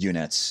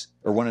 units,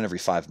 or 1 in every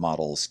 5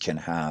 models can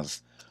have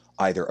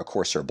either a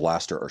Corsair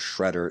Blaster or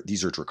Shredder.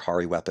 These are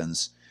Drukhari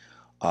weapons.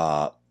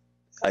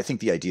 I think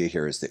the idea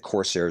here is that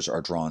Corsairs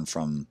are drawn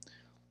from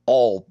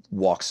all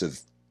walks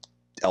of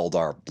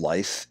Eldar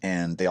life,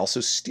 and they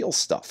also steal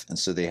stuff. And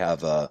so they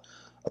have a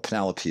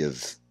panoply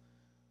of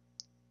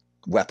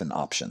weapon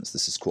options.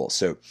 This is cool.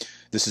 So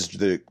this is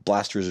the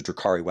Blaster is a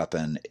Drukhari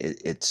weapon.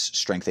 It's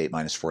strength 8,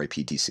 minus 4 AP,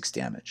 D6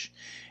 damage.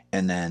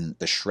 And then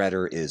the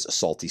Shredder is a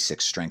salty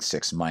 6, strength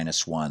 6,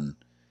 minus 1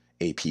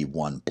 AP,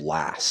 1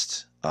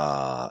 blast.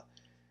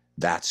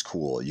 That's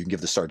cool. You can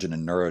give the Sergeant a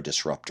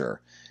Neurodisruptor.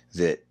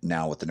 That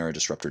now what the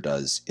Neurodisruptor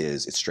does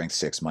is it's strength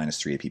 6,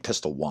 minus 3 AP,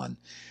 pistol 1.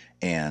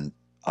 And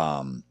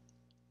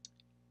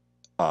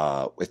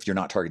if you're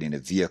not targeting a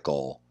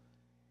vehicle,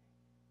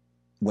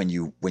 when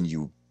you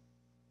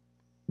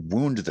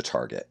wound the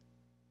target,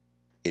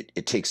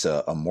 it takes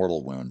a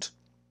mortal wound.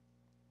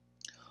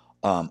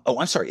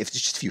 I'm sorry.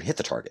 If you hit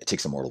the target, it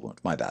takes a mortal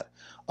wound. My bad.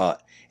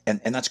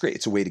 And that's great.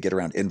 It's a way to get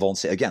around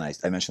invuln. Again, I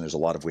mentioned there's a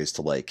lot of ways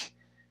to like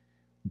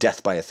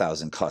death by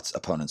 1,000 cuts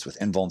opponents with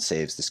invuln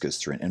saves. This goes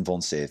through an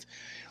invuln save.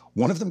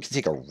 One of them can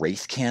take a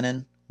Wraith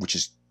Cannon, which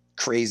is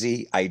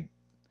crazy. I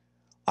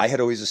had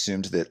always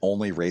assumed that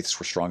only Wraiths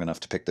were strong enough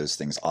to pick those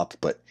things up,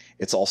 but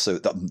it's also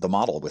the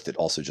model with it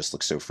also just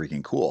looks so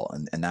freaking cool.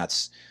 And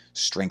that's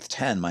strength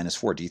 10, minus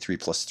 4, D3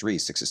 plus 3,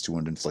 6s to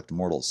wound inflict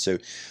mortals. So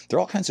there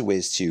are all kinds of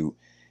ways to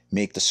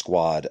make the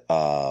squad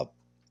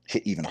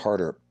hit even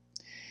harder.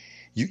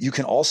 You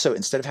can also,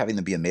 instead of having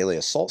them be a melee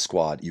assault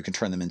squad, you can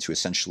turn them into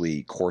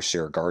essentially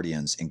Corsair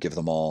Guardians and give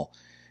them all,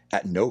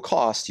 at no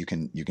cost, you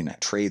can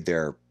trade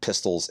their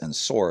pistols and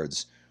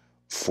swords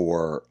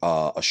for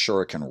a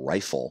shuriken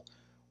rifle,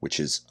 which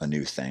is a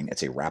new thing.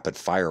 It's a rapid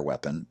fire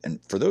weapon.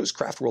 And for those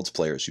Craftworlds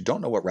players who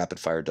don't know what rapid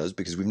fire does,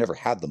 because we've never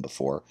had them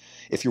before,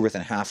 if you're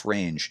within half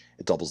range,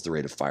 it doubles the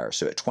rate of fire.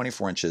 So at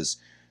 24 inches,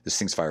 this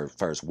thing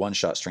fires one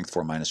shot, strength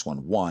 4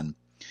 -1, 1.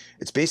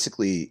 It's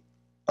basically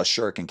a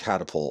shuriken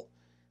catapult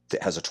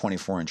that has a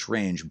 24-inch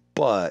range,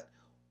 but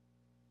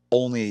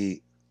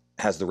only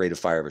has the rate of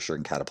fire of a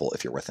shuriken catapult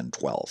if you're within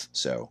 12.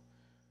 So,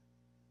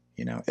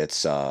 you know,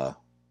 it's a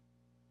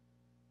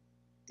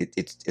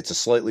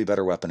slightly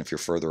better weapon if you're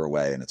further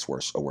away, and it's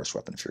a worse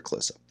weapon if you're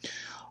close up.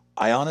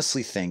 I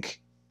honestly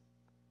think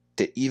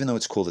that even though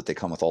it's cool that they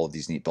come with all of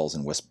these neat bells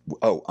and whistles.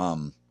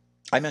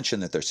 I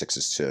mentioned that their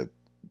 6s to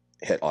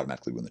hit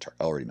automatically when the target.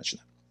 I already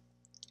mentioned that.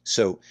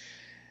 So,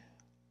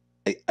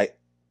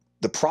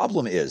 the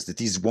problem is that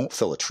these won't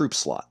fill a troop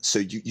slot. So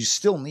you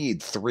still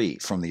need 3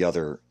 from the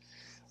other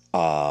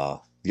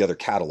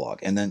catalog,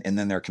 and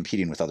then they're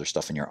competing with other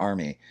stuff in your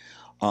army.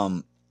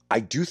 I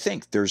do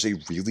think there's a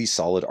really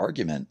solid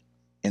argument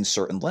in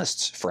certain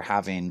lists for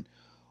having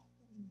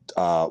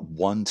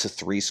 1 to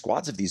 3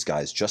 squads of these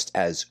guys just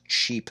as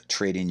cheap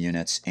trading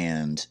units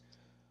and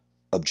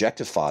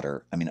objective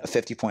fodder. I mean, a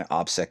 50-point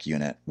OBSEC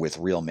unit with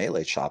real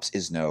melee chops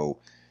is no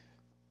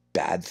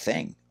bad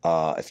thing.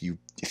 If you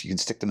can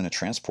stick them in a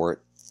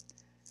transport,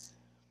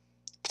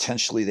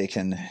 potentially they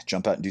can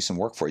jump out and do some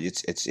work for you.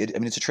 It's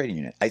a trading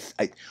unit.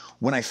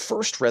 When I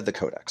first read the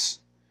Codex,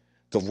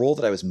 the role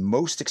that I was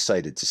most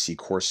excited to see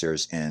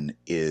Corsairs in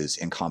is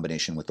in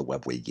combination with the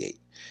Webway Gate.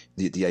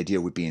 The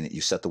idea would be that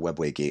you set the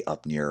Webway Gate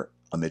up near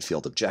a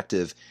midfield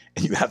objective,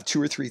 and you have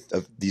 2 or 3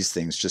 of these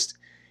things just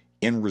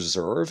in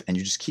reserve, and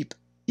you just keep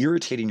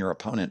irritating your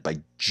opponent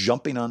by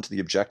jumping onto the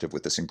objective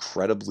with this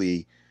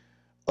incredibly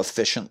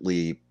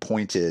efficiently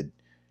pointed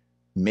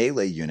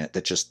melee unit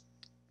that just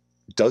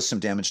does some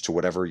damage to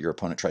whatever your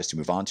opponent tries to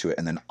move on to it,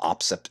 and then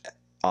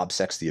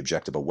obsects the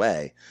objective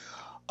away.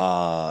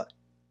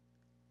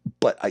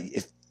 But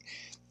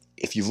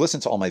if you've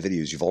listened to all my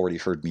videos, you've already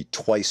heard me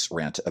twice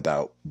rant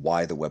about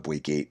why the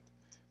Webway Gate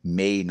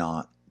may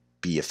not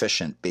be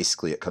efficient.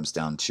 Basically, it comes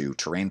down to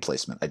terrain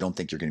placement. I don't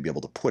think you're going to be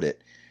able to put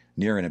it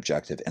near an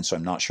objective, and so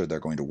I'm not sure they're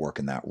going to work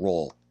in that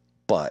role.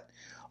 But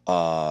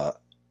I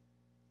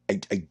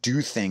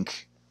do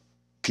think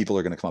people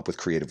are going to come up with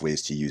creative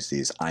ways to use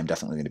these. I'm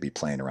definitely going to be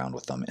playing around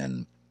with them,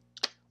 and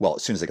well,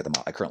 as soon as I get them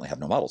out. I currently have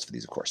no models for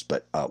these, of course,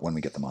 but when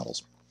we get the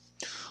models.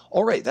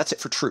 All right, that's it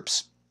for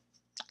troops.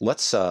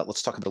 Let's talk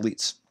about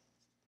elites.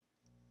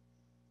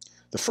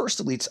 The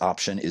first elites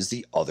option is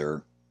the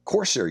other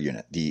Corsair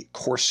unit, the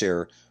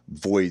Corsair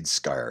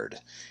Voidscarred,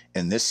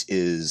 and this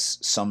is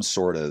some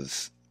sort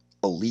of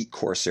elite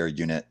Corsair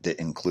unit that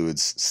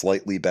includes a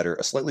slightly better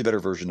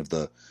version of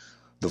the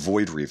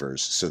Void Reavers.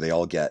 So they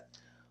all get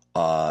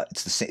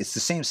it's the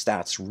same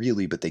stats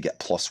really, but they get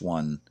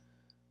 +1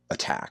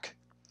 attack,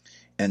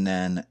 and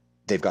then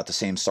they've got the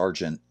same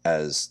sergeant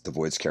as the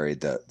Voids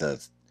carried,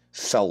 the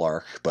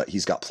Felarch, but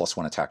he's got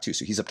 +1 attack too,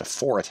 so he's up to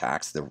 4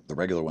 attacks. The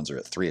regular ones are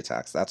at 3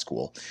 attacks. That's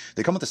cool.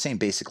 They come with the same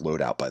basic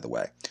loadout, by the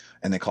way,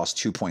 and they cost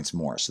 2 points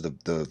more. So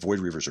the Void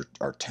Reavers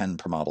are 10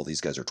 per model.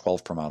 These guys are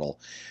 12 per model.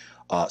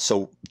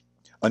 So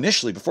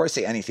initially, before I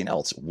say anything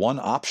else, one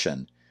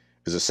option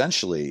is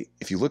essentially,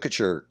 if you look at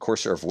your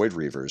Corsair Void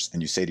Reavers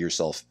and you say to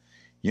yourself,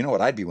 you know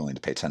what I'd be willing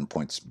to pay 10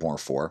 points more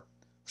for?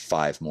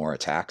 5 more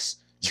attacks.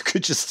 You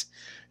could just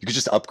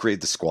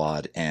upgrade the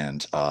squad,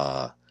 and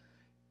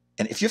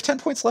if you have 10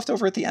 points left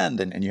over at the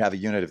end and you have a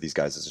unit of these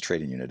guys as a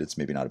trading unit, it's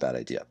maybe not a bad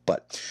idea.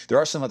 But there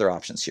are some other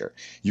options here.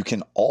 You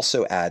can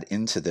also add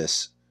into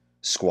this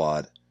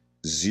squad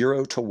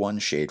 0 to 1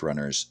 Shade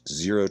Runners,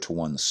 0 to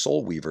 1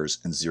 Soul Weavers,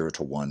 and 0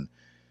 to 1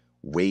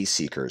 Way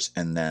Seekers.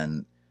 And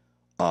then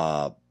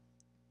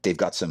they've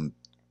got some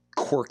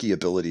quirky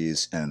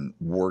abilities and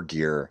war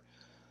gear.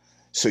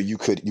 So you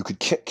could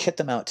kit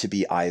them out to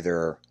be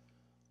either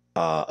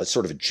a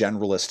sort of a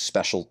generalist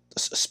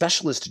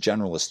specialist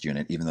generalist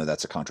unit, even though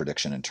that's a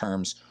contradiction in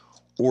terms,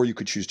 or you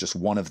could choose just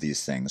one of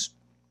these things.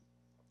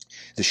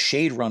 The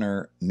Shade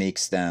Runner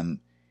makes them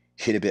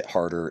hit a bit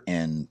harder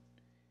in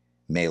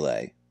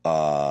melee,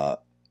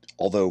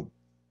 although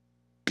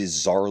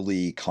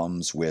bizarrely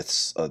comes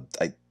with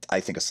I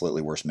think a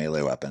slightly worse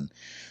melee weapon.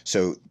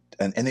 So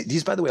and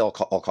these, by the way, all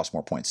cost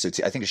more points. So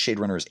I think a Shade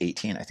Runner is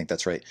 18. I think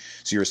that's right.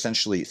 So you're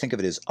essentially, think of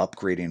it as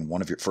upgrading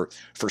one of your for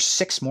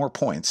 6 more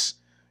points.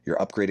 You're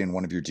upgrading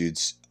one of your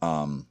dudes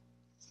to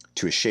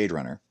a Shade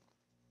Runner.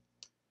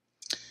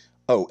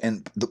 Oh,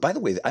 and by the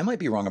way, I might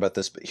be wrong about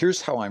this, but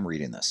here's how I'm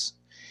reading this.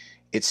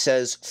 It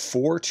says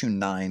 4 to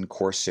 9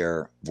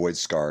 Corsair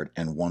Voidscarred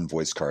and 1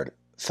 Voidscarred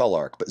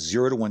Felarch, but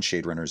 0 to 1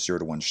 Shade Runners, 0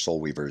 to 1 Soul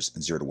Weavers,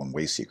 and 0 to 1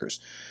 Way Seekers.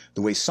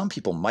 The way some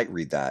people might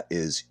read that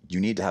is you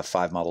need to have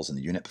 5 models in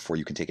the unit before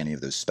you can take any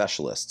of those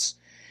specialists.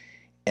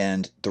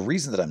 And the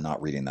reason that I'm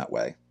not reading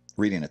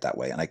it that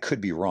way, and I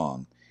could be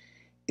wrong,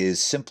 is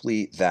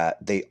simply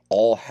that they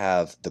all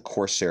have the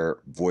Corsair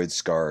Void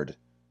Scarred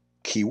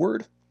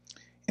keyword.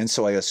 And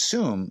so I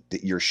assume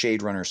that your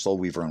Shade Runner, Soul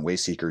Weaver, and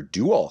Wayseeker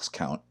do all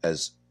count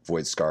as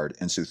Void Scarred.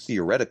 And so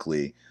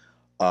theoretically,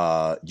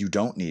 you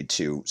don't need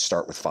to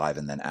start with 5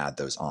 and then add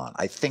those on.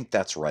 I think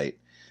that's right.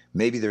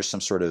 Maybe there's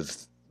some sort of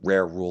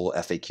rare rule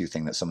FAQ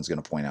thing that someone's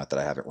going to point out that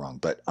I have it wrong.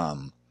 But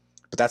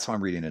that's how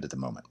I'm reading it at the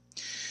moment.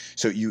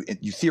 So you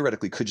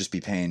theoretically could just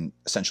be paying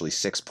essentially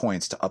 6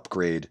 points to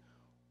upgrade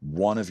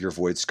one of your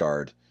Void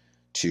Scarred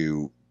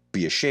to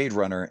be a Shade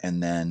Runner,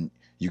 and then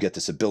you get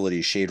this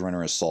ability, Shade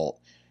Runner Assault.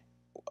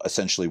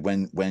 Essentially,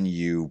 when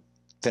you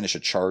finish a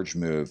charge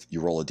move, you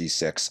roll a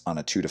d6 on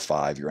a 2 to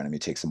 5. Your enemy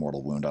takes a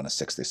mortal wound. On a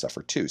 6, they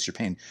suffer 2. So you're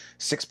paying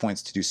 6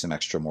 points to do some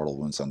extra mortal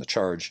wounds on the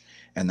charge,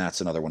 and that's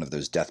another one of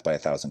those Death by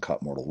 1,000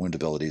 Cut mortal wound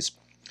abilities.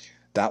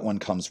 That one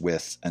comes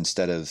with,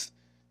 instead of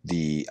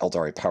the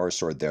Aeldari Power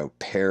Sword, though,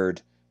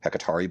 paired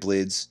Hekatari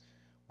Blades,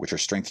 which are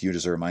strength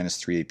user,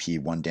 -3 AP,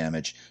 1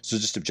 damage. So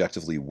just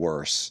objectively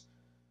worse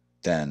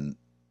than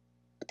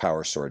the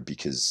Power Sword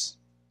because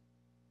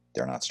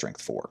they're not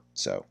strength 4.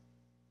 So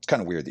it's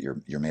kind of weird that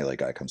your melee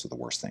guy comes with the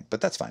worst thing, but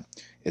that's fine.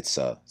 It's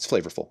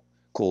flavorful.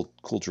 Cool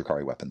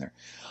Drukhari weapon there.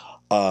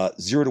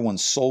 0 to 1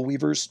 Soul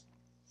Weavers.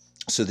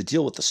 So the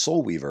deal with the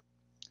Soul Weaver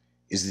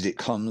is that it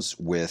comes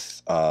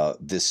with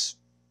this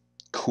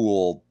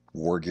cool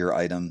war gear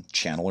item,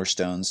 Channeler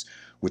Stones,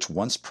 which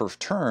once per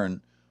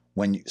turn,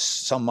 when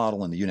some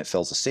model in the unit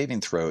fails a saving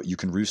throw, you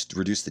can reduce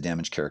the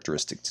damage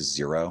characteristic to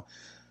 0.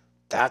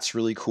 That's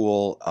really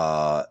cool.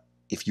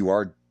 If you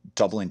are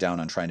doubling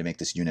down on trying to make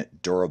this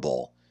unit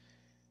durable,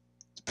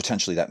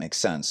 potentially that makes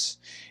sense.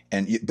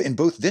 And in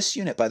both this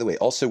unit, by the way,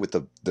 also with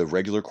the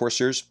regular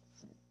Corsairs,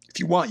 if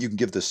you want, you can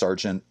give the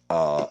Sergeant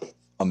a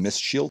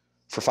Mist Shield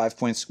for 5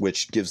 points,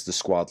 which gives the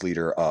squad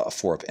leader a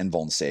 4-up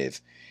invuln save.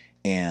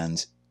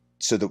 And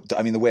so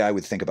the way I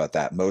would think about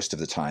that most of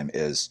the time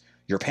is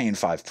you're paying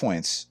 5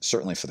 points,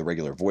 certainly for the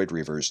regular Void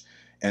Reavers,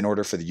 in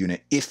order for the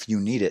unit, if you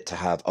need it, to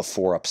have a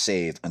 4-up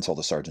save until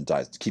the Sergeant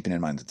dies, keeping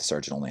in mind that the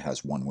Sergeant only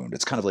has 1 wound.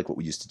 It's kind of like what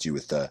we used to do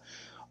with the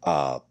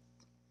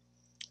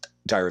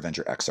Dire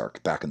Avenger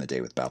Exarch back in the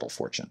day with Battle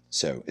Fortune.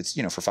 So it's,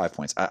 for 5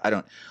 points.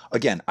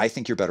 I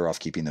think you're better off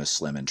keeping those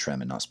slim and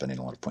trim and not spending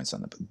a lot of points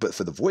on them. But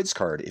for the Voids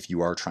card, if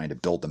you are trying to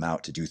build them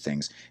out to do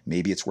things,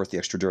 maybe it's worth the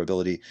extra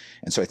durability.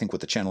 And so I think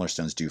what the Channeler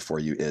Stones do for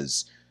you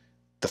is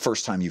the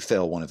first time you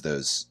fail one of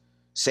those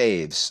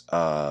saves,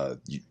 the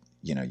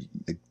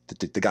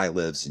guy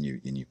lives and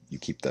you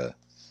keep the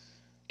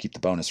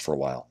bonus for a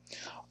while.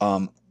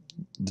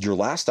 Your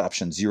last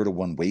option, 0 to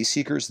 1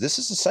 Wayseekers. This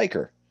is a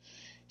Psyker.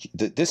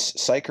 This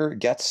Psyker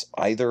gets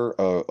either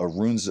a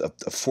runes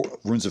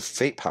of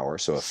Fate power,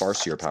 so a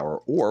Farseer power,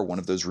 or one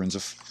of those runes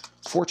of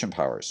Fortune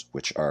powers,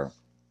 which are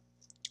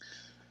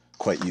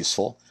quite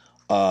useful.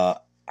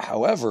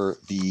 However,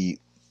 the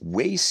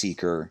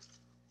Wayseeker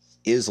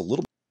is a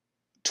little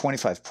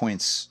 25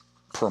 points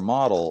per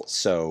model.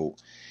 So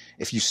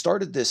if you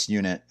started this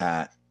unit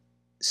at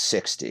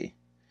 60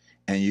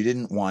 and you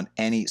didn't want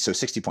any, so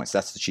 60 points,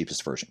 that's the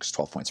cheapest version because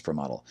 12 points per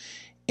model,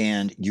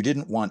 and you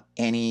didn't want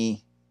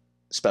any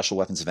special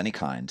weapons of any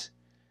kind,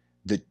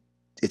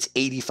 it's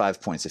 85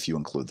 points if you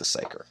include the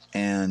Psyker.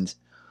 And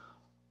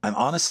I'm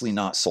honestly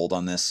not sold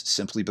on this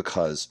simply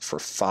because for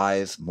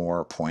 5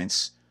 more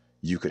points,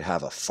 you could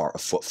have a foot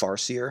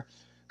Farseer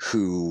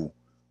who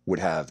would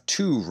have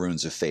 2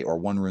 runes of Fate, or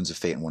 1 runes of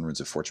Fate and 1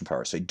 runes of Fortune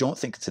power. So I don't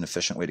think it's an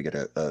efficient way to get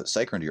a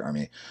Psyker into your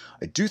army.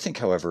 I do think,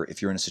 however,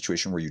 if you're in a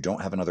situation where you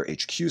don't have another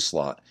HQ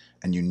slot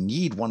and you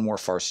need 1 more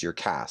Farseer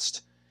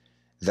cast,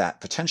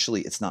 that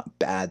potentially it's not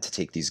bad to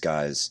take these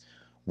guys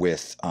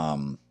with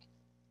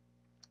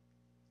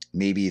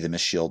maybe the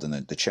Mist Shield and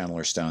the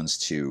Channeler Stones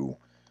to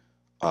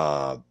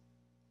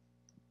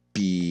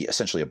be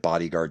essentially a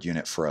bodyguard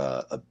unit for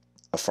a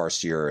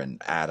Farseer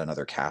and add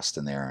another cast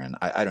in there. And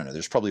I don't know,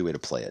 there's probably a way to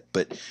play it.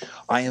 But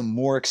I am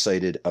more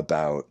excited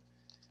about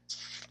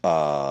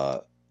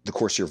the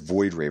Corsair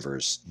Void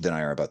Reavers than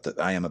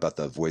I am about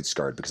the Void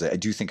Scarred, because I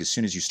do think as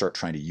soon as you start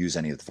trying to use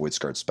any of the Void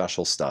Scarred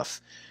special stuff,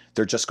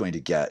 they're just going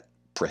to get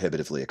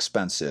prohibitively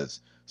expensive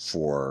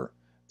for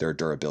their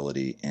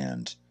durability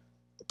and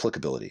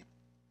applicability.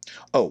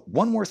 Oh,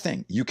 one more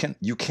thing. You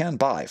can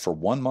buy for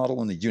 1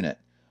 model in the unit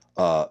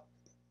a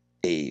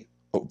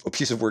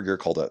piece of war gear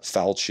called a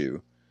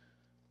Falchu,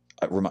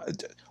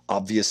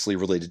 obviously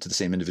related to the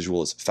same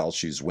individual as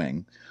Falchu's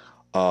wing.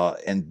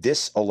 And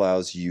this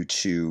allows you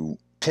to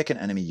pick an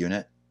enemy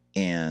unit,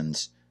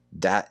 and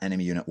that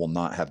enemy unit will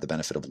not have the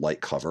benefit of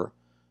light cover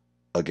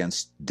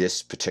against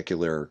this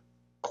particular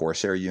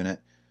Corsair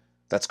unit.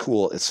 That's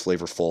cool. It's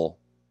flavorful.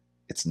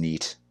 It's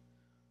neat.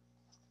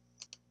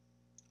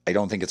 I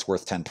don't think it's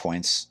worth 10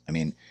 points. I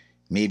mean,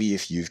 maybe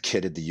if you've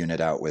kitted the unit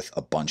out with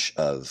a bunch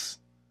of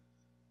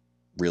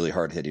really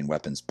hard-hitting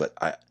weapons, but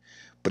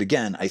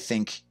again, I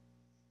think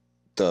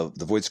the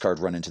Void Scarred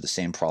run into the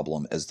same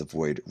problem as the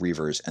Void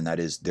Reavers, and that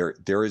is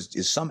there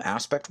is some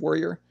aspect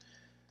warrior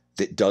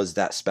that does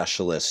that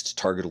specialist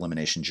target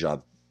elimination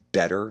job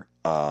better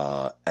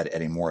at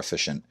a more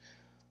efficient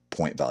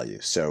point value.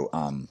 So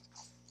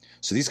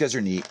So these guys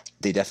are neat.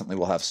 They definitely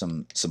will have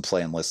some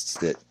play in lists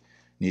that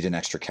need an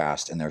extra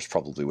cast, and there's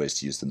probably ways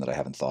to use them that I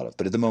haven't thought of.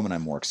 But at the moment,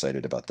 I'm more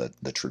excited about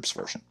the troops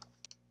version.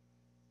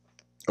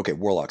 Okay,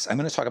 Warlocks. I'm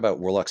going to talk about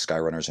Warlock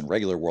Skyrunners and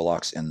regular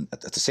Warlocks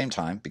at the same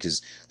time,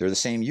 because they're the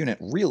same unit.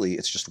 Really,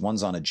 it's just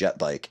one's on a jet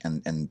bike,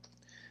 and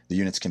the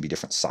units can be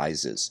different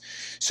sizes.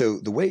 So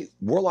the way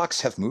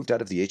Warlocks have moved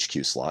out of the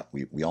HQ slot,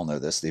 we all know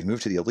this, they've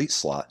moved to the Elite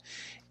slot,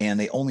 and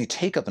they only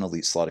take up an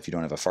Elite slot if you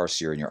don't have a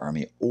Farseer in your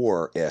army,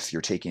 or if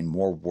you're taking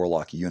more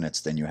Warlock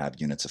units than you have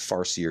units of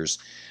Farseers.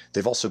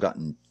 They've also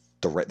gotten,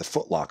 the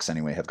Footlocks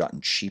anyway, have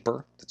gotten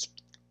cheaper. That's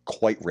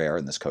quite rare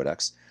in this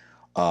codex,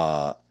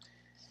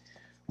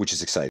 which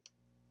is exciting.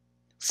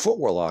 Foot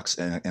Warlocks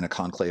in a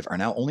Conclave are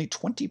now only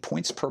 20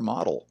 points per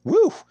model.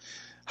 Woo!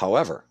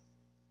 However,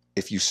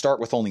 if you start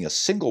with only a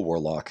single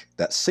Warlock,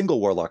 that single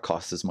Warlock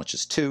costs as much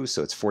as 2,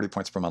 so it's 40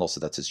 points per model,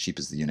 so that's as cheap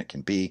as the unit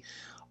can be.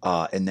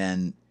 And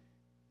then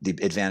the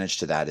advantage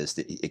to that is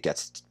that it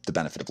gets the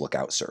benefit of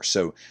Lookout Sir.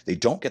 So they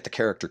don't get the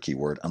character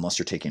keyword unless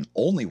you're taking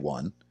only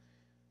one,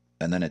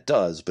 and then it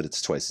does, but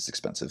it's twice as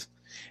expensive.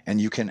 And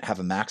you can have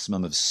a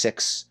maximum of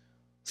 6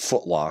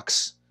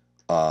 Footlocks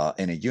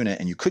in a unit,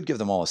 and you could give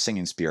them all a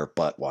Singing Spear,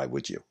 but why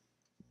would you?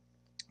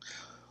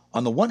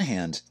 On the one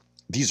hand,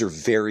 these are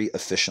very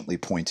efficiently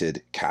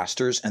pointed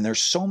casters, and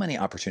there's so many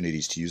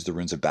opportunities to use the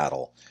Runes of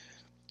Battle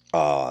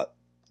that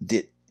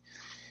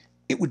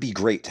it would be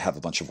great to have a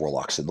bunch of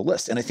Warlocks in the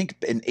list. And I think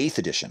in 8th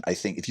edition, I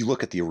think if you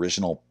look at the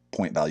original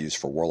point values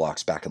for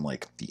Warlocks back in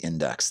like the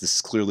Index, this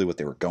is clearly what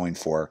they were going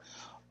for,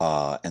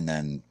 and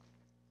then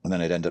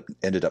it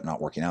ended up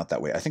not working out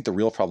that way. I think the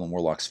real problem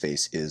Warlocks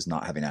face is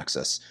not having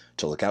access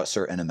to Lookout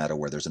Sir in a meta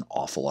where there's an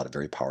awful lot of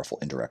very powerful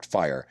indirect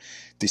fire.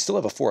 They still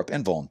have a 4-up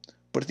invuln,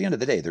 but at the end of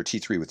the day, they're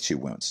T3 with 2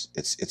 wounds.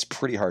 It's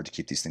pretty hard to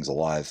keep these things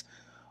alive.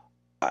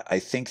 I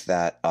think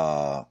that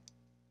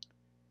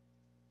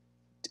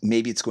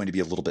maybe it's going to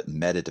be a little bit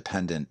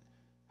meta-dependent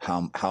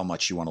how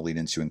much you want to lean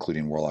into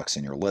including Warlocks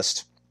in your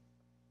list.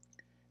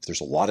 If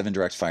there's a lot of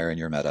indirect fire in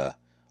your meta,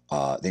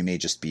 they may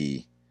just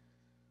be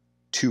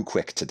too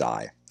quick to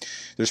die.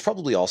 There's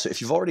probably also,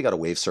 if you've already got a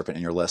Wave Serpent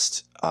in your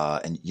list,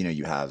 and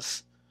you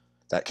have,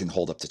 that can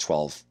hold up to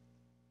 12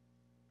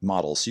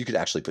 models, so you could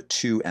actually put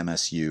 2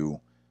 MSU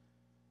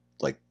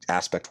like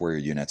Aspect Warrior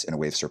units in a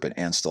Wave Serpent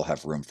and still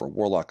have room for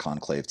Warlock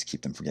Conclave to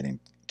keep them from getting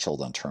killed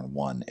on turn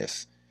 1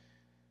 if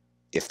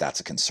that's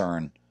a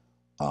concern.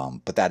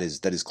 But that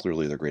is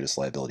clearly their greatest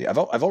liability. I've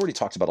already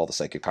talked about all the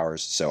psychic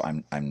powers, so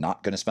I'm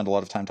not going to spend a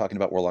lot of time talking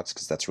about Warlocks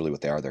because that's really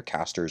what they are. They're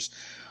casters.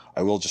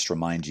 I will just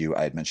remind you,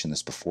 I had mentioned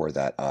this before,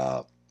 that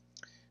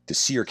the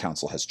Seer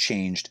Council has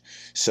changed.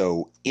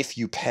 So if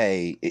you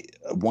pay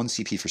 1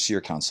 CP for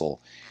Seer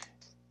Council,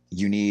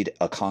 you need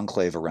a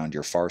conclave around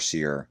your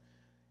Farseer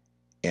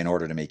in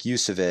order to make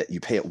use of it. You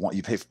pay it once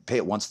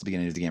at the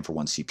beginning of the game for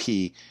 1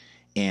 CP,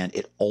 and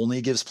it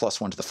only gives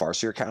 +1 to the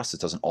Farseer cast. It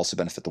doesn't also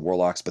benefit the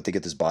Warlocks, but they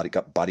get this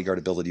bodyguard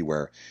ability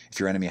where if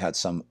your enemy had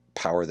some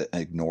power that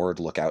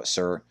ignored Lookout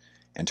Sir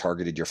and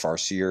targeted your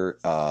Farseer,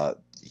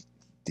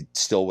 they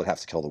still would have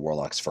to kill the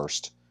Warlocks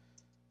first.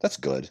 That's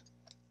good.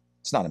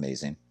 It's not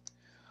amazing.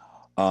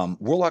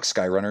 Warlock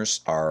Skyrunners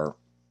are,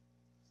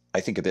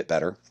 I think, a bit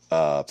better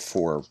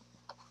for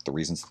the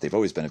reasons that they've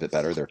always been a bit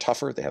better. They're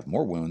tougher, they have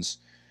more wounds,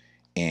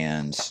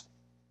 and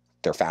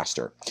they're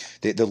faster.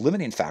 The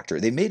limiting factor,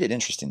 they made it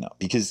interesting though,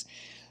 because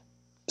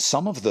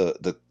some of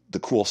the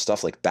cool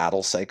stuff like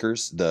Battle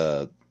Psychers,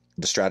 the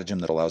stratagem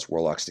that allows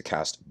Warlocks to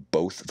cast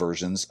both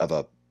versions of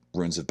a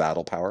Runes of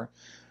Battle power,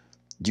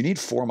 you need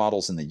 4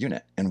 models in the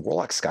unit, and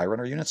Warlock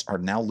Skyrunner units are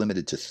now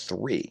limited to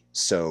 3.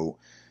 So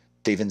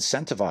they've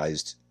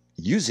incentivized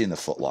using the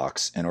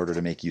Footlocks in order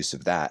to make use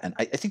of that, and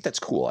I think that's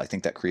cool. I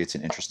think that creates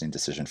an interesting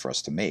decision for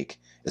us to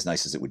make, as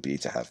nice as it would be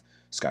to have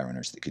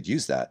Skyrunners that could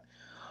use that.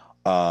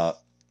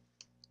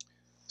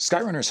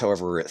 Skyrunners,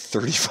 however, are at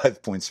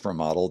 35 points per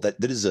model.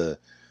 That is a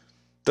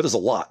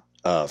lot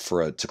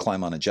to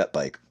climb on a jet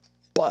bike.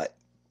 But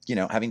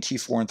having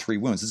T4 and 3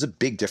 wounds is a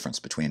big difference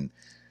between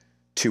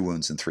 2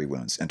 wounds and 3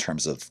 wounds in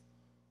terms of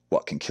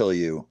what can kill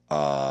you.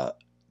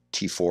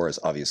 T4 is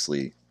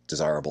obviously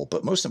desirable,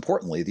 but most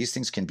importantly, these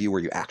things can be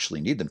where you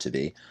actually need them to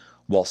be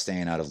while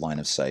staying out of line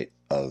of sight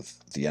of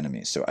the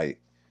enemy. So I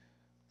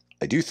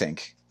do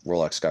think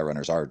Warlock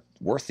Skyrunners are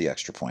worth the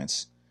extra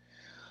points.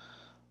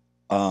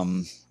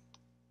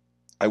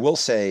 I will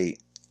say,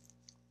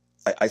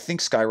 I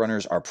think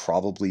Skyrunners are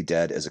probably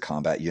dead as a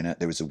combat unit.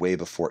 There was a way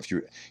before, if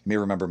you may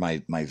remember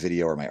my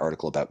video or my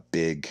article about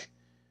big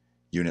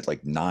unit,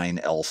 like 9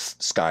 elf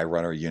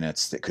Skyrunner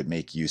units that could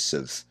make use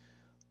of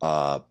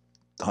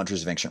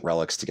Hunters of Ancient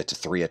Relics to get to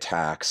 3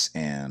 attacks,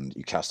 and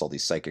you cast all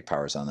these psychic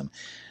powers on them.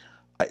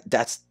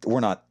 We're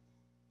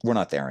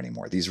not there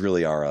anymore. These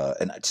really are,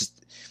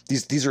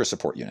 these are a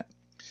support unit.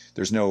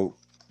 There's no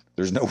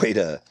way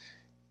to.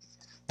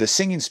 The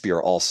Singing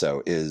Spear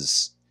also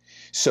is,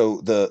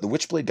 so the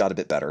Witchblade got a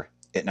bit better.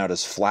 It now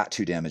does flat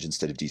 2 damage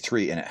instead of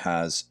D3, and it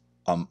has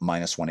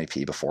 -1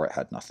 AP. Before it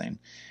had nothing.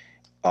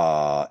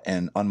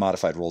 And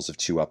unmodified rolls of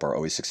 2 up are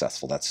always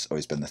successful. That's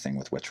always been the thing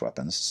with witch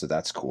weapons, so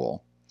that's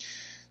cool.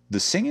 The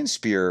Singing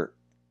Spear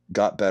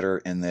got better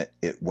in that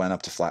it went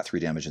up to flat 3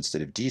 damage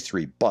instead of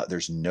D3, but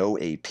there's no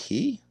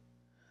AP.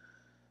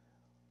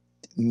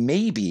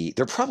 Maybe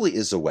there probably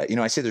is a way.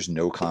 I say there's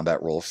no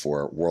combat roll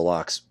for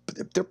warlocks,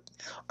 but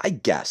I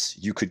guess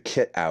you could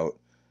kit out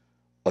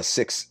a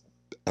 6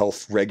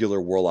 elf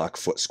regular warlock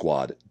foot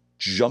squad,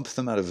 jump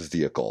them out of a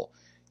vehicle,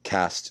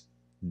 cast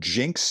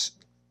Jinx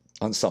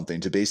on something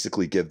to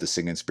basically give the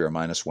Singing Spear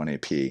 -1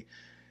 AP,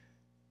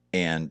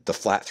 and the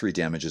flat 3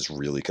 damages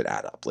really could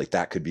add up. Like,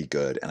 that could be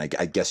good, and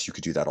I guess you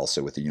could do that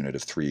also with a unit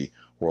of 3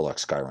 warlock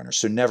Skyrunners.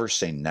 So never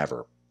say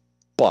never,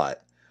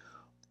 but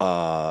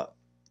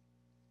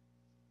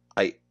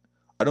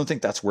I don't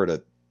think that's where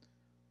to.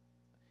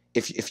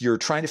 If you're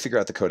trying to figure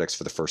out the codex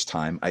for the first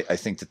time, I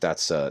think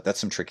that's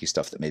some tricky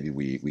stuff that maybe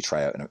we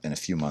try out in a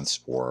few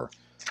months or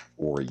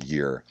a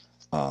year.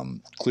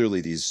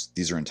 Clearly,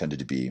 these are intended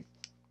to be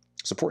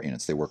support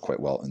units. They work quite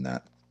well in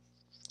that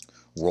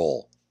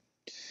role.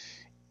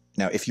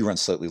 Now, if you run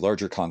slightly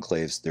larger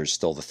conclaves, there's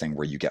still the thing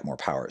where you get more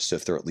powers. So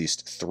if there are at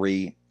least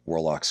 3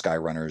 warlock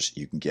Skyrunners,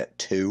 you can get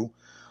 2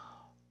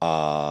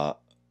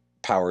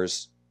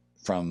 powers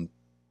from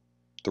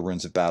the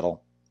Runes of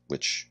Battle,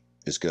 which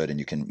is good, and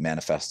you can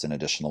manifest an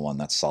additional one.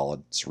 That's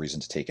solid. It's a reason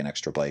to take an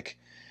extra bike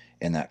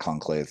in that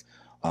conclave.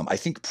 I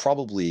think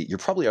you're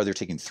probably either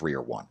taking 3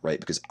 or 1, right?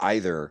 Because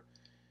either,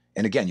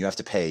 and again, you have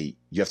to pay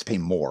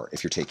more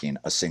if you're taking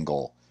a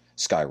single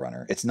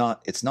Skyrunner. It's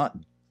not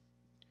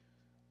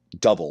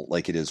double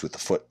like it is with the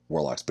foot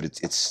warlocks, but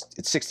it's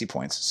 60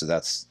 points, so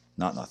that's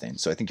not nothing.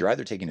 So I think you're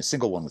either taking a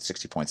single one with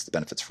 60 points that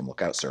benefits from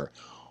Lookout Sir,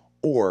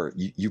 or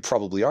you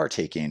probably are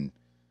taking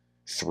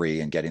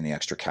 3 and getting the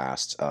extra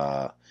cast,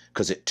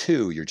 because at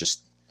 2 you're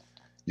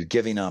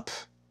giving up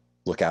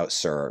Lookout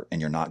Sir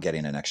and you're not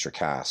getting an extra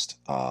cast.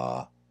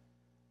 I'm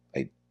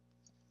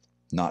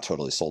not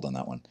totally sold on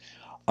that one.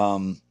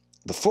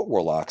 The foot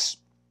warlocks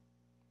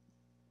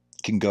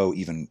can go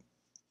even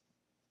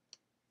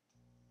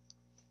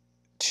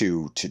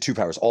to 2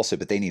 powers also,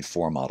 but they need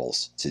 4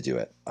 models to do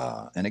it.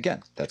 And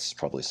again, that's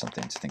probably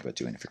something to think about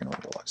doing if you're going to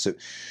run warlocks.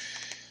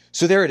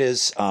 So there it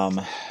is.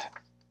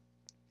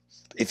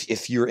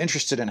 If you're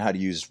interested in how to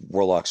use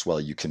warlocks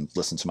well, you can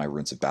listen to my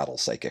Runes of Battle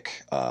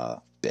psychic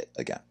bit.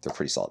 Again, they're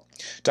pretty solid.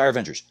 Dire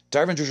Avengers.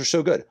 Dire Avengers are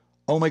so good.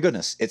 Oh my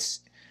goodness.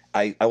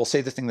 I will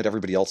say the thing that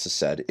everybody else has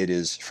said. It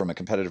is, from a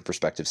competitive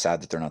perspective,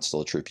 sad that they're not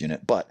still a troop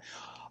unit. But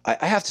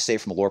I have to say,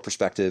 from a lore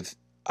perspective,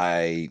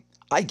 I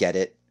get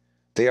it.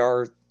 They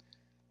are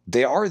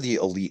the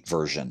elite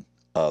version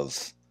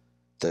of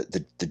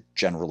the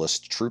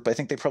generalist troop. I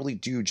think they probably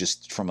do,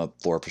 just from a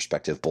lore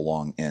perspective,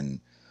 belong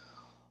in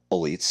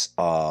elites.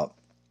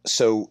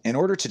 So in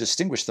order to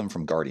distinguish them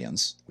from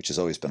Guardians, which has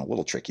always been a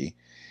little tricky,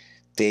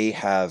 they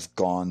have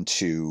gone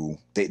to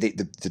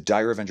the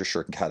Dire Avenger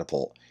Shuriken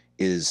Catapult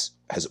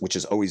which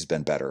has always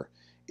been better,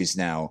 is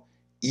now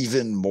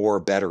even more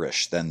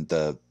betterish than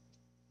the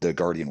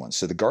Guardian one.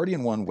 So the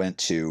Guardian one went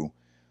to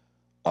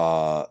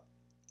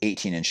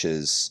 18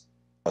 inches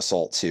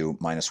Assault 2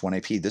 -1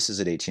 AP. This is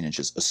at 18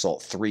 inches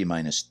Assault 3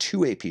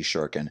 -2 AP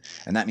Shuriken,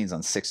 and that means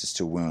on 6s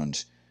to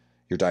wound,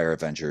 your Dire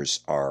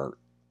Avengers are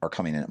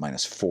coming in at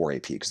 -4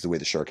 AP, because the way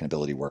the Shuriken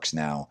ability works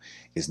now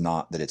is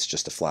not that it's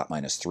just a flat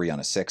 -3 on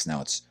a 6.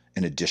 Now it's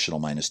an additional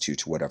 -2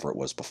 to whatever it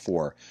was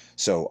before.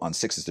 So on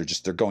 6s,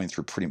 they're going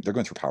through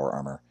power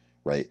armor,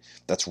 right?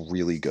 That's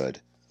really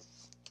good.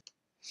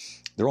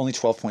 They're only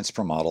 12 points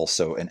per model,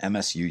 so an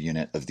MSU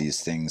unit of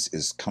these things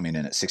is coming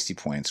in at 60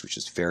 points, which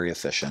is very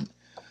efficient.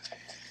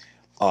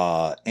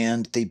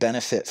 And they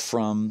benefit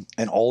from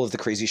all of the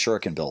crazy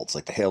Shuriken builds,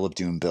 like the Hail of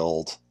Doom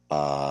build.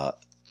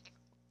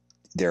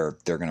 They're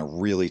going to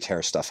really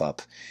tear stuff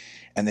up.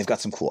 And they've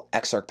got some cool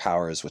Exarch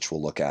powers, which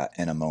we'll look at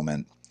in a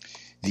moment.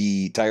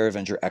 The Dire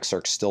Avenger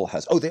Exarch still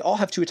has... Oh, they all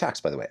have 2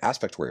 attacks, by the way.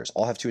 Aspect Warriors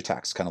all have 2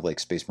 attacks, kind of like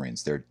Space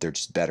Marines. They're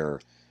just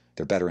better.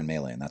 They're better in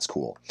melee, and that's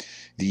cool.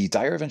 The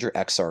Dire Avenger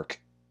Exarch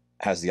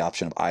has the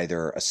option of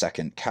either a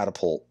second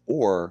catapult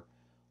or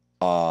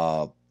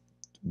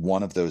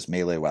one of those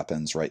melee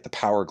weapons, right? The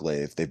Power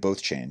Glaive, they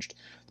both changed.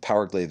 The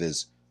Power Glaive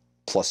is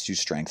 +2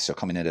 strength, so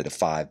coming in at a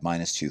 5,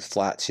 -2,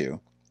 flat 2.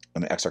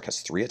 And the Exarch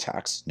has 3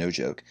 attacks, no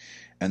joke.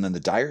 And then the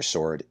Dire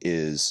Sword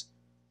is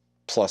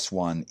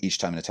 +1 each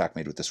time an attack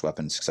made with this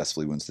weapon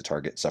successfully wounds the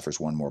target, suffers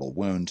 1 mortal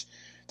wound.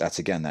 That's,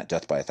 again, that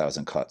death by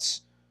 1,000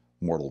 cuts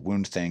mortal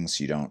wound thing,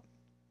 so you don't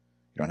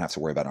have to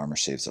worry about armor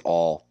saves at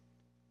all.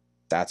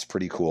 That's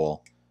pretty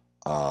cool.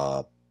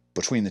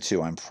 Between the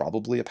two, I'm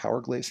probably a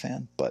Power Glaive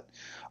fan, but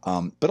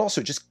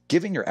also just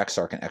giving your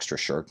Exarch an extra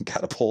Shuriken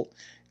Catapult,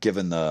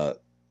 given the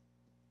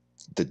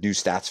new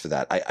stats for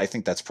that, I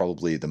think that's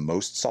probably the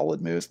most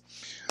solid move.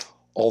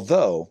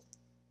 Although,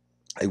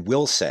 I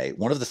will say,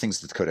 one of the things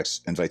that the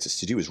Codex invites us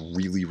to do is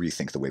really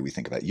rethink the way we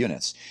think about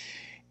units.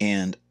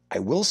 And I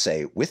will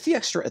say, with the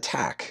extra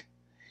attack,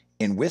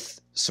 and with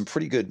some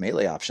pretty good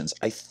melee options,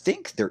 I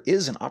think there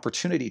is an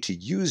opportunity to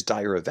use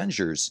Dire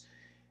Avengers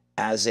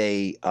as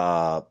a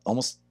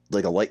almost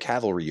like a light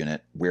cavalry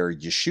unit, where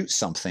you shoot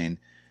something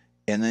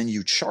and then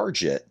you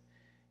charge it,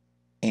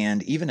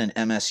 and even an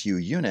MSU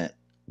unit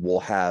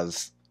will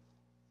have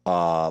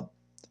uh,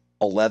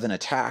 11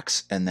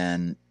 attacks, and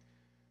then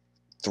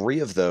 3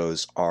 of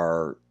those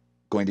are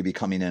going to be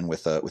coming in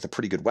with a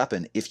pretty good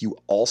weapon if you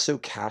also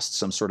cast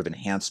some sort of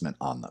enhancement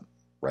on them,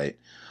 right?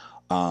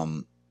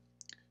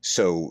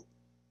 So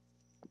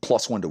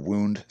 +1 to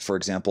wound, for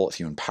example, if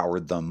you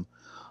empowered them.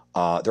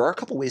 There are a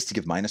couple ways to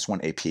give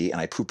 -1 AP,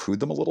 and I poo-pooed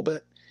them a little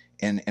bit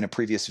in a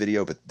previous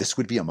video, but this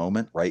would be a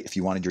moment, right? If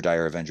you wanted your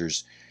Dire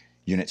Avengers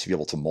unit to be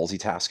able to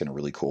multitask in a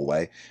really cool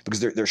way, because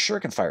their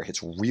shuriken fire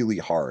hits really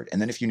hard,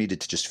 and then if you needed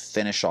to just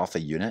finish off a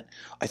unit,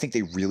 I think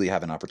they really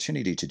have an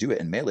opportunity to do it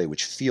in melee,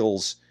 which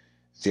feels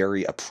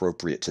very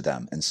appropriate to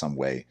them in some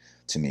way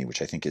to me,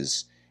 which I think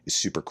is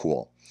super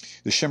cool.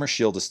 The Shimmer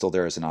Shield is still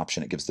there as an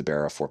option. It gives the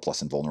bearer a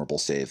 4+ invulnerable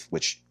save,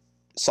 which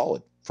is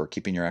solid for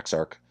keeping your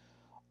Exarch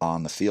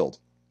on the field.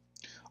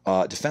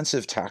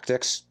 Defensive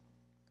tactics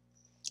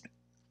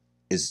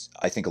is,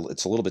 I think,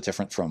 it's a little bit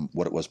different from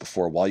what it was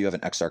before. While you have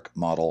an Exarch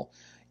model,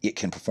 it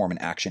can perform an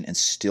action and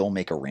still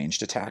make a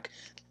ranged attack.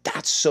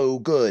 That's so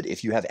good.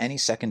 If you have any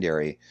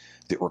secondary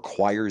that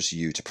requires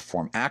you to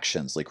perform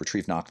actions like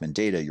retrieve Nachman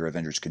data, your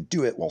Avengers can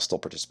do it while still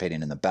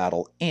participating in the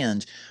battle.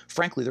 And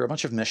frankly, there are a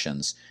bunch of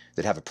missions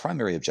that have a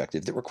primary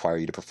objective that require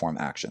you to perform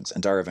actions,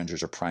 and Dire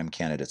Avengers are prime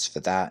candidates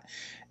for that.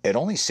 At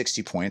only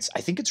 60 points,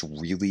 I think it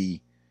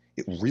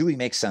really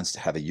makes sense to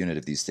have a unit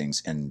of these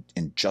things in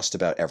just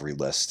about every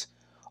list,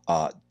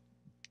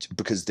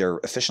 because they're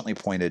efficiently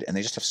pointed and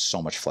they just have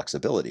so much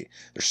flexibility.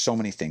 There's so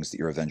many things that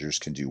your Avengers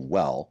can do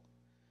well.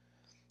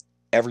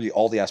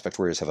 All the Aspect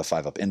Warriors have a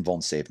 5+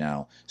 invuln save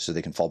now, so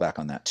they can fall back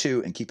on that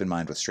too. And keep in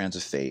mind, with Strands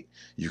of Fate,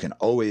 you can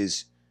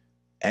always,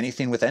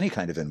 anything with any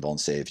kind of invuln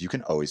save, you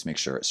can always make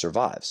sure it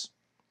survives.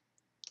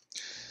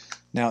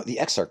 Now, the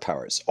Exarch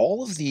powers.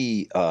 All of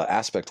the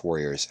Aspect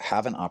Warriors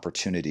have an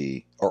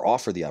opportunity, or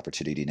offer the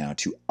opportunity now,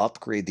 to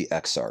upgrade the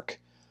Exarch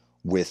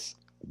with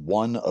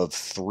one of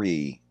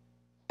 3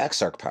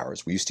 Exarch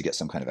powers. We used to get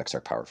some kind of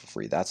Exarch power for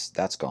free. That's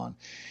gone.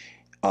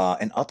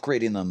 And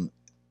upgrading them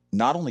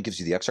not only gives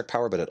you the Exarch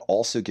power, but it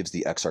also gives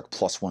the Exarch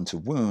 +1 to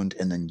wound,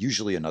 and then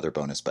usually another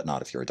bonus, but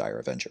not if you're a Dire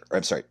Avenger. Or,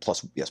 I'm sorry,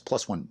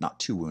 +1, not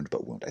to wound,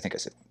 but wound. I think I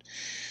said wound.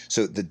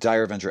 So the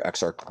Dire Avenger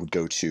Exarch would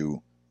go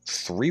to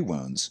 3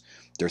 wounds.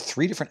 There are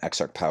 3 different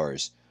Exarch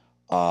powers.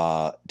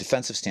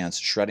 Defensive stance,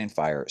 shredding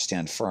fire,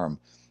 stand firm.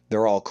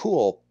 They're all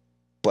cool,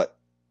 but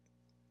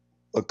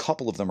a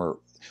couple of them are...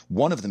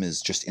 One of them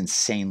is just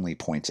insanely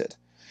pointed.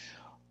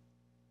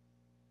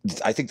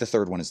 I think the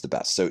third one is the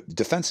best. So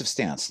defensive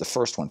stance, the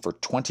first one, for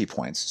 20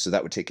 points. So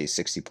that would take a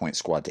 60-point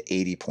squad to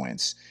 80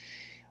 points.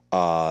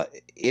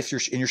 If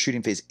you're in your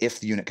shooting phase, if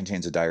the unit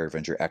contains a Dire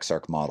Avenger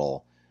Exarch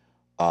model,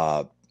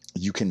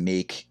 you can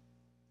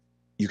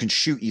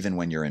shoot even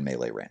when you're in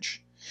melee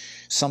range.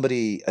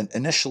 Somebody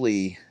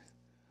initially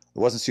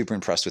wasn't super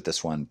impressed with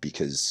this one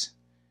because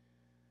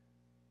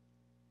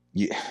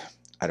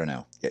I don't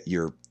know.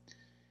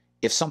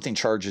 If something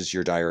charges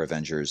your Dire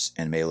Avengers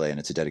in melee and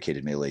it's a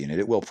dedicated melee unit,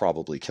 it will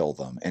probably kill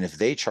them. And if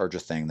they charge a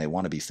thing, they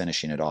want to be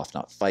finishing it off,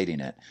 not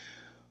fighting it.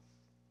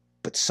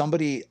 But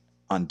somebody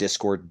on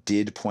Discord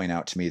did point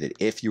out to me that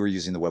if you were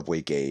using the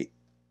webway gate,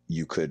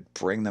 you could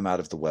bring them out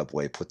of the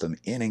webway, put them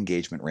in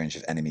engagement range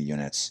of enemy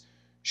units,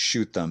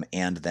 shoot them,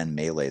 and then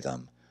melee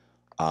them.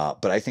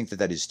 But I think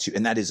that is too,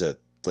 and that is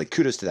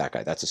kudos to that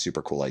guy. That's a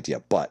super cool idea.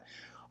 But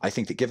I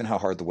think that given how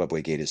hard the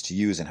webway gate is to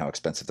use and how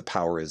expensive the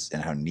power is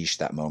and how niche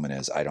that moment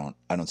is, I don't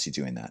see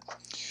doing that.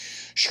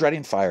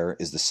 Shredding fire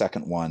is the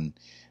second one.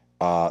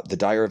 The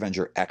Dire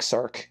Avenger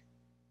Exarch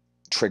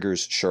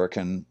triggers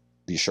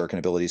the shuriken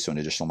ability, so an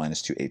additional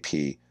 -2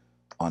 AP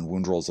on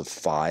wound rolls of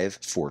 5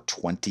 for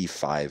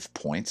 25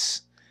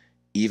 points.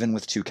 Even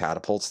with 2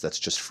 catapults, that's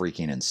just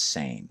freaking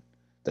insane.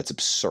 That's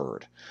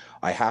absurd.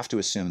 I have to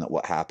assume that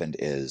what happened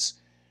is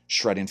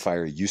Shredding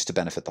Fire used to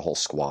benefit the whole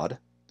squad,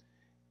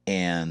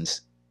 and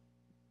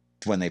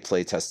when they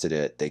play tested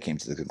it, they came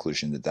to the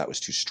conclusion that that was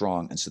too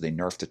strong, and so they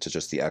nerfed it to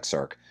just the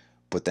Exarch,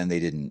 but then they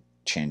didn't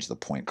change the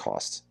point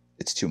cost.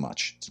 It's too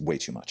much. It's way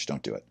too much.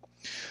 Don't do it.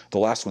 The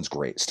last one's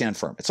great. Stand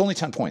Firm. It's only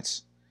 10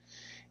 points,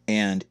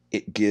 and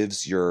it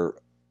gives your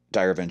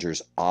Dire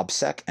Avengers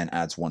OBSEC and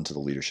adds 1 to the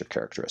leadership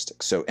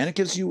characteristic. So, and it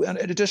gives you an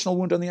additional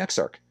wound on the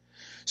Exarch.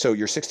 So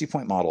your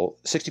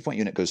 60-point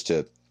unit goes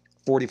to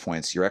 40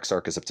 points. Your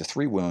Exarch is up to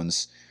 3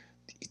 wounds.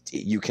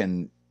 You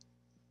can...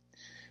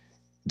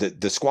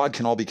 The squad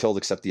can all be killed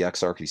except the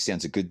Exarch. He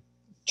stands a good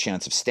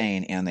chance of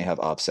staying, and they have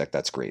OBSEC.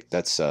 That's great.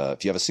 That's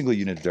if you have a single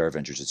unit of Dire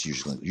Avengers, it's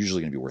usually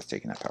going to be worth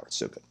taking that power. It's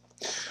so good.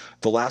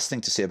 The last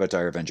thing to say about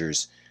Dire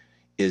Avengers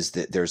is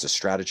that there's a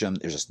stratagem.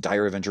 There's a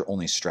Dire Avenger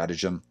only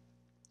stratagem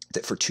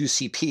that for 2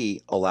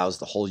 CP allows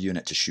the whole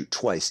unit to shoot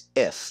twice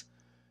if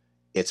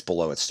it's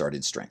below its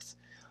starting strength.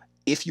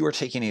 If you are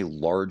taking a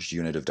large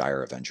unit of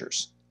Dire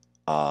Avengers,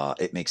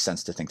 it makes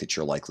sense to think that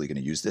you're likely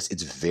going to use this.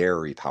 It's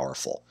very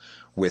powerful.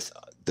 With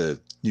the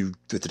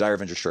Dire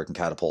Avenger Shuriken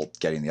Catapult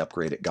getting the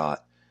upgrade it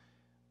got,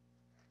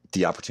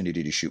 the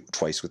opportunity to shoot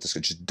twice with this,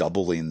 just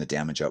doubling the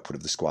damage output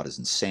of the squad is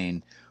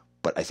insane.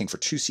 But I think for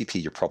 2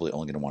 CP, you're probably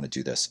only going to want to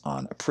do this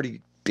on a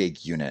pretty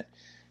big unit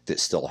that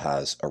still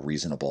has a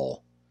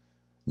reasonable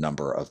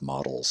number of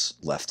models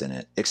left in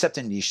it, except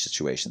in niche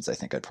situations. I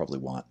think I'd probably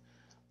want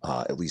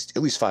at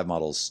least 5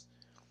 models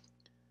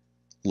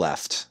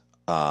left,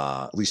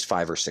 at least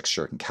 5 or 6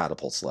 shuriken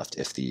catapults left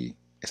if the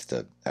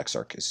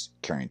Exarch is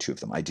carrying 2 of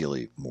them.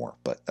 Ideally more,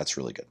 but that's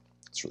really good.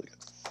 It's really good.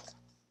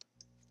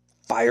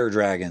 Fire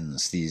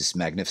dragons, these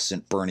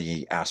magnificent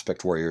Bernie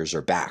aspect warriors,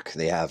 are back.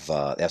 They have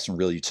some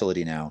real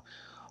utility now.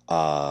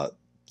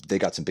 They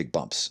got some big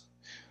bumps.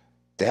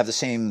 They have the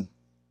same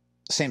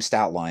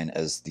stat line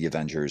as the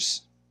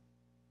Avengers,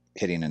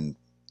 hitting on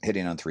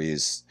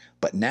 3s,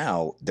 but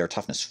now they're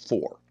toughness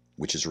 4,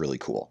 which is really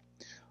cool.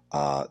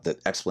 The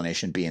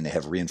explanation being they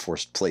have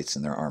reinforced plates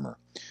in their armor.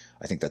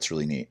 I think that's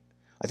really neat.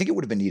 I think it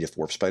would have been neat if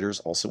warp spiders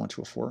also went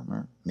to a 4,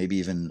 or maybe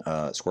even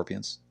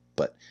scorpions.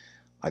 But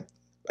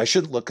I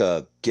should look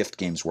a Gift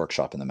Games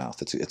Workshop in the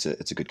mouth. It's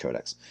a good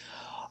codex.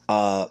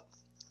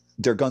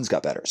 Their guns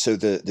got better. So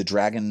the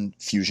Dragon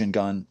Fusion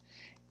gun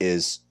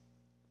is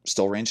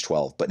still range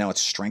 12, but now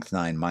it's strength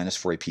 9,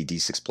 -4 AP,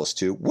 D6 plus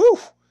 2. Woo!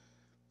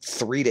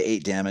 3 to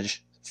 8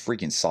 damage,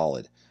 freaking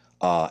solid.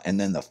 And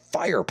then the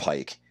Fire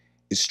Pike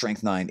is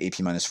strength 9, AP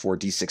 -4,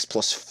 D6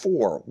 plus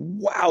 4.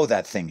 Wow,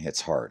 that thing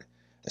hits hard.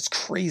 That's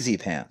crazy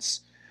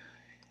pants.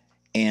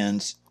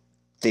 And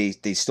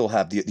they still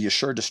have the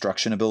Assured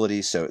Destruction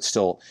ability, so it's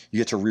still, you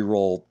get to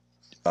reroll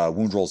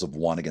wound rolls of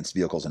 1 against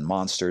vehicles and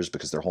monsters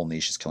because their whole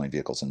niche is killing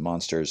vehicles and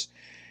monsters.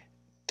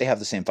 They have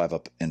the same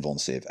 5-up invuln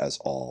save as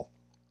all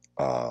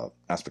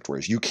aspect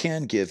warriors. You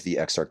can give the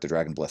Exarch the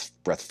Dragon Breath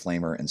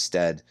Flamer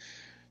instead.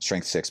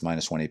 Strength 6,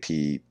 -1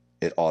 AP.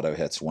 It auto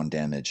hits 1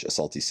 damage.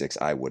 Assault D6.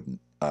 I wouldn't.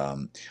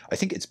 I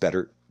think it's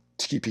better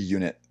to keep a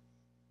unit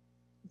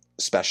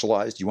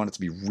specialized. You want it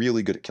to be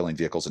really good at killing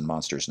vehicles and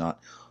monsters,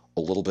 not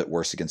a little bit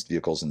worse against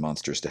vehicles and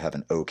monsters to have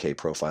an okay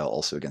profile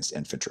also against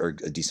infantry, or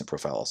a decent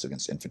profile also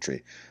against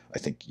infantry. I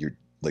think you're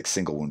like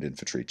single wound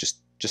infantry. Just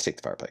take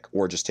the Fire Pike,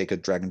 or just take a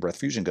Dragon Breath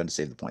Fusion gun to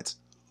save the points.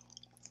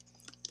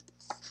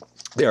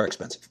 They are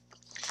expensive.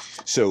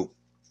 So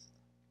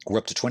we're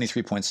up to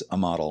 23 points a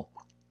model.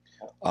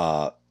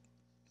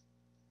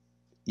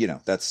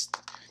 That's,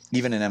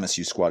 even an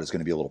MSU squad is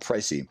going to be a little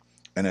pricey.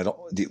 And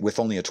with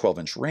only a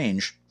 12-inch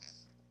range,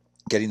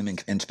 getting them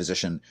into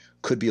position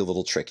could be a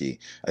little tricky.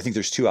 I think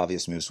there's 2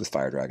 obvious moves with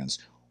Fire Dragons.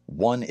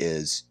 One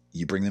is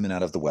you bring them in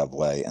out of the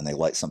webway and they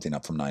light something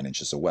up from 9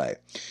 inches away.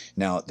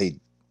 Now, they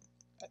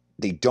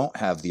don't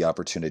have the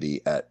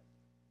opportunity at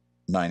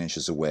 9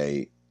 inches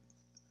away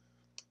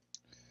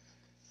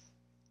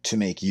to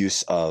make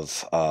use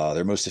of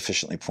their most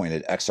efficiently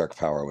pointed Exarch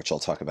Power, which I'll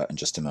talk about in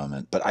just a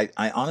moment. But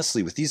I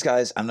honestly, with these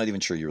guys, I'm not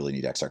even sure you really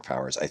need Exarch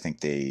Powers. I think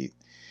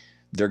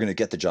they're going to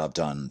get the job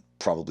done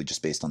probably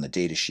just based on the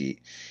data sheet.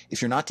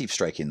 If you're not deep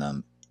striking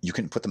them, you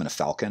can put them in a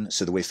Falcon.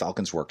 So the way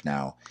Falcons work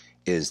now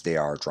is they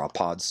are drop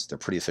pods. They're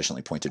pretty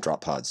efficiently pointed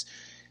drop pods.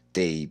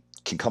 They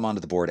can come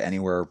onto the board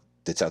anywhere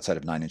that's outside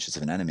of 9 inches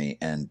of an enemy,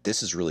 and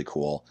this is really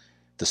cool.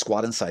 The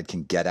squad inside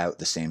can get out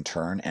the same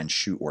turn and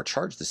shoot or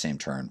charge the same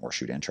turn, or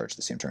shoot and charge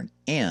the same turn,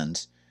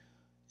 and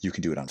you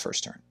can do it on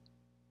first turn.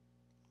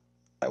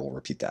 I will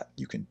repeat that.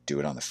 You can do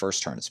it on the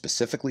first turn. It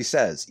specifically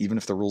says, even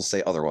if the rules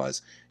say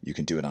otherwise, you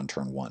can do it on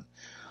turn 1.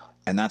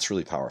 And that's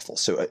really powerful.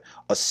 So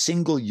a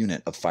single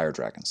unit of Fire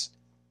Dragons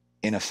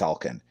in a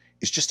Falcon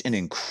is just an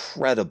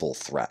incredible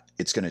threat.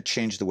 It's going to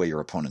change the way your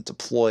opponent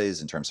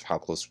deploys in terms of how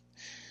close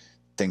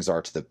things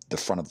are to the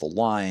front of the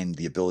line,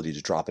 the ability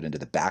to drop it into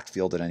the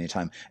backfield at any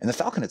time. And the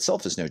Falcon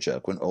itself is no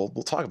joke.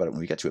 We'll talk about it when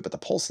we get to it, but the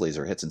Pulse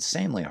Laser hits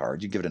insanely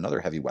hard. You give it another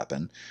heavy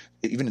weapon.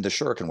 Even the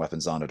Shuriken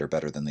weapons on it are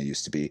better than they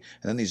used to be.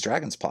 And then these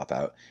dragons pop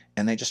out,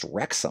 and they just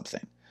wreck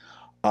something.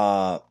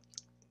 The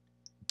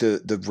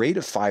rate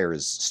of fire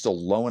is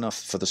still low enough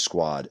for the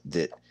squad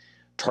that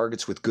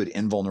targets with good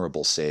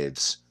invulnerable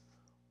saves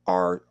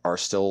are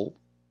still,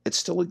 it's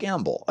still a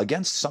gamble.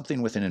 Against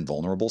something with an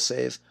invulnerable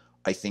save,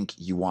 I think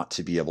you want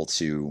to be able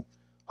to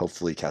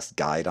hopefully cast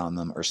Guide on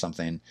them or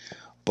something.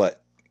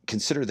 But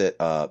consider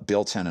that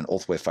Bale 10 and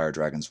Oathway Fire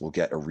Dragons will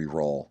get a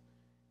reroll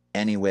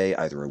anyway,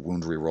 either a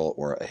wound reroll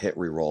or a hit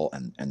reroll,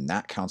 and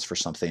that counts for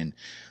something.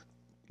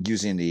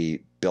 Using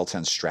the Bale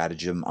 10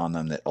 stratagem on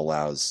them that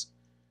allows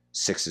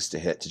 6s to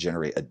hit to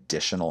generate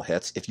additional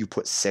hits. If you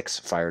put 6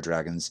 Fire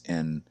Dragons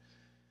in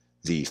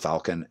the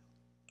Falcon,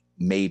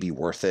 may be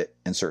worth it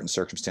in certain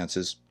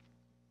circumstances.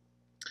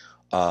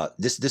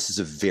 This is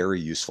a very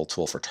useful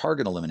tool for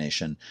target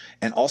elimination,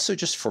 and also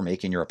just for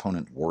making your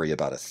opponent worry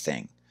about a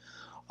thing.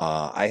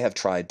 I have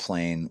tried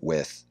playing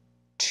with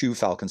 2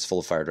 Falcons full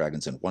of Fire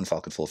Dragons and 1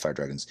 Falcon full of Fire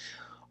Dragons.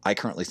 I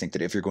currently think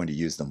that if you're going to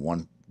use them,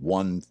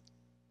 one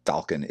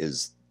Falcon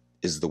is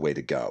the way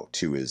to go.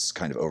 2 is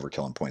kind of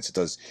overkill in points.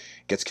 It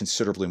gets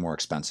considerably more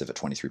expensive at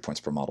 23 points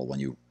per model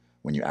when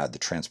you add the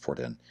transport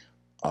in,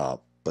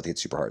 but they hit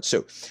super hard.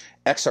 So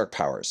Exarch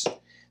powers,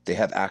 they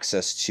have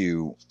access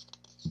to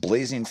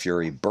Blazing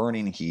Fury,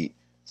 Burning Heat,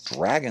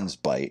 Dragon's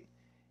Bite,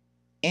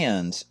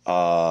 and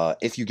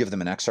if you give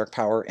them an Exarch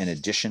power, in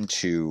addition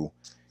to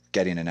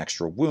getting an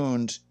extra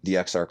wound, the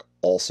Exarch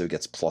also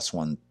gets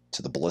 +1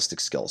 to the ballistic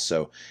skill.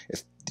 So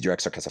if your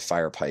Exarch has a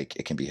Fire Pike,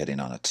 it can be hitting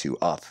on a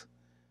 2-up.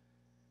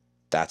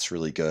 That's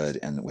really good,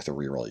 and with a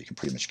reroll, you can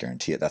pretty much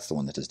guarantee it. That's the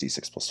one that does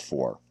d6 plus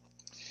 4.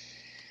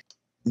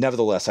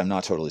 Nevertheless, I'm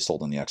not totally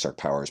sold on the Exarch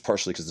Powers,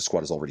 partially because the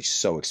squad is already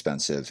so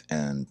expensive,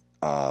 and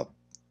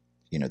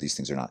these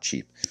things are not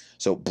cheap.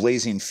 So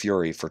Blazing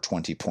Fury for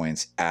 20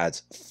 points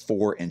adds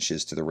 4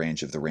 inches to the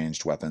range of the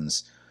ranged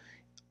weapons.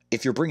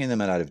 If you're bringing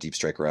them out of Deep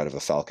Strike or out of a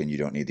Falcon, you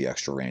don't need the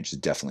extra range.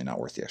 It's definitely not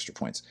worth the extra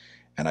points.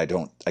 And I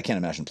can't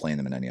imagine playing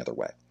them in any other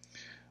way.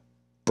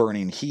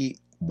 Burning Heat,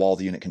 while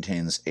the unit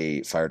contains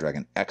a Fire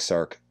Dragon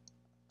Exarch,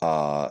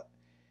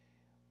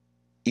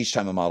 each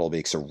time a model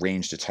makes a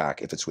ranged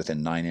attack, if it's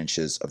within 9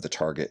 inches of the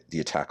target, the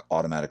attack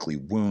automatically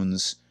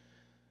wounds.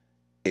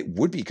 It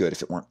would be good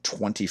if it weren't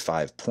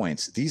 25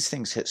 points. These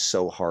things hit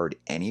so hard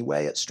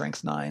anyway at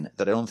Strength 9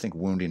 that I don't think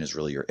wounding is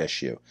really your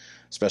issue,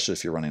 especially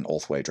if you're running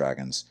Ulthway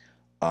Dragons.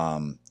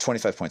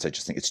 25 points, I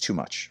just think it's too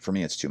much. For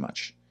me, it's too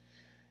much.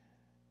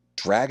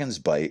 Dragon's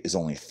Bite is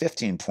only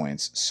 15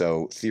 points,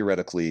 so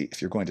theoretically,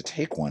 if you're going to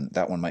take one,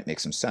 that one might make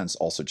some sense,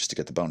 also just to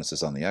get the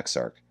bonuses on the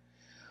Exarch.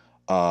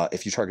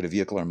 If you target a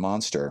vehicle or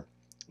monster,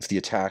 if the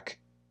attack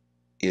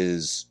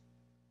is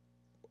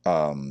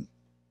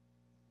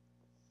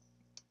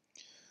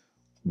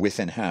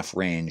within half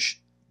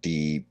range,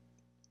 the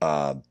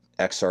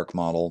Exarch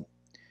model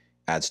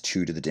adds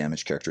 2 to the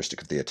damage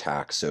characteristic of the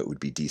attack, so it would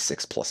be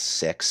d6 plus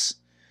 6.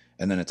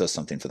 And then it does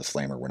something for the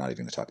Flamer. We're not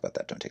even going to talk about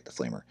that. Don't take the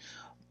Flamer.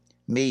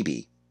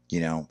 Maybe,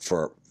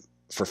 for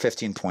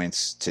 15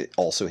 points to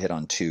also hit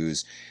on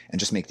 2s and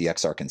just make the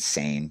Exarch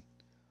insane.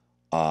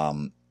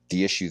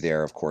 The issue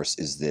there, of course,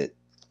 is that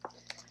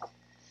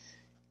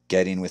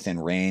getting within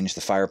range,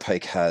 the Fire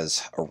Pike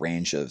has a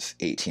range of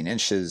 18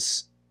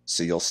 inches,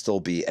 so you'll still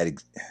be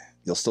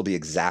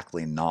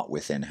exactly not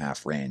within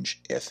half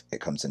range if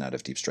it comes in out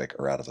of Deep Strike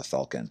or out of a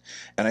Falcon.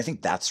 And I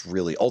think that's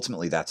really,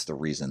 ultimately, that's the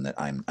reason that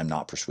I'm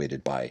not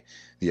persuaded by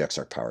the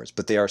Exarch Powers.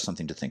 But they are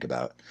something to think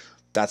about.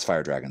 That's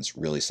Fire Dragons,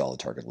 really solid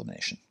target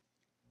elimination.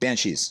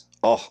 Banshees.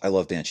 Oh, I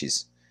love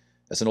Banshees.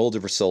 As an old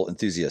Ibersil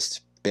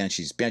enthusiast,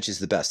 Banshees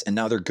the best. And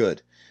now they're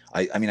good.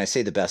 I mean, I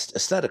say the best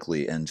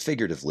aesthetically and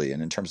figuratively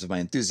and in terms of my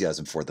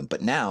enthusiasm for them,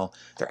 but now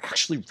they're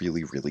actually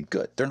really, really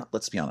good. They're not,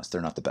 let's be honest,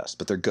 they're not the best,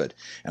 but they're good.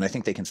 And I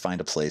think they can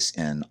find a place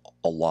in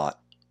a lot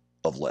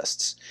of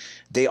lists.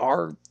 They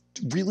are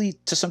really,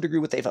 to some degree,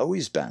 what they've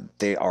always been.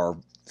 They are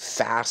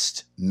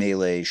fast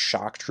melee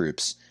shock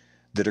troops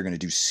that are going to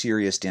do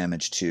serious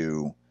damage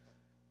to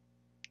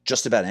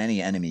just about any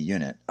enemy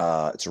unit.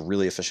 It's a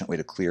really efficient way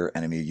to clear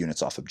enemy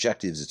units off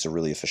objectives. It's a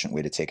really efficient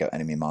way to take out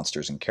enemy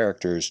monsters and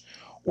characters,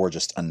 or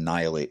just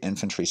annihilate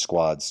infantry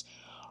squads.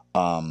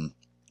 I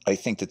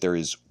think that there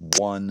is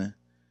one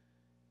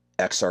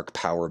Exarch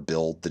Power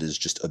build that is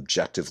just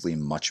objectively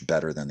much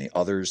better than the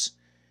others,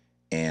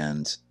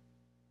 and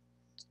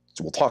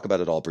so we'll talk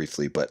about it all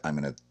briefly, but I'm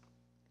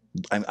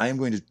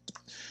going to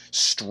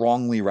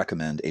strongly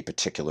recommend a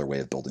particular way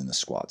of building the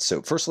squad.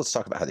 So first, let's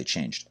talk about how they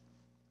changed.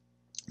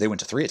 They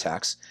went to 3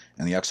 attacks,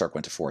 and the Exarch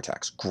went to 4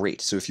 attacks.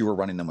 Great. So if you were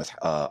running them with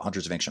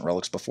Hunters of Ancient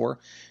Relics before,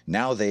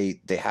 now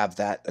they have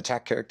that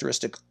attack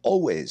characteristic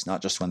always,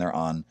 not just when they're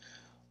on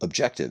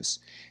objectives.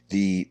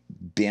 The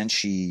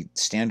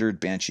standard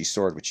Banshee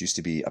sword, which used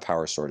to be a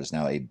power sword, is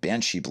now a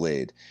Banshee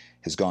blade,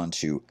 has gone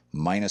to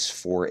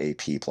 -4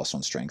 AP plus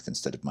 1 strength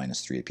instead of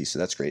 -3 AP. So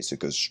that's great. So it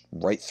goes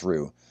right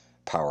through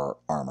power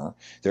armor.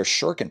 Their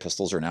shuriken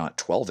pistols are now at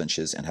 12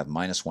 inches and have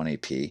 -1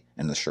 AP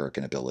and the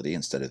shuriken ability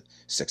instead of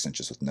 6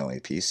 inches with no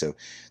AP. So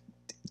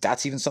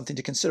that's even something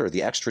to consider.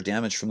 The extra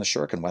damage from the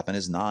shuriken weapon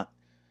is not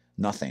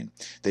nothing.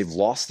 They've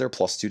lost their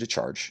 +2 to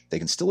charge. They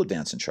can still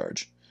advance and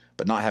charge,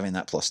 but not having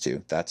that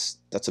 +2, that's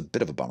a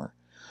bit of a bummer.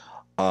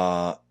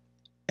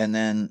 And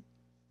then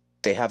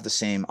they have the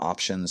same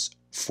options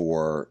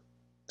for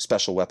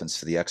special weapons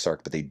for the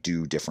Exarch, but they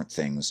do different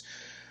things.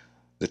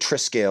 The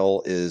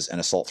Triscale is an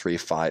Assault 3,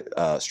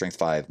 Strength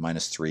 5,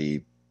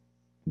 -3,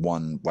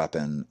 1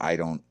 weapon. I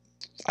don't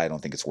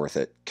think it's worth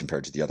it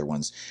compared to the other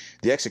ones.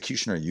 The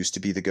Executioner used to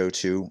be the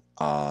go-to.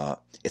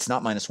 It's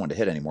not -1 to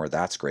hit anymore.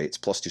 That's great. It's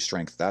 +2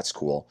 strength. That's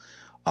cool.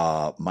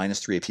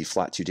 -3 AP,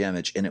 flat 2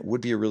 damage, and it would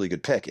be a really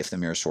good pick if the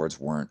Mirror Swords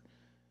weren't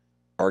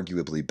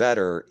arguably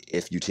better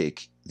if you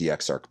take the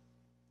Exarch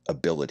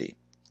ability.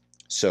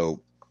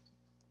 So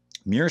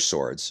Mirror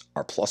Swords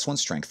are +1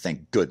 strength.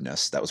 Thank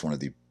goodness. That was one of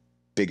the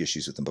big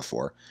issues with them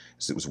before,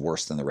 is it was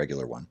worse than the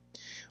regular one.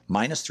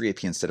 -3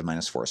 AP instead of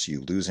 -4, so you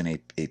lose an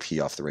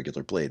AP off the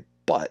regular blade,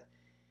 but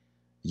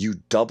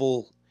you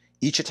double,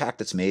 each attack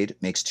that's made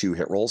makes 2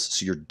 hit rolls,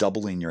 so you're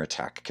doubling your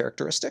attack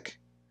characteristic.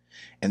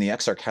 And the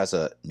Exarch has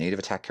a native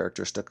attack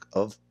characteristic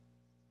of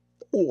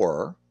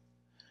 4,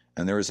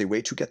 and there is a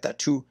way to get that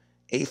to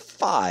a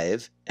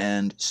 5,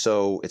 and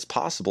so it's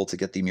possible to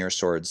get the Mirror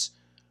Swords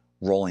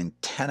rolling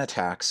 10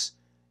 attacks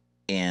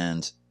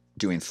and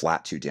doing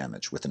flat 2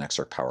 damage with an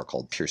Exarch power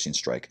called Piercing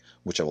Strike,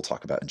 which I will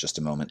talk about in just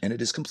a moment, and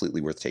it is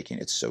completely worth taking.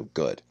 It's so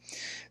good.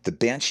 The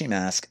Banshee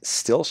Mask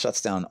still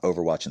shuts down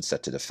Overwatch and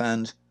Set to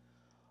Defend,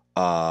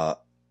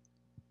 but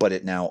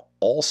it now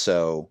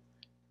also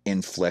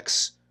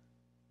inflicts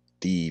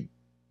the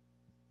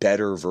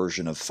better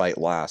version of Fight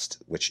Last,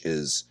 which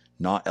is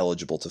not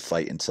eligible to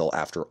fight until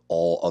after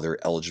all other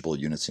eligible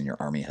units in your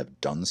army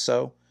have done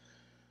so,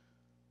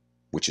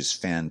 which is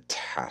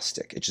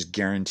fantastic. It just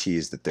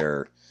guarantees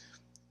that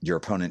your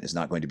opponent is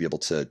not going to be able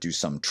to do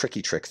some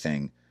tricky trick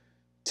thing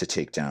to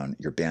take down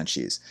your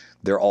Banshees.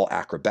 They're all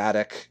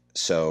acrobatic,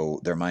 so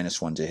they're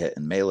 -1 to hit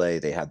in melee.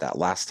 They had that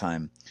last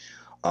time.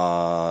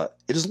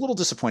 It is a little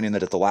disappointing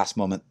that at the last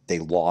moment they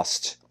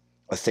lost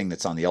a thing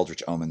that's on the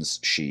Eldritch Omens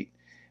sheet,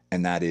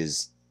 and that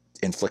is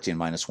inflicting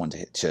 -1 to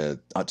hit to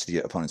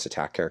the opponent's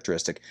attack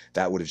characteristic.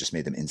 That would have just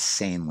made them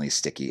insanely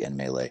sticky in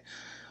melee.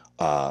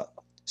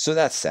 So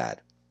that's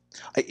sad.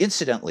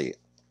 Incidentally,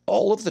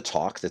 all of the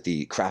talk that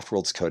the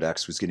Craftworlds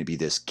Codex was going to be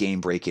this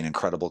game-breaking,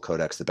 incredible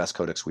codex, the best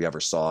codex we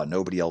ever saw,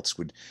 nobody else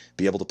would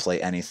be able to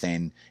play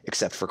anything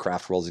except for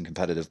Craftworlds in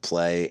competitive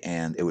play,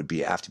 and it would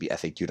have to be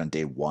FAQ'd on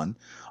day 1.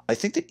 I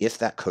think that if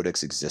that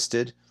codex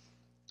existed,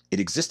 it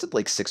existed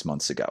like 6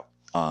 months ago,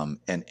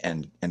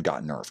 and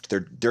got nerfed.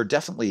 There are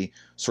definitely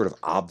sort of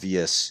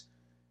obvious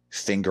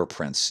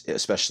fingerprints,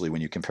 especially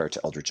when you compare it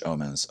to Eldritch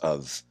Omens,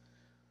 of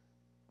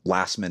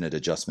last-minute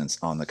adjustments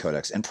on the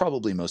codex, and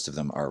probably most of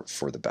them are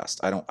for the best.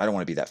 I don't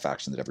want to be that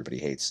faction that everybody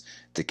hates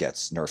that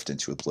gets nerfed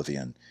into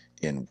oblivion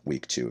in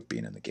week 2 of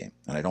being in the game,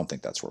 and I don't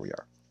think that's where we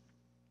are.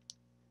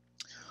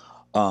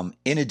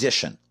 In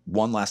addition,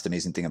 one last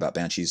amazing thing about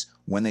Banshees: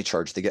 when they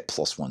charge, they get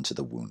 +1 to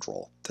the wound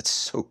roll. That's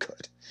so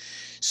good.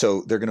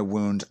 So they're going to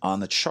wound on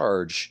the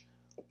charge.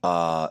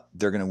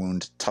 They're going to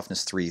wound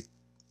toughness 3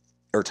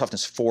 or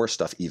toughness 4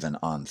 stuff even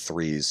on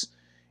 3s,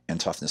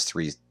 and toughness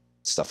 3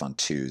 stuff on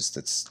 2s.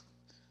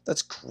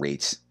 That's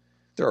great.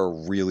 They're a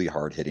really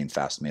hard-hitting,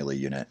 fast melee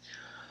unit.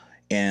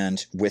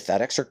 And with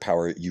that Exarch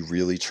power, you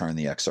really turn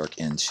the Exarch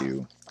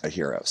into a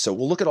hero. So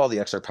we'll look at all the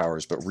Exarch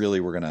powers, but really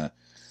we're going to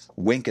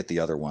wink at the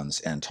other ones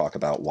and talk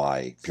about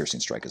why Piercing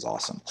Strike is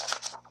awesome.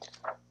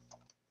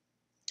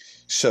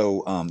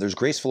 So there's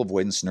Graceful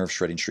Avoidance, Nerve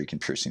Shredding Shriek,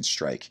 and Piercing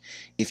Strike.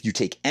 If you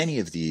take any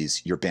of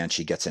these, your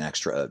Banshee gets an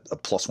extra a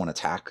 +1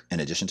 attack in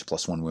addition to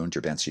 +1 wound,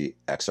 your Banshee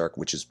Exarch,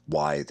 which is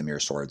why the Mirror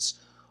Swords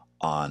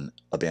on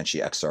a Banshee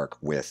Exarch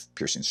with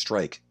Piercing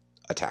Strike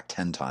attack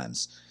 10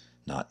 times,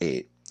 not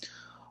 8.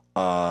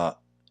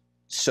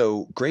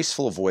 So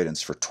Graceful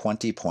Avoidance for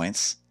 20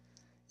 points,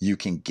 you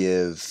can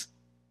give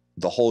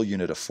the whole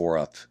unit a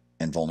 4-up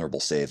and vulnerable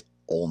save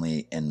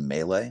only in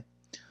melee.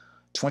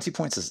 20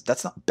 points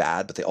that's not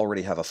bad, but they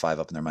already have a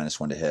 5-up and they're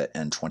 -1 to hit,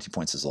 and 20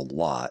 points is a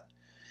lot.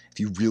 If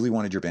you really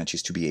wanted your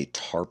Banshees to be a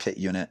tar pit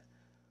unit,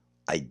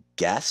 I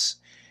guess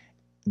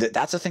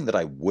that's a thing that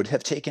I would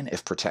have taken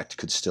if Protect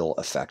could still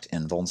affect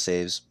invuln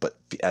saves, but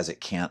as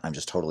it can't, I'm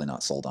just totally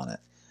not sold on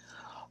it.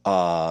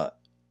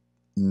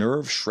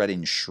 Nerve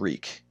Shredding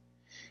Shriek.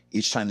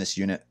 Each time this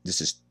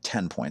is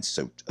 10 points,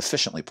 so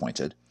efficiently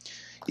pointed.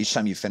 Each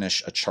time you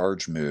finish a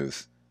charge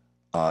move,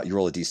 you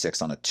roll a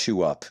d6 on a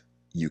 2-up,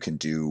 you can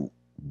do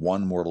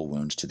 1 mortal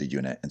wound to the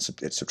unit, and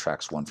it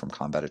subtracts 1 from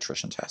combat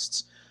attrition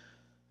tests.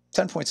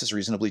 10 points is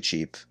reasonably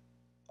cheap.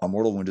 A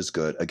mortal wound is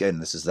good. Again,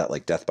 this is that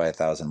like death by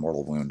 1,000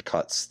 mortal wound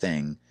cuts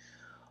thing.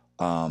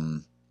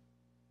 And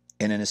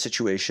in a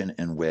situation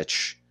in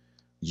which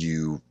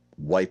you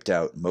wiped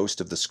out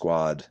most of the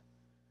squad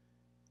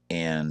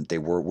and they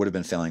would have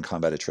been failing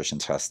combat attrition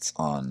tests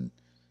on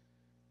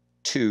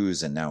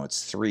 2s, and now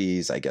it's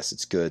 3s, I guess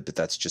it's good, but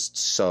that's just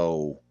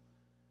so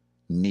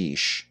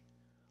niche.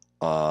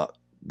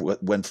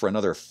 When for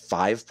another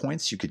 5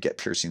 points you could get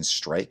Piercing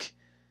Strike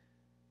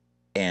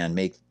and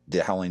make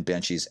the Howling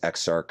Banshee's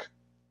Exarch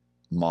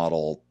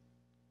model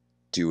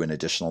do an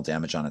additional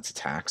damage on its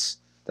attacks,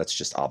 that's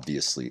just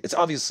obviously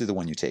the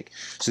one you take.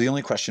 So the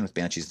only question with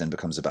Banshees then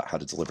becomes about how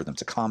to deliver them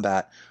to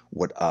combat.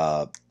 What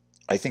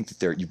I think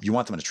that you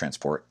want them in a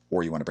transport,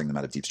 or you want to bring them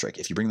out of Deep Strike.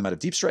 If you bring them out of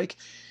Deep Strike,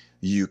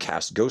 you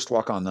cast Ghost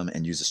Walk on them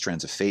and use a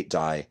Strands of Fate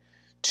die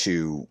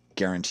to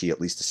guarantee at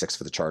least a 6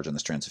 for the charge on the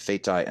Strands of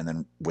Fate die, and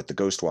then with the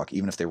Ghost Walk,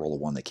 even if they roll a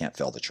 1, they can't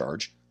fail the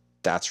charge.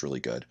 That's really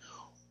good.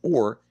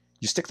 Or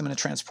you stick them in a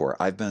transport.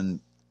 I've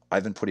been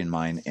putting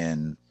mine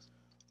in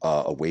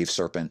a Wave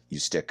Serpent. You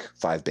stick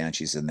 5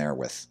 Banshees in there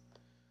with,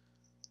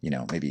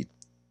 maybe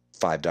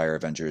 5 Dire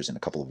Avengers and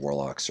a couple of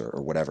Warlocks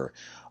or whatever.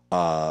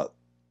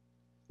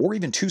 Or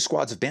even 2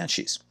 squads of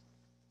Banshees.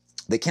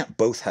 They can't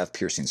both have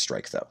Piercing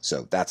Strike, though,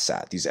 so that's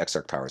sad. These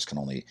Exarch powers can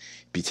only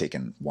be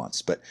taken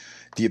once. But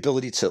the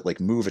ability to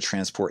move a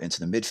transport into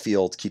the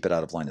midfield, keep it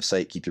out of line of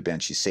sight, keep your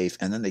Banshees safe,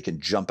 and then they can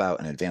jump out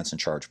and advance and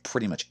charge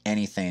pretty much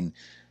anything.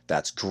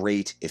 That's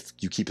great. If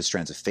you keep a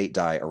Strands of Fate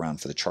die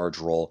around for the charge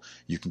roll,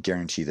 you can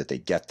guarantee that they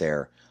get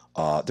there.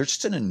 They're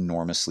just an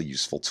enormously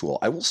useful tool.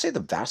 I will say the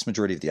vast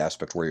majority of the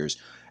Aspect Warriors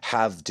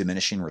have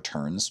diminishing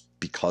returns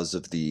because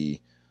of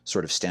the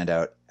sort of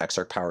standout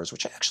Exarch powers,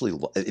 which I actually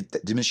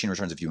diminishing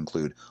returns if you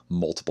include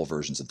multiple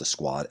versions of the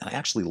squad, and I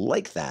actually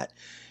like that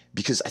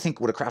because I think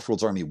what a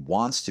Craftworlds army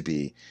wants to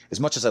be, as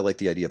much as I like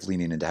the idea of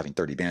leaning into having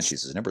 30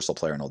 Banshees as an Imbecile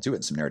player, and I'll do it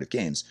in some narrative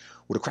games,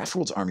 what a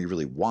Craftworlds army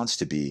really wants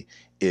to be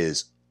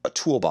is a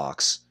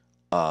toolbox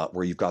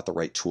where you've got the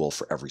right tool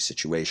for every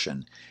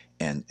situation.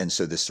 And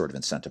so this sort of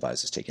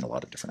incentivizes taking a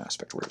lot of different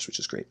aspect orders, which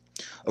is great.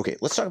 Okay,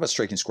 let's talk about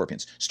Striking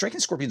Scorpions.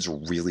 Striking Scorpions are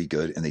really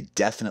good, and they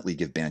definitely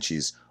give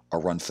Banshees a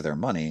run for their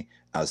money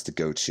as the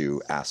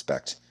go-to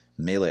aspect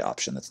melee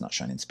option that's not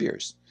Shining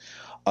Spears.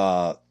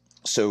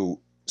 So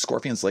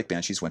Scorpions, like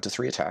Banshees, went to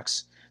 3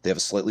 attacks. They have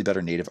a slightly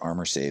better native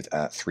armor save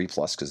at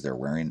 3+ because they're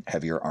wearing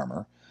heavier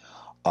armor.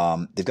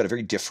 They've got a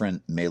very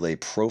different melee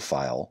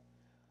profile,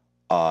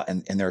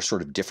 and there are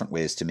sort of different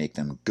ways to make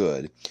them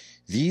good.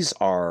 These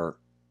are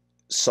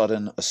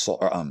sudden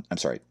assault,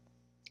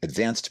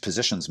 advanced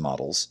positions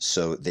models,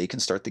 so they can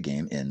start the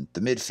game in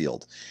the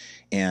midfield.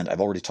 And I've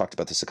already talked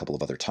about this a couple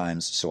of other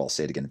times, so I'll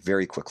say it again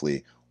very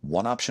quickly.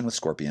 One option with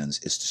Scorpions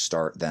is to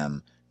start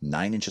them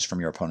 9 inches from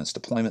your opponent's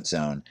deployment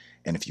zone,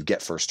 and if you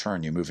get first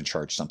turn, you move and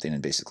charge something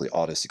and basically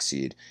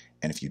auto-succeed.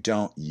 And if you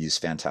don't, you use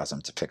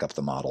Phantasm to pick up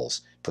the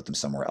models, put them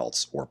somewhere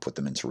else, or put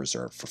them into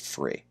reserve for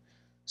free.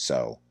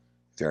 So,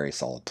 very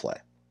solid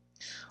play.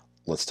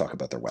 Let's talk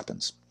about their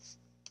weapons.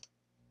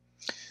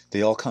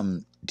 They all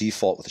come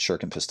default with a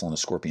Shuriken Pistol and a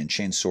Scorpion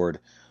Chainsword.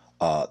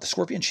 The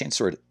Scorpion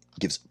Chainsword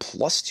gives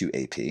 +2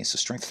 AP, so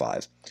strength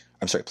 5.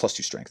 I'm sorry,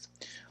 +2 strength.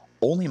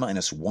 Only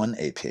 -1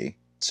 AP,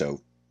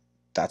 so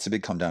that's a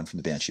big come down from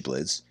the Banshee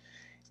Blades.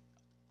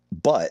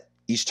 But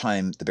each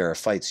time the bearer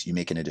fights, you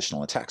make an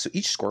additional attack. So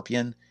each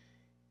Scorpion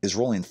is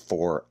rolling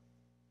 4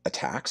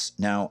 attacks.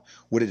 Now,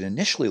 what it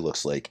initially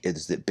looks like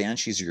is that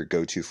Banshees are your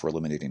go-to for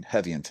eliminating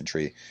heavy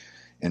infantry,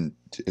 and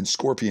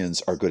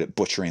Scorpions are good at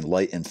butchering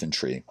light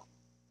infantry.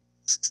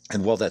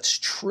 And while that's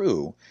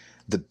true,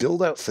 the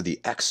build-out for the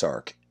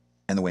Exarch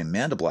and the way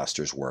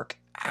Mandablasters work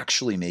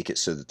actually make it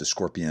so that the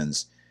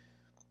Scorpions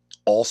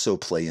also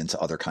play into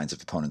other kinds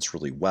of opponents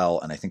really well,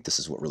 and I think this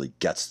is what really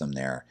gets them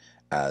there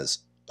as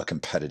a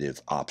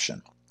competitive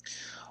option.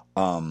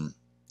 Let's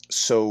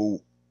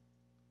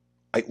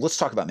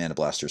talk about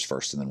Mandablasters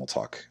first, and then we'll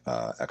talk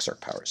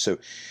Exarch Power. So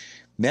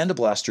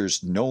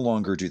Mandablasters no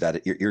longer do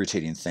that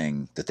irritating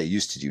thing that they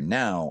used to do.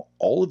 Now,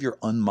 all of your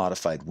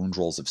unmodified wound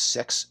rolls of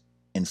 6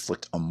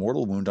 inflict a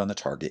mortal wound on the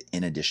target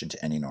in addition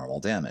to any normal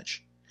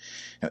damage.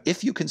 Now,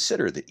 if you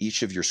consider that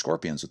each of your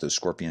Scorpions with those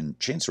Scorpion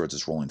Chainswords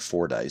is rolling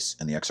 4 dice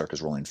and the Exarch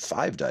is rolling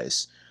 5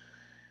 dice,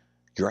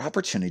 your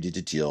opportunity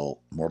to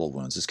deal mortal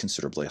wounds is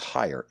considerably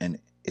higher. And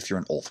if you're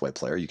an Ulthway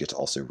player, you get to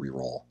also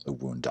reroll a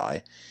wound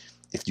die.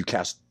 If you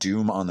cast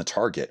Doom on the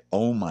target,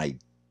 oh my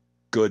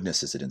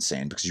goodness, is it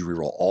insane, because you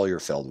reroll all your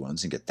failed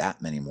wounds and get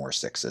that many more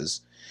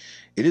 6s.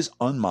 It is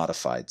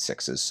unmodified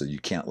 6s, so you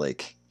can't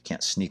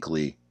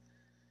sneakily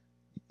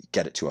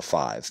get it to a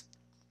 5.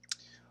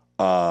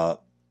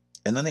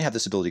 And then they have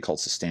this ability called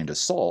Sustained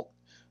Assault,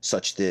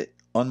 such that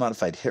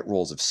unmodified hit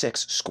rolls of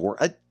 6 score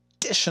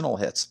additional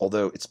hits,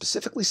 although it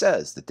specifically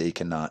says that they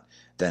cannot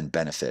then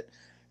benefit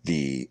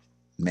the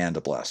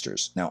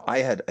Mandablasters. Now, I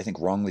had, I think,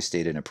 wrongly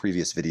stated in a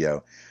previous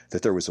video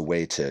that there was a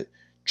way to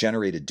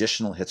generate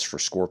additional hits for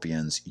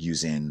Scorpions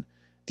using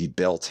the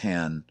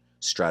Beltan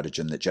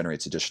stratagem that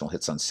generates additional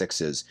hits on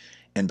 6s,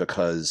 and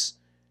because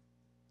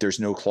there's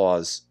no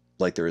clause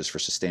like there is for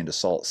Sustained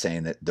Assault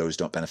saying that those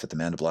don't benefit the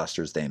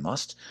Mandablasters, they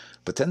must.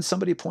 But then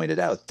somebody pointed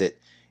out that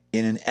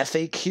in an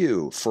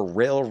FAQ for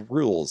Rail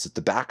rules at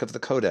the back of the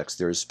Codex,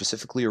 there is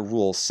specifically a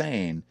rule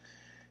saying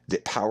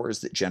that powers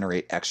that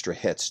generate extra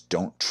hits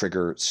don't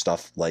trigger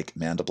stuff like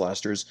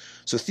Mandablasters.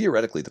 So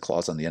theoretically, the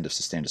clause on the end of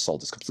Sustained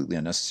Assault is completely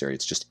unnecessary.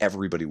 It's just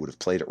everybody would have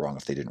played it wrong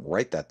if they didn't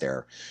write that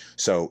there.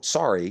 So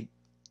sorry,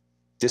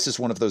 this is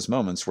one of those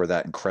moments where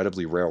that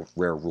incredibly rare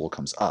rule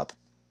comes up.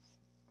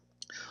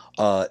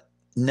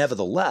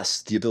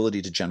 Nevertheless, the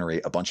ability to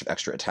generate a bunch of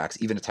extra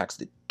attacks, even attacks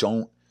that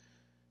don't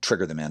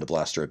trigger the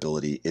Mandablaster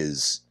ability,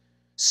 is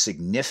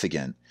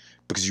significant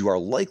because you are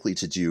likely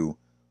to do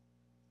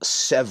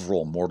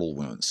several mortal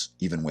wounds,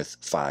 even with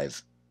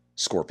 5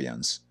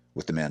 Scorpions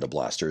with the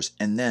Mandablasters,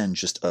 and then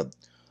just a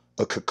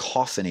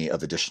cacophony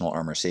of additional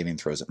armor saving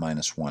throws at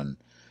 -1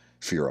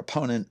 for your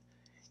opponent,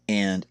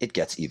 and it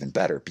gets even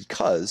better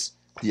because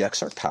the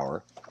Exarch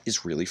Power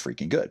is really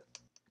freaking good.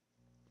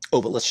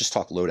 Oh, but let's just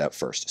talk loadout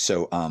first.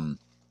 So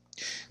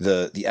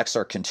the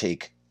Exarch can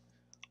take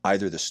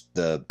either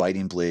the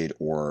Biting Blade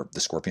or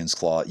the Scorpion's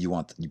Claw. You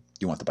want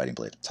the Biting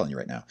Blade. I'm telling you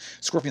right now.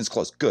 Scorpion's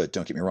Claw is good,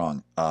 don't get me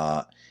wrong.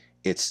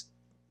 It's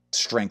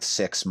strength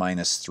 6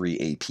 -3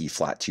 AP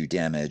flat 2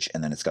 damage,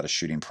 and then it's got a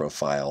shooting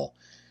profile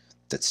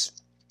that's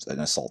an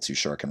assault 2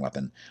 shuriken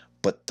weapon.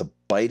 But the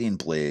Biting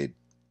Blade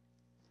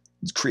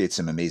creates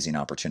some amazing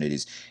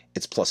opportunities.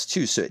 It's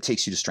 +2, so it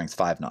takes you to strength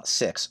 5, not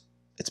 6.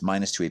 It's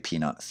 -2 AP,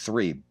 not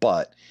 3,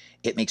 but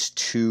it makes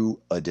 2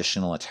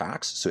 additional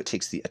attacks. So it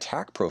takes the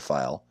attack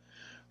profile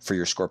for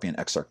your Scorpion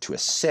Exarch to a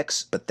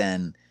 6, but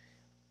then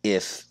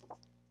if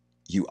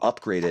you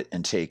upgrade it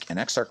and take an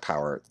Exarch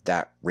Power,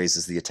 that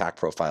raises the attack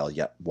profile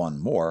yet 1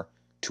 more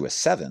to a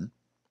 7.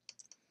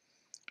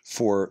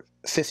 For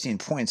 15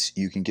 points,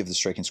 you can give the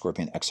Striking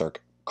Scorpion Exarch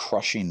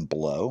Crushing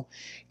Blow.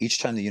 Each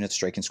time the unit's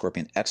Striking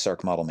Scorpion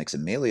Exarch model makes a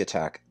melee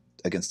attack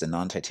against a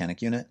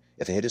non-Titanic unit,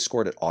 if a hit is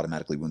scored, it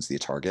automatically wounds the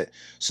target.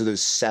 So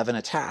those 7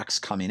 attacks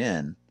coming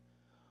in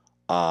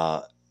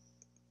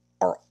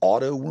are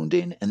auto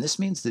wounding, and this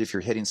means that if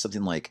you're hitting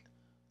something like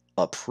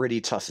a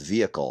pretty tough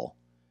vehicle,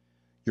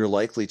 you're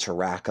likely to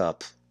rack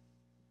up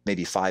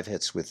maybe 5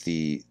 hits with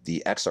the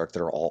Exarch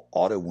that are all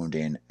auto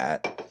wounding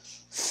at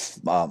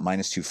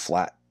 -2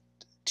 flat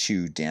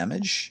 2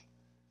 damage.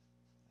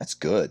 That's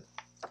good.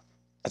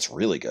 That's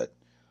really good.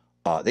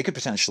 They could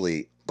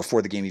potentially,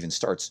 before the game even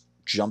starts,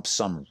 jump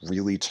some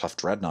really tough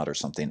dreadnought or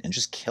something and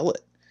just kill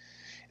it.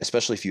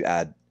 Especially if you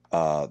add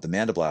the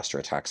Manda Blaster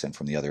attacks in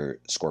from the other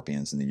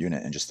Scorpions in the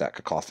unit and just that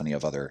cacophony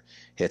of other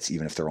hits,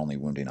 even if they're only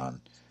wounding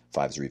on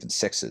 5s or even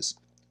 6s.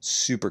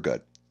 Super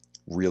good.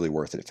 Really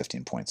worth it at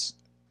 15 points.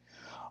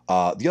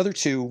 The other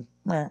two,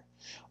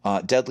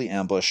 Deadly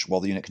Ambush.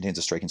 While the unit contains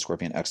a Striking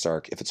Scorpion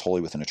Exarch, if it's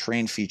wholly within a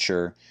terrain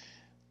feature,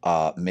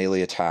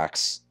 melee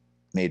attacks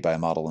made by a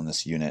model in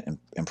this unit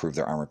improve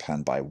their armor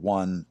pen by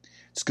 1.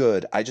 It's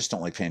good. I just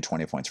don't like paying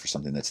 20 points for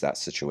something that's that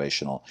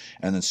situational.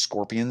 And then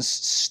Scorpion's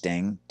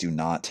Sting, do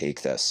not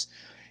take this.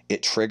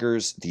 It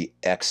triggers the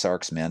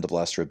Exarch's Manda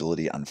Blaster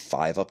ability on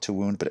 5 up to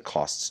wound, but it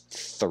costs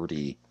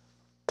 30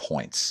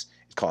 points.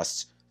 It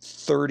costs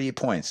 30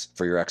 points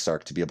for your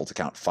Exarch to be able to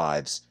count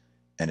 5s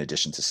in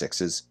addition to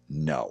 6s.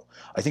 No.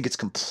 I think it's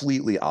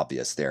completely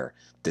obvious there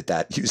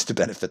that used to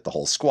benefit the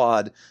whole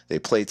squad. They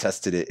play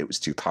tested it. It was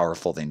too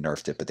powerful. They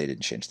nerfed it, but they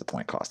didn't change the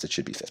point cost. It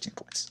should be 15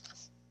 points.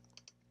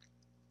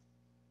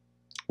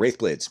 Wraith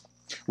Blades.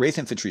 Wraith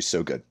Infantry is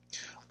so good.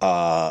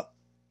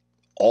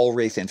 All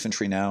Wraith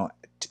Infantry now,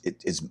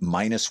 it is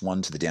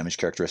 -1 to the damage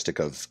characteristic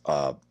of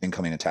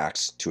incoming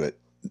attacks to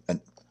a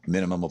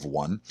minimum of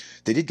 1.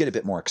 They did get a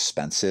bit more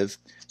expensive.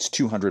 It's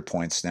 200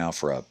 points now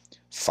for a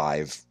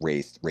 5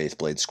 Wraith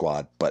Blade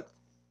squad, but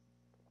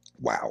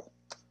wow.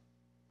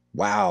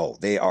 Wow,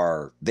 they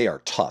are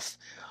tough.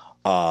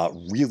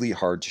 Really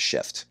hard to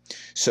shift.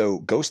 So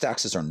Ghost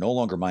Axes are no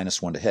longer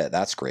 -1 to hit.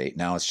 That's great.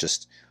 Now it's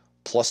just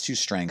 +2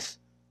 strength,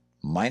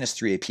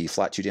 -3 AP,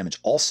 flat 2 damage.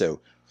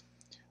 Also,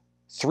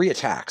 3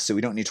 attacks, so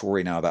we don't need to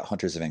worry now about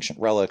Hunters of Ancient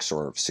Relics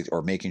or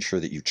making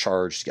sure that you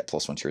charge to get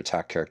 +1 to your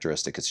attack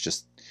characteristic. It's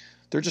just,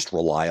 they're just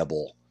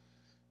reliable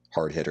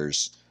hard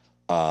hitters.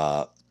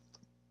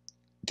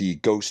 The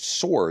Ghost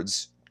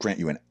Swords grant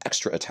you an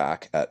extra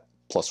attack at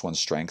 +1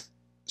 strength.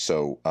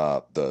 So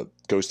the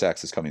Ghost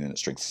Axe is coming in at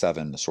strength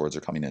 7. The swords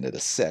are coming in at a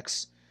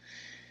 6.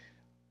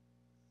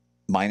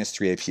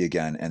 -3 AP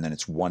again, and then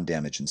it's 1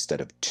 damage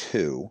instead of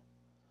 2.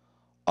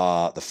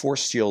 The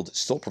Force Shield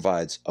still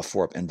provides a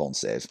 4-up invuln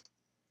save,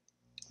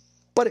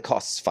 but it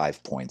costs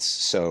 5 points.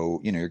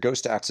 So, your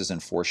Ghost Axes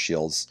and Force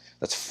Shields,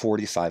 that's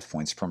 45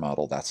 points per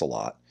model. That's a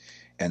lot.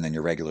 And then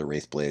your regular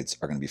Wraith Blades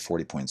are going to be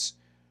 40 points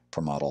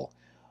per model.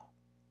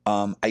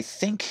 I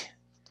think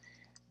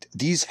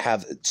these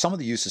have, some of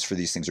the uses for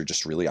these things are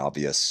just really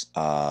obvious.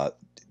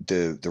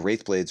 The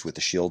Wraith Blades with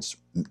the shields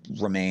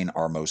remain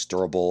our most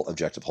durable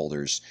objective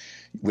holders.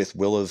 With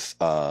Will of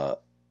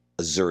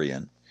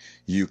Azurian,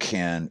 you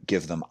can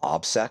give them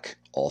OBSEC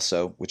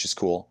also, which is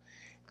cool.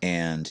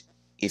 And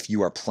if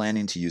you are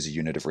planning to use a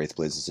unit of Wraith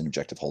Blades as an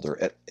objective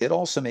holder, it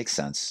also makes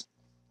sense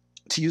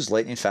to use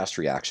lightning fast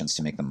reactions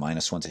to make them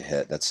 -1 to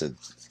hit.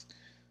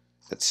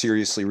 That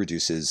seriously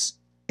reduces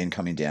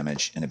incoming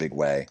damage in a big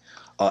way.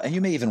 And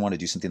you may even want to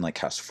do something like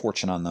cast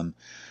Fortune on them.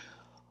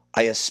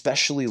 I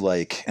especially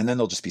like, and then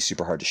they'll just be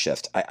super hard to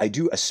shift. I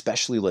do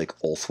especially like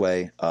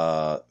Ulthwé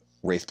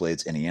Wraith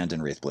Blades and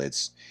Eandon Wraith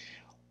Blades.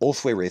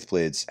 Ulthwé Wraith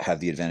Blades have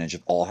the advantage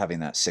of all having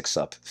that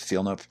 6-up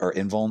feel note, or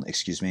invuln,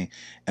 excuse me.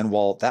 And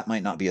while that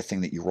might not be a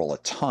thing that you roll a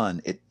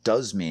ton, it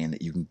does mean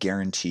that you can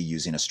guarantee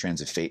using a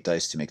Strands of Fate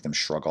dice to make them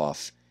shrug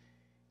off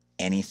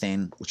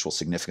anything, which will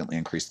significantly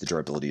increase the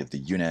durability of the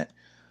unit.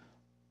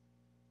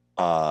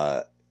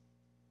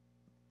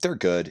 They're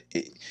good.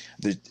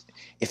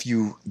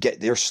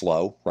 They're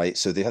slow, right?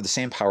 So they have the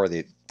same power,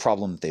 the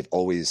problem they've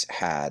always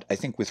had. I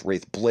think with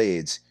Wraith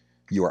Blades,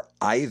 you are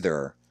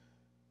either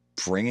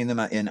bringing them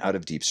in out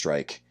of Deep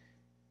Strike,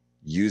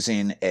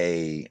 using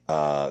a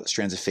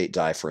Strands of Fate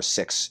die for a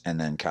 6, and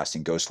then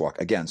casting Ghost Walk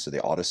again, so they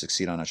auto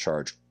succeed on a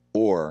charge,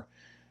 or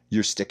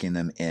you're sticking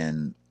them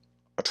in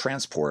a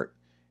transport,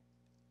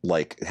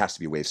 like it has to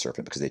be Wave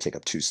Serpent because they take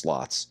up 2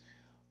 slots,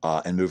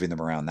 and moving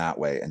them around that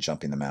way and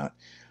jumping them out.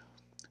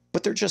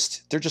 But they're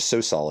just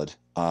so solid.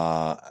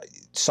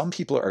 Some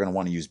people are going to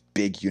want to use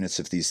big units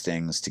of these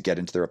things to get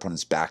into their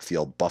opponent's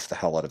backfield, buff the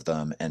hell out of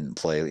them, and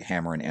play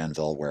Hammer and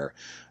Anvil, where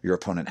your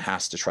opponent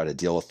has to try to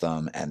deal with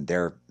them, and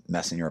they're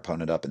messing your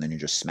opponent up, and then you're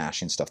just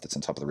smashing stuff that's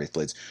on top of the Wraith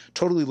Blades.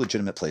 Totally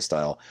legitimate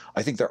playstyle.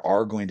 I think there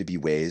are going to be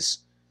ways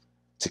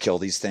to kill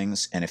these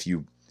things, and if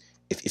you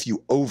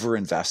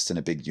over-invest in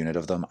a big unit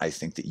of them, I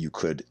think that you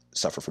could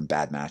suffer from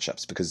bad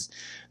matchups, because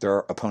there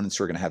are opponents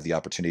who are going to have the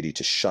opportunity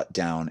to shut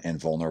down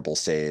invulnerable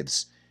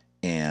saves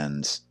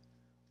and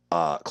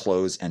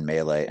close and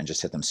melee and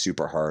just hit them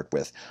super hard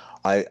with...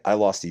 I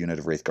lost a unit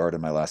of Wraith Guard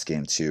in my last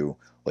game to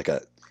like an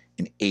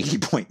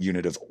 80-point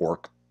unit of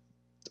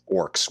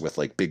orcs with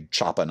like big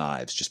choppa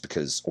knives, just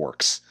because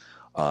orcs.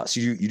 So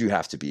you do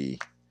have to be...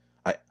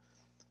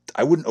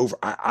 I wouldn't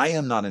I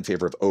am not in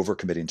favor of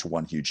overcommitting to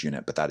one huge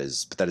unit, but that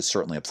is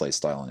certainly a play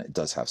style, and it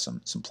does have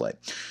some play.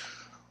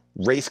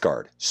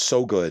 Wraithguard,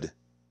 so good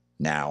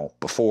now.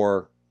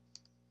 Before,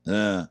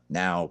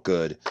 now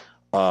good.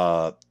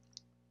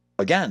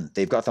 Again,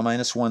 they've got the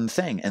 -1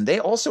 thing, and they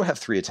also have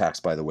 3 attacks,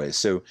 by the way.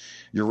 So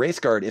your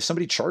Wraithguard, if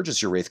somebody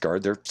charges your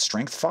Wraithguard, they're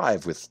strength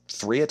 5 with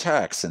 3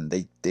 attacks, and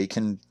they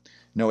can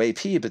no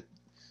AP, but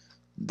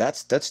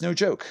that's no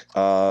joke.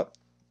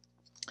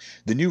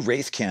 The new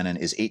Wraith Cannon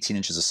is 18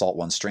 inches assault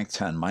 1, strength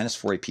 10,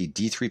 -4 AP,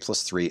 D3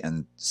 plus 3,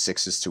 and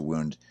 6 to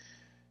wound,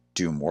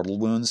 do mortal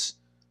wounds.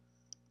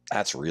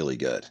 That's really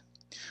good.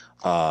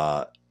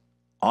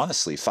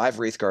 Honestly, 5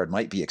 Wraithguard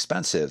might be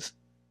expensive,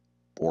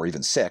 or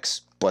even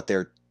 6, but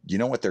they're, you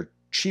know what, they're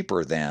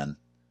cheaper than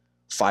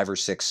 5 or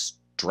 6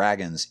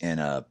 dragons in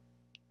a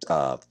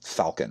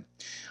falcon.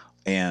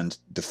 And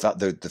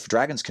the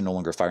dragons can no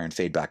longer fire and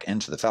fade back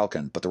into the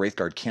falcon, but the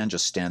Wraithguard can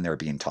just stand there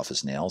being tough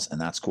as nails,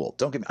 and that's cool.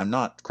 Don't get me, I'm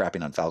not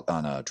crapping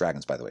on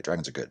dragons, by the way.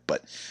 Dragons are good,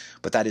 but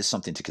that is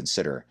something to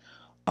consider.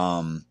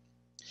 Again,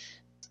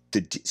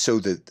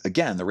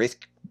 the Wraithguard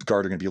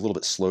are going to be a little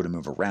bit slow to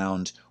move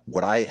around.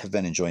 What I have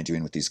been enjoying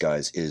doing with these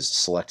guys is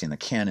selecting the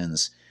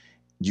cannons,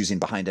 using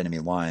behind enemy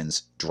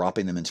lines,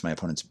 dropping them into my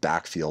opponent's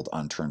backfield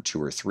on turn 2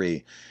 or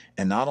 3.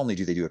 And not only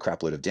do they do a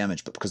crap load of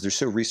damage, but because they're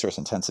so resource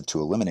intensive to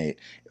eliminate,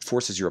 it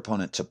forces your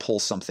opponent to pull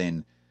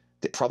something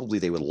that probably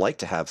they would like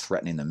to have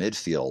threatening the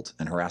midfield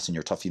and harassing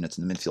your tough units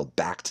in the midfield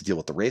back to deal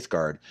with the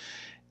Wraithguard.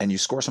 And you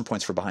score some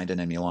points for behind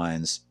enemy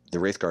lines. The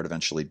Wraithguard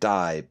eventually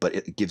die, but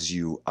it gives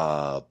you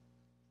an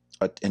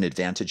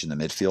advantage in the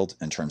midfield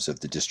in terms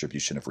of the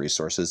distribution of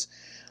resources.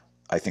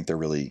 I think they're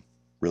really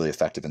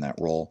effective in that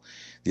role.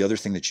 The other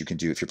thing that you can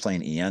do, if you're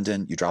playing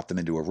Eandon, you drop them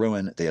into a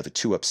ruin, they have a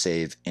 2-up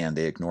save, and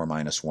they ignore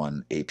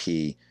 -1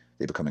 AP.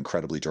 They become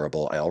incredibly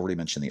durable. I already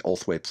mentioned the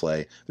Ulthway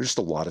play. There's just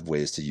a lot of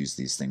ways to use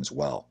these things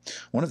well.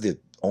 One of the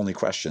only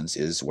questions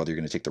is whether you're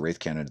going to take the Wraith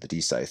Cannon or the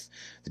D-Scythe.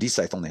 The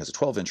D-Scythe only has a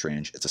 12-inch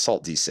range. It's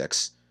Assault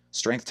D6,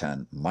 Strength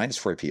 10,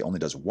 -4 AP, only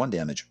does 1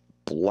 damage,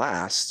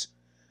 Blast,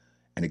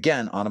 and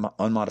again, on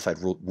unmodified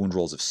wound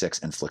rolls of 6,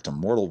 inflict a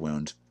mortal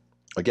wound.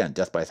 Again,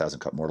 death by 1,000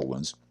 cut mortal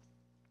wounds.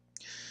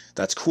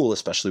 That's cool,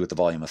 especially with the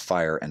volume of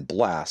fire and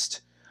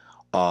blast.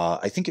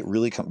 I think it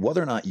really comes,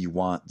 whether or not you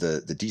want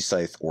the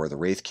D-Scythe or the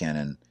Wraith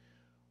Cannon,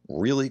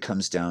 really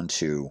comes down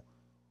to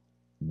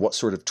what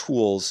sort of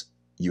tools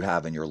you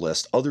have in your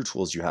list, other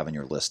tools you have in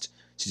your list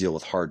to deal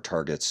with hard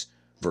targets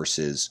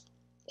versus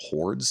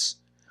hordes.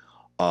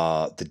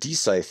 The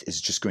D-Scythe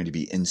is just going to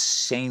be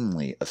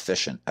insanely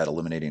efficient at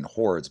eliminating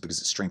hordes because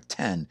it's strength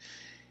 10.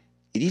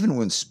 It even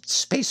wounds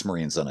Space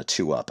Marines on a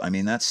 2-up. I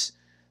mean, that's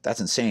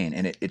insane,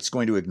 and it's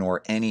going to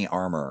ignore any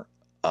armor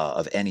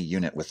of any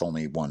unit with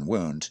only 1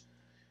 wound.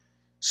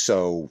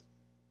 So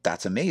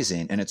that's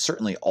amazing, and it's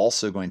certainly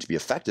also going to be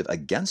effective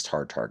against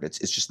hard targets.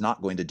 It's just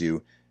not going to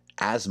do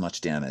as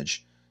much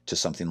damage to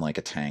something like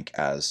a tank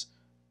as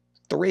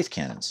the Wraith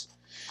Cannons.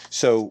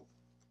 So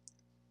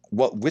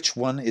which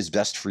one is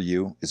best for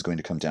you is going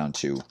to come down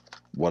to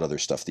what other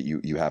stuff that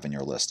you have in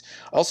your list.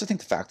 I also think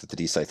the fact that the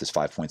D-Scythe is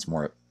 5 points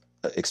more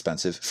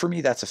expensive, for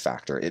me, that's a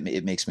factor.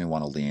 It makes me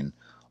want to lean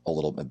a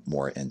little bit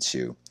more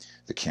into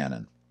the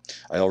cannon.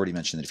 I already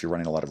mentioned that if you're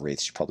running a lot of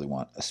Wraiths, you probably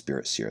want a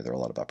Spiritseer. There are a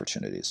lot of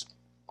opportunities.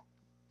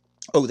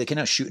 Oh, they can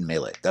now shoot in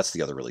melee. That's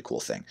the other really cool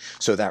thing.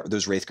 So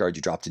those Wraithguard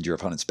you dropped into your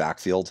opponent's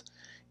backfield,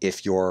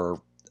 if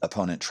your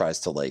opponent tries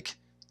to like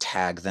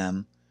tag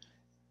them,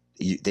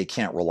 they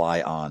can't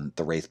rely on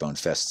the Wraithbone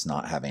Fists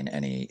not having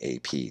any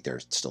AP. They're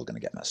still going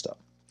to get messed up.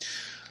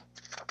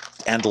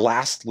 And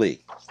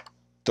lastly,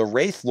 the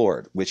Wraith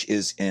Lord, which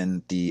is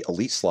in the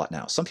elite slot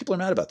now. Some people are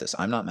mad about this.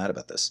 I'm not mad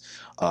about this.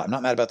 I'm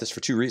not mad about this for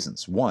 2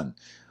 reasons. One,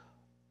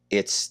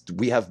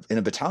 we have in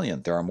a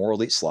battalion, there are more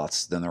elite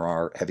slots than there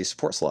are heavy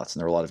support slots, and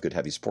there are a lot of good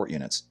heavy support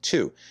units.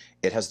 2,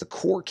 it has the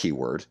core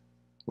keyword,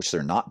 which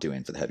they're not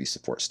doing for the heavy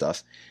support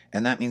stuff,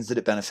 and that means that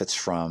it benefits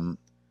from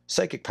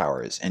psychic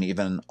powers and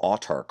even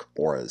Autarch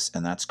auras,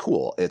 and that's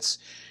cool. It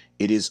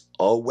is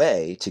a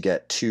way to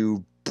get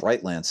 2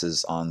 Bright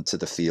Lances onto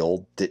the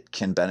field that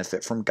can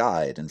benefit from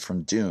Guide and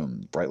from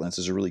Doom. Bright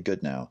Lances are really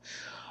good now.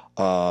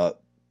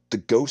 The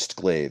Ghost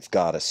Glaive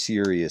got a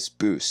serious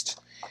boost.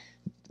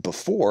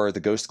 Before,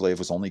 the Ghost Glaive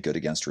was only good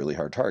against really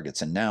hard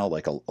targets, and now,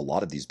 like a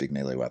lot of these big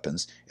melee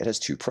weapons, it has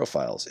 2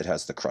 profiles. It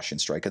has the Crushing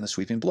Strike and the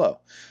Sweeping Blow.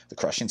 The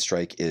Crushing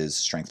Strike is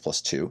Strength plus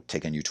 2,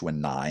 taking you to a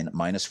 9,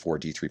 -4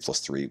 D3 plus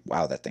 3.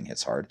 Wow, that thing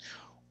hits hard.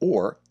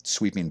 Or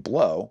Sweeping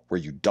Blow, where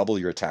you double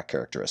your attack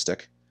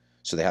characteristic.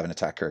 So they have an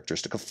attack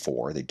characteristic of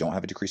 4. They don't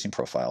have a decreasing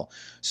profile.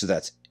 So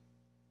that's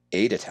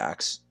 8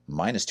 attacks,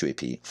 -2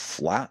 AP,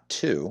 flat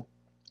 2.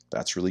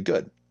 That's really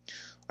good.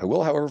 I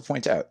will, however,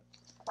 point out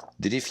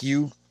that if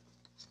you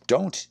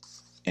don't,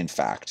 in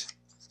fact,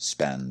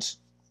 spend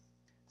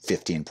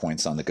 15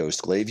 points on the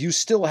Ghost Glaive, you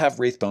still have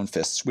Wraithbone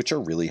Fists, which are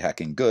really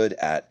hecking good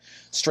at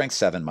Strength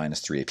 7,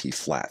 -3 AP,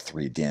 flat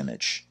 3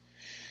 damage.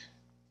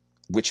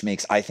 Which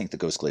makes, I think, the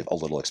Ghost Glaive a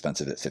little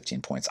expensive at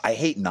 15 points. I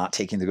hate not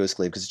taking the Ghost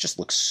Glaive because it just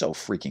looks so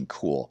freaking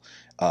cool.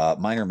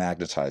 Mine are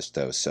magnetized,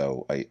 though,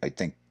 so I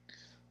think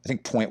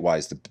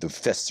point-wise, the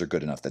fists are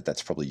good enough that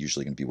that's probably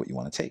usually going to be what you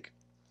want to take.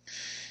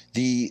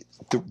 The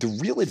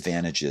real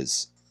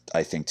advantages,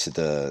 I think, to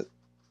the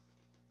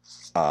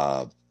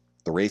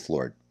Wraith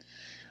Lord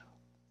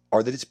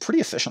are that it's pretty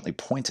efficiently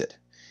pointed.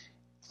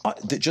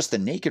 Just the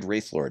naked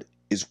Wraith Lord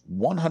is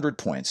 100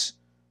 points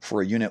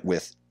for a unit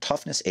with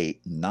toughness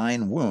 8,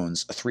 9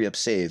 wounds, a 3-up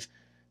save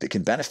that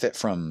can benefit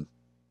from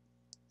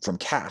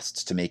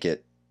casts to make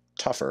it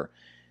tougher,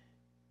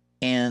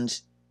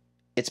 and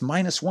it's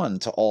 -1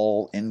 to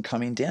all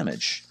incoming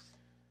damage.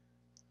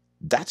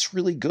 That's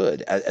really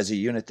good as a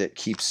unit that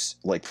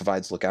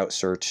provides Lookout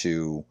Sir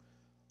to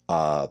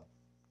a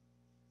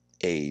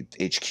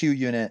HQ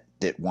unit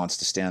that wants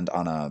to stand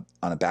on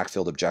a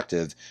backfield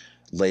objective,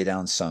 lay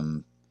down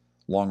some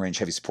long-range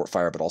heavy support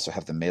fire, but also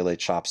have the melee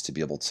chops to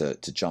be able to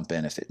jump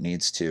in if it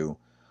needs to.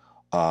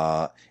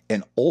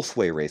 An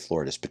Ulthway Wraith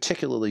Lord is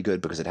particularly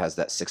good because it has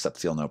that 6-up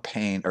feel no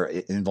pain, or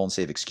invuln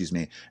save, excuse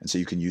me, and so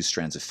you can use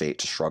Strands of Fate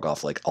to shrug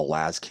off like a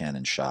las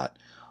cannon shot.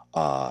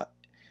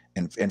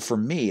 And for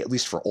me, at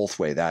least for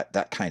Ulthway,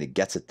 that kind of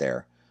gets it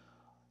there.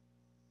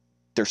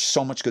 There's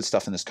so much good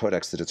stuff in this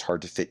codex that it's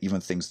hard to fit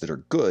even things that are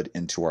good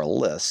into our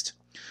list.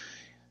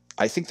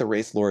 I think the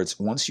Wraith Lords,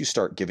 once you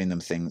start giving them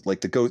things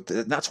like the Ghost,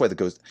 that's why the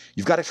Ghost,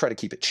 you've got to try to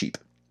keep it cheap.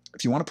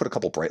 If you want to put a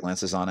couple Bright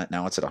Lances on it,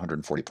 now it's at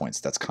 140 points.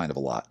 That's kind of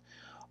a lot.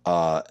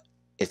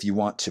 If you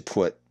want to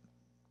put,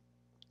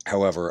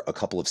 however, a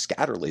couple of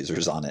Scatter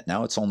Lasers on it,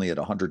 now it's only at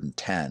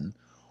 110,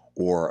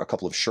 or a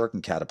couple of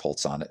Shuriken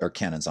Catapults on it, or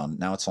Cannons on it,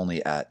 now it's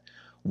only at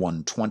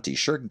 120.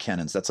 Shuriken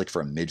Cannons, that's like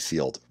for a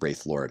midfield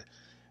Wraith Lord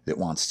that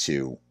wants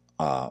to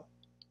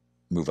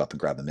move up and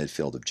grab a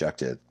midfield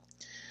objective.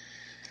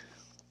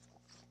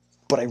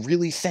 But I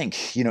really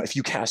think, if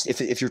you cast,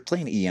 if you're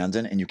playing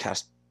Eandon and you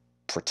cast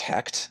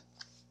Protect,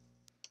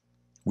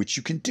 which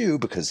you can do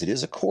because it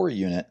is a core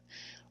unit,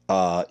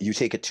 you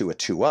take it to a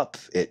 2-up,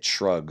 it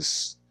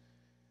shrugs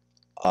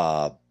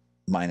 -1.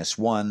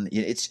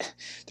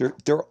 There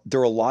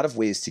are a lot of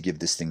ways to give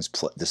this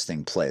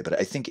thing play, but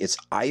I think it's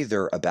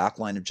either a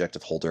backline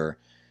objective holder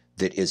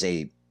that is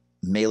a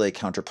melee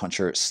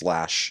counterpuncher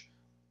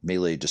 /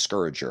 melee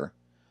discourager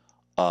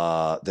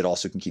that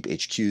also can keep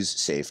HQs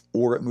safe,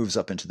 or it moves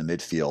up into the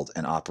midfield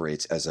and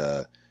operates as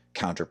a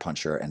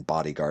counterpuncher and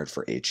bodyguard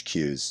for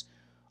HQs.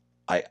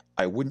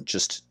 I wouldn't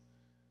just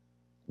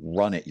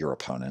run at your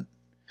opponent.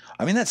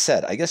 I mean, that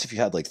said, I guess if you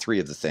had like 3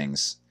 of the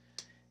things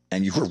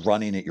and you were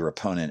running at your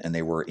opponent and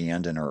they were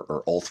Eandon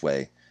or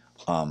Ulthway,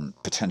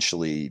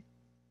 potentially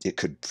it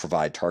could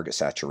provide target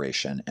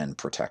saturation and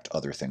protect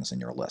other things in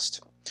your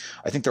list.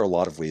 I think there are a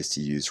lot of ways to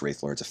use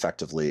Wraith Lords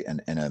effectively,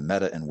 and in a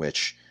meta in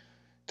which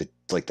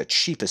the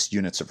cheapest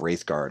units of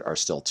Wraithguard are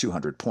still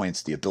 200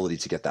 points, the ability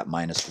to get that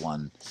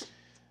 -1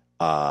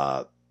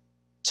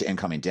 to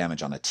incoming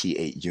damage on a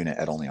T8 unit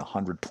at only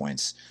 100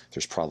 points,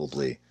 there's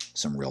probably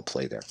some real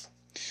play there.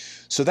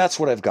 So that's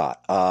what I've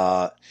got.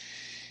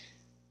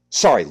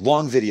 Sorry,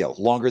 long video,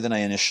 longer than I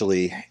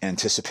initially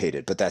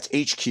anticipated, but that's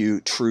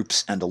HQ,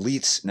 troops, and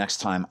elites. Next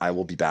time I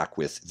will be back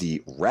with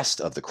the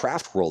rest of the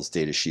Craftworlds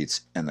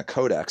datasheets and the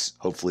Codex.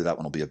 Hopefully that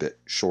one will be a bit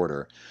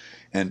shorter.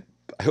 And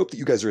I hope that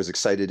you guys are as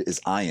excited as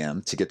I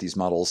am to get these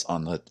models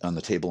on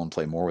the table and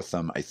play more with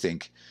them. I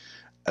think,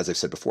 as I've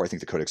said before, I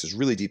think the Codex is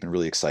really deep and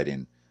really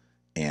exciting,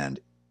 and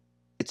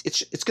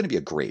it's going to be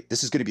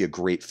this is going to be a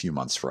great few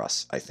months for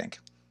us, I think.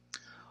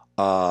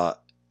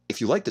 If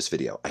you like this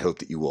video, I hope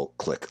that you will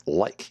click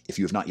like. If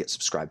you have not yet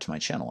subscribed to my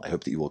channel, I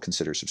hope that you will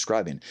consider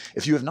subscribing.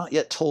 If you have not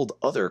yet told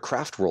other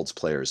Craftworlds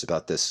players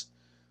about this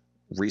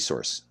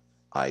resource,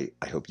 I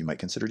hope you might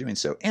consider doing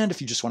so. And if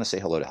you just want to say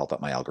hello to help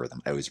out my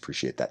algorithm, I always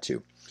appreciate that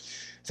too.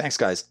 Thanks,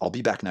 guys. I'll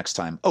be back next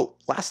time. Oh,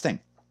 last thing.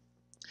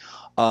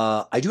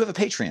 I do have a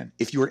Patreon.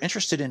 If you are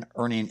interested in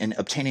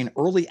obtaining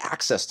early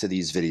access to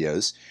these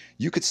videos,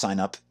 you could sign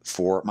up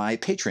for my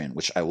Patreon,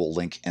 which I will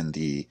link in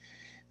the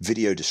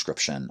video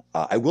description.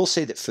 I will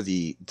say that for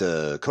the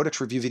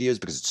Codex review videos,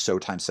 because it's so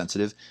time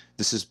sensitive,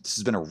 this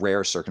has been a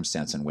rare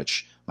circumstance in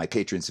which my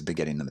patrons have been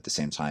getting them at the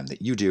same time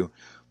that you do.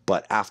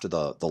 But after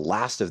the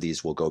last of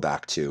these, we'll go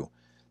back to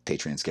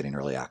patrons getting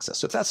early access.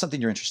 So if that's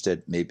something you're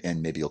interested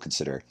in, maybe you'll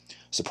consider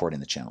supporting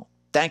the channel.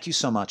 Thank you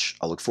so much.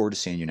 I look forward to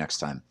seeing you next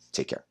time.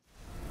 Take care.